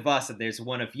 6 of us and there's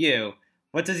 1 of you.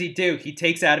 What does he do? He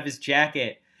takes out of his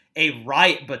jacket a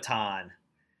riot baton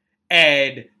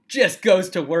and just goes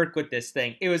to work with this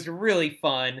thing. It was really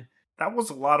fun. That was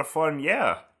a lot of fun,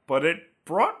 yeah. But it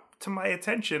brought to my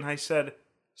attention, I said,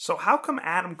 so how come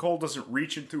Adam Cole doesn't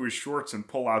reach into his shorts and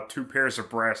pull out 2 pairs of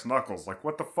brass knuckles? Like,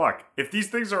 what the fuck? If these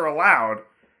things are allowed,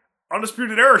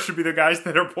 Undisputed Era should be the guys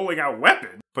that are pulling out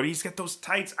weapons. But he's got those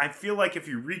tights. I feel like if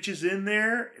he reaches in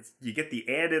there, you get the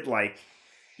added, like,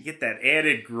 you get that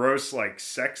added gross, like,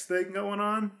 sex thing going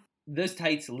on. Those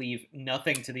tights leave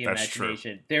nothing to the That's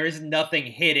imagination. True. There is nothing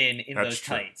hidden in That's those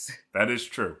true. tights. That is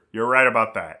true. You're right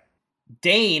about that.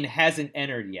 Dane hasn't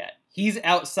entered yet. He's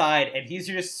outside and he's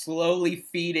just slowly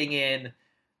feeding in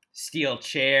steel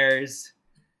chairs,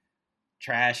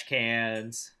 trash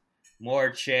cans, more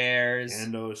chairs,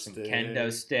 some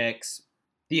kendo sticks.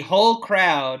 The whole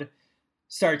crowd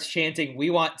starts chanting, "We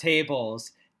want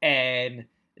tables," and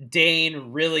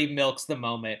Dane really milks the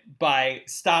moment by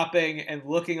stopping and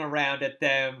looking around at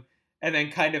them and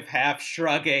then kind of half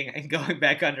shrugging and going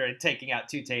back under and taking out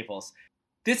 2 tables.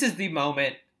 This is the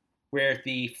moment where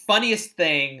the funniest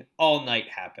thing all night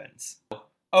happens.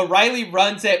 O'Reilly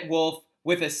runs at Wolf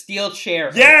with a steel chair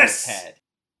over his head.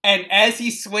 And as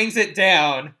he swings it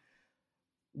down,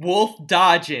 Wolf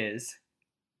dodges,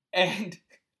 and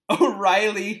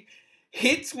O'Reilly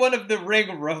hits one of the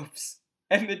ring ropes,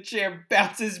 and the chair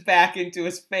bounces back into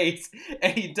his face,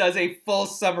 and he does a full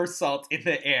somersault in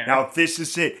the air. Now, this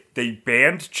is it. They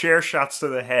banned chair shots to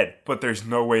the head, but there's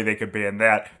no way they could ban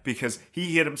that because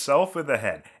he hit himself in the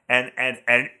head.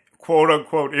 And quote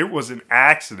unquote, it was an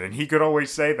accident. He could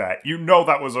always say that. You know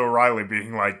that was O'Reilly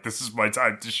being like, this is my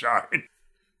time to shine.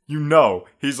 You know,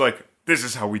 he's like, this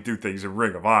is how we do things in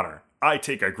Ring of Honor. I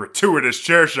take a gratuitous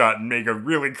chair shot and make a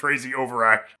really crazy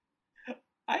overaction.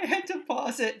 I had to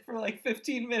pause it for like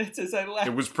 15 minutes as I left.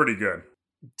 It was pretty good.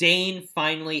 Dane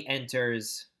finally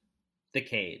enters the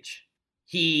cage.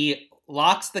 He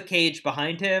locks the cage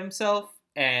behind himself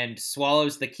and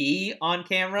swallows the key on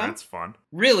camera. That's fun.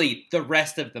 Really, the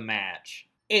rest of the match,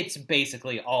 it's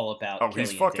basically all about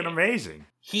he's fucking Dane. Amazing.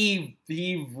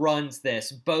 He runs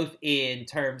this both in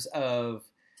terms of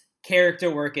character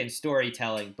work and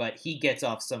storytelling, but he gets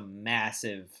off some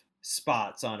massive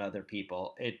spots on other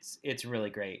people. It's really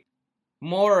great.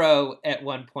 Morrow at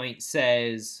one point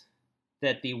says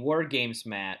that the War Games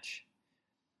match,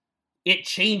 it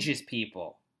changes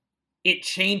people. It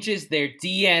changes their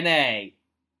DNA.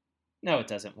 No, it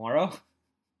doesn't, Morrow.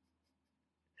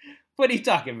 What are you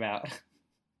talking about?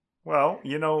 Well,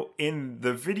 you know, in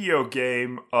the video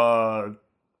game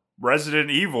Resident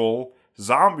Evil,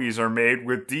 zombies are made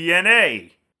with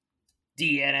DNA.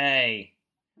 DNA.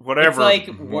 Whatever. It's like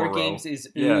Morrow. War Games is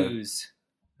ooze.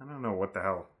 I don't know what the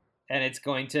hell. And it's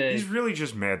going to... He's really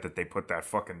just mad that they put that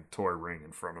fucking toy ring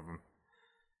in front of him.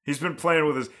 He's been playing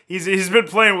with he's been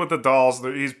playing with the dolls.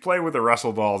 He's playing with the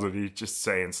wrestle dolls and he's just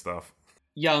saying stuff.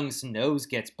 Young's nose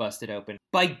gets busted open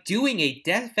by doing a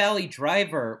Death Valley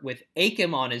driver with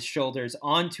Akam on his shoulders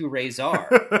onto Razor.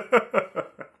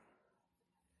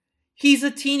 He's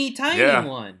a teeny tiny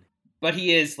one, but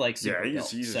he is like super built,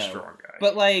 he's a strong guy.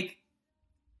 But like,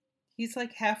 he's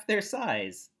like half their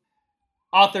size.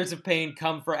 Authors of Pain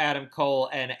come for Adam Cole,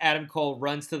 and Adam Cole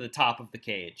runs to the top of the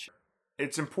cage.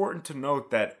 It's important to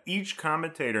note that each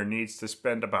commentator needs to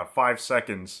spend about 5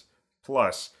 seconds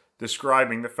plus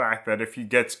describing the fact that if he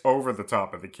gets over the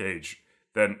top of the cage,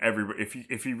 then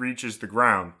if he reaches the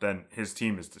ground, then his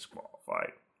team is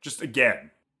disqualified. Just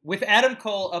again. With Adam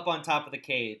Cole up on top of the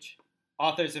cage,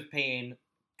 Authors of Pain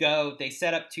they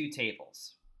set up 2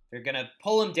 tables. They're going to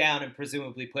pull him down and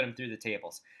presumably put him through the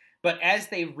tables. But as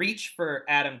they reach for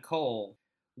Adam Cole,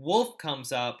 Wolf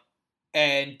comes up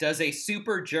and does a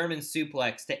super German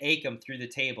suplex to Akam through the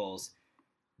tables.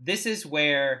 This is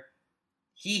where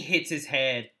he hits his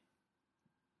head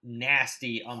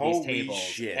nasty on these tables. Holy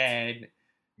shit. And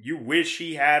you wish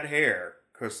he had hair,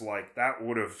 because, like, that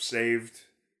would have saved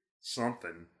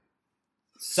something.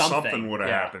 Something would have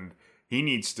happened. He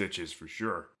needs stitches for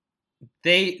sure.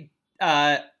 They,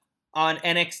 on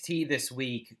NXT this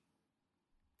week,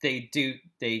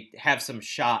 they have some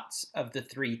shots of the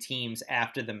 3 teams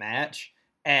after the match,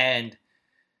 and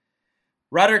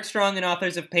Roderick Strong and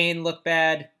Authors of Pain look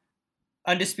bad.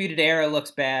 Undisputed Era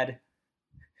looks bad.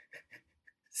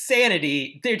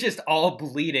 Sanity, they're just all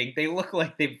bleeding. They look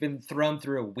like they've been thrown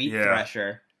through a wheat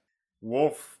thresher.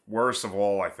 Wolf, worst of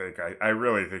all, I think. I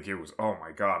really think it was, oh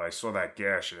my god, I saw that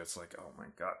gash and it's like, oh my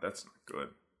god, that's not good.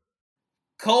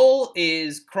 Cole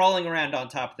is crawling around on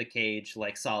top of the cage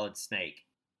like Solid Snake.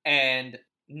 And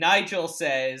Nigel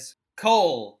says,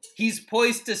 Cole, he's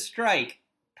poised to strike,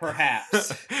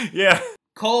 perhaps. Yeah.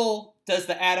 Cole does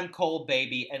the Adam Cole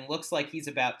baby and looks like he's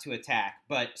about to attack,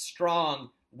 but Strong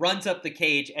runs up the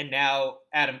cage and now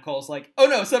Adam Cole's like, oh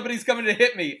no, somebody's coming to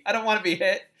hit me. I don't want to be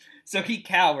hit. So he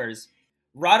cowers.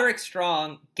 Roderick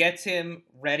Strong gets him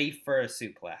ready for a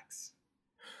suplex.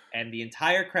 And the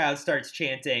entire crowd starts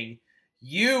chanting,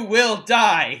 you will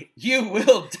die! You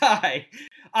will die!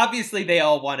 Obviously, they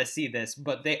all want to see this,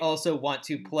 but they also want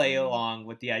to play along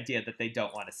with the idea that they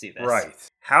don't want to see this. Right.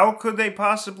 How could they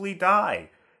possibly die?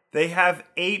 They have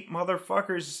 8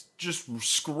 motherfuckers just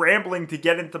scrambling to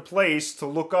get into place to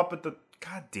look up at the...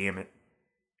 God damn it.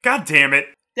 God damn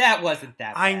it. That wasn't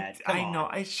that bad. I know.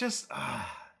 It's just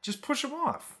push him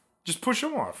off. Just push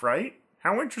him off, right?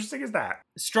 How interesting is that?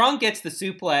 Strong gets the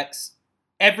suplex.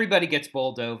 Everybody gets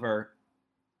bowled over.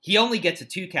 He only gets a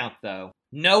 2 count, though.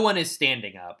 No one is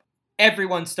standing up.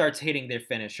 Everyone starts hitting their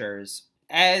finishers.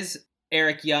 As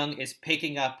Eric Young is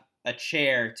picking up a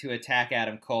chair to attack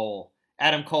Adam Cole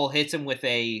hits him with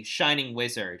a Shining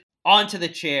Wizard. Onto the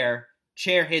chair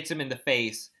hits him in the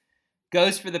face,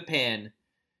 goes for the pin.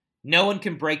 No one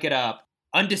can break it up.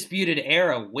 Undisputed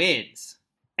Era wins.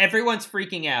 Everyone's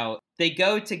freaking out. They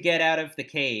go to get out of the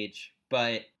cage,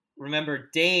 but remember,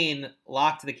 Dane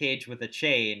locked the cage with a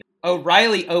chain.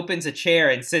 O'Reilly opens a chair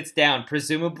and sits down,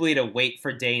 presumably to wait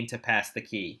for Dane to pass the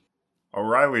key.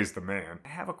 O'Reilly's the man. I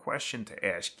have a question to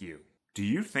ask you. Do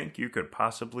you think you could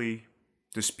possibly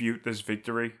dispute this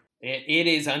victory? It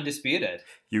is undisputed.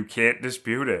 You can't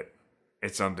dispute it.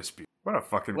 It's undisputed. What a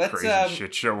fucking crazy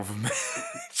shit show of a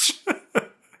match.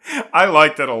 I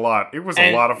liked it a lot. It was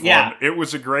a lot of fun. Yeah. It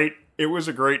was a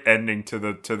great ending to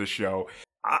the show.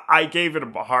 I gave it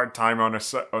a hard time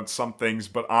on some things,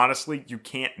 but honestly, you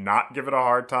can't not give it a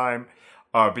hard time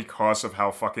because of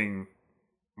how fucking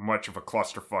much of a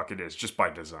clusterfuck it is, just by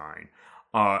design.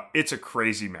 It's a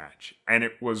crazy match, and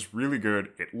it was really good.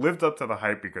 It lived up to the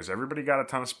hype because everybody got a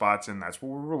ton of spots in. That's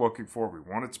what we were looking for. We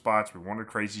wanted spots. We wanted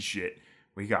crazy shit.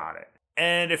 We got it.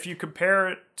 And if you compare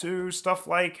it to stuff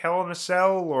like Hell in a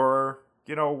Cell or,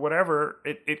 whatever,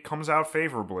 it comes out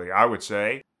favorably, I would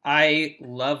say. I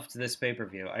loved this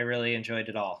pay-per-view. I really enjoyed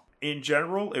it all. In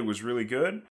general, it was really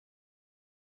good.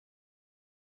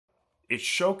 It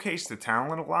showcased the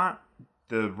talent a lot.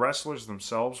 The wrestlers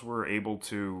themselves were able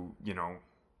to,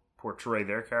 portray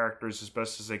their characters as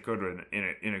best as they could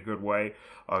in a good way.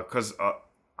 Because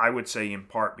I would say in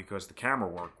part because the camera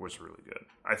work was really good.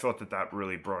 I thought that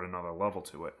really brought another level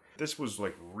to it. This was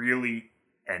like really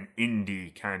an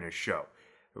indie kind of show.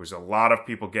 There was a lot of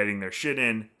people getting their shit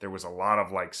in. There was a lot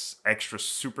of like extra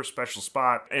super special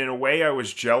spot. In a way, I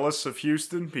was jealous of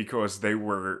Houston because they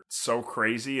were so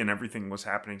crazy and everything was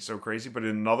happening so crazy. But in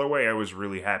another way, I was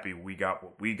really happy we got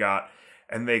what we got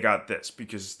and they got this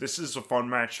because this is a fun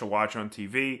match to watch on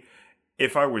TV.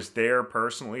 If I was there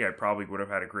personally, I probably would have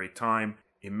had a great time.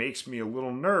 It makes me a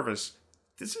little nervous.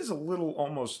 This is a little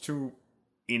almost too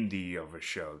indie of a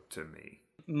show to me.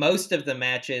 Most of the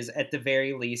matches, at the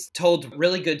very least, told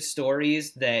really good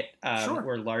stories that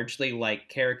were largely like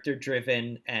character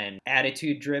driven and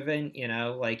attitude driven,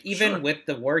 even with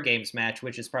the War Games match,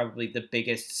 which is probably the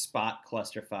biggest spot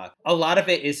clusterfuck. A lot of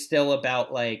it is still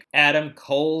about like Adam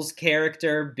Cole's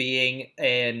character being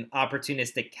an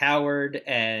opportunistic coward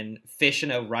and Fish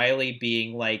and O'Reilly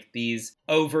being like these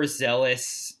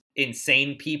overzealous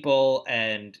insane people,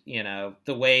 and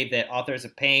the way that Authors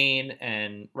of Pain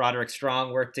and Roderick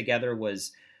Strong worked together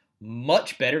was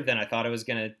much better than I thought it was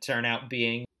going to turn out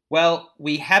being. Well,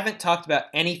 we haven't talked about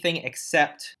anything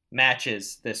except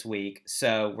matches this week,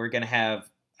 so we're going to have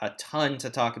a ton to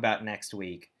talk about next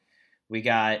week. We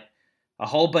got a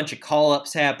whole bunch of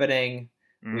call-ups happening.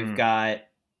 We've got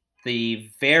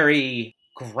the very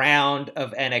ground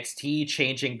of NXT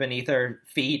changing beneath our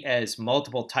feet as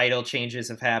multiple title changes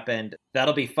have happened.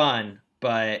 That'll be fun,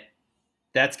 but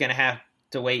that's going to have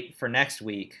to wait for next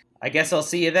week. I guess I'll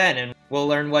see you then, and we'll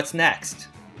learn what's next.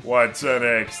 What's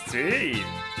NXT?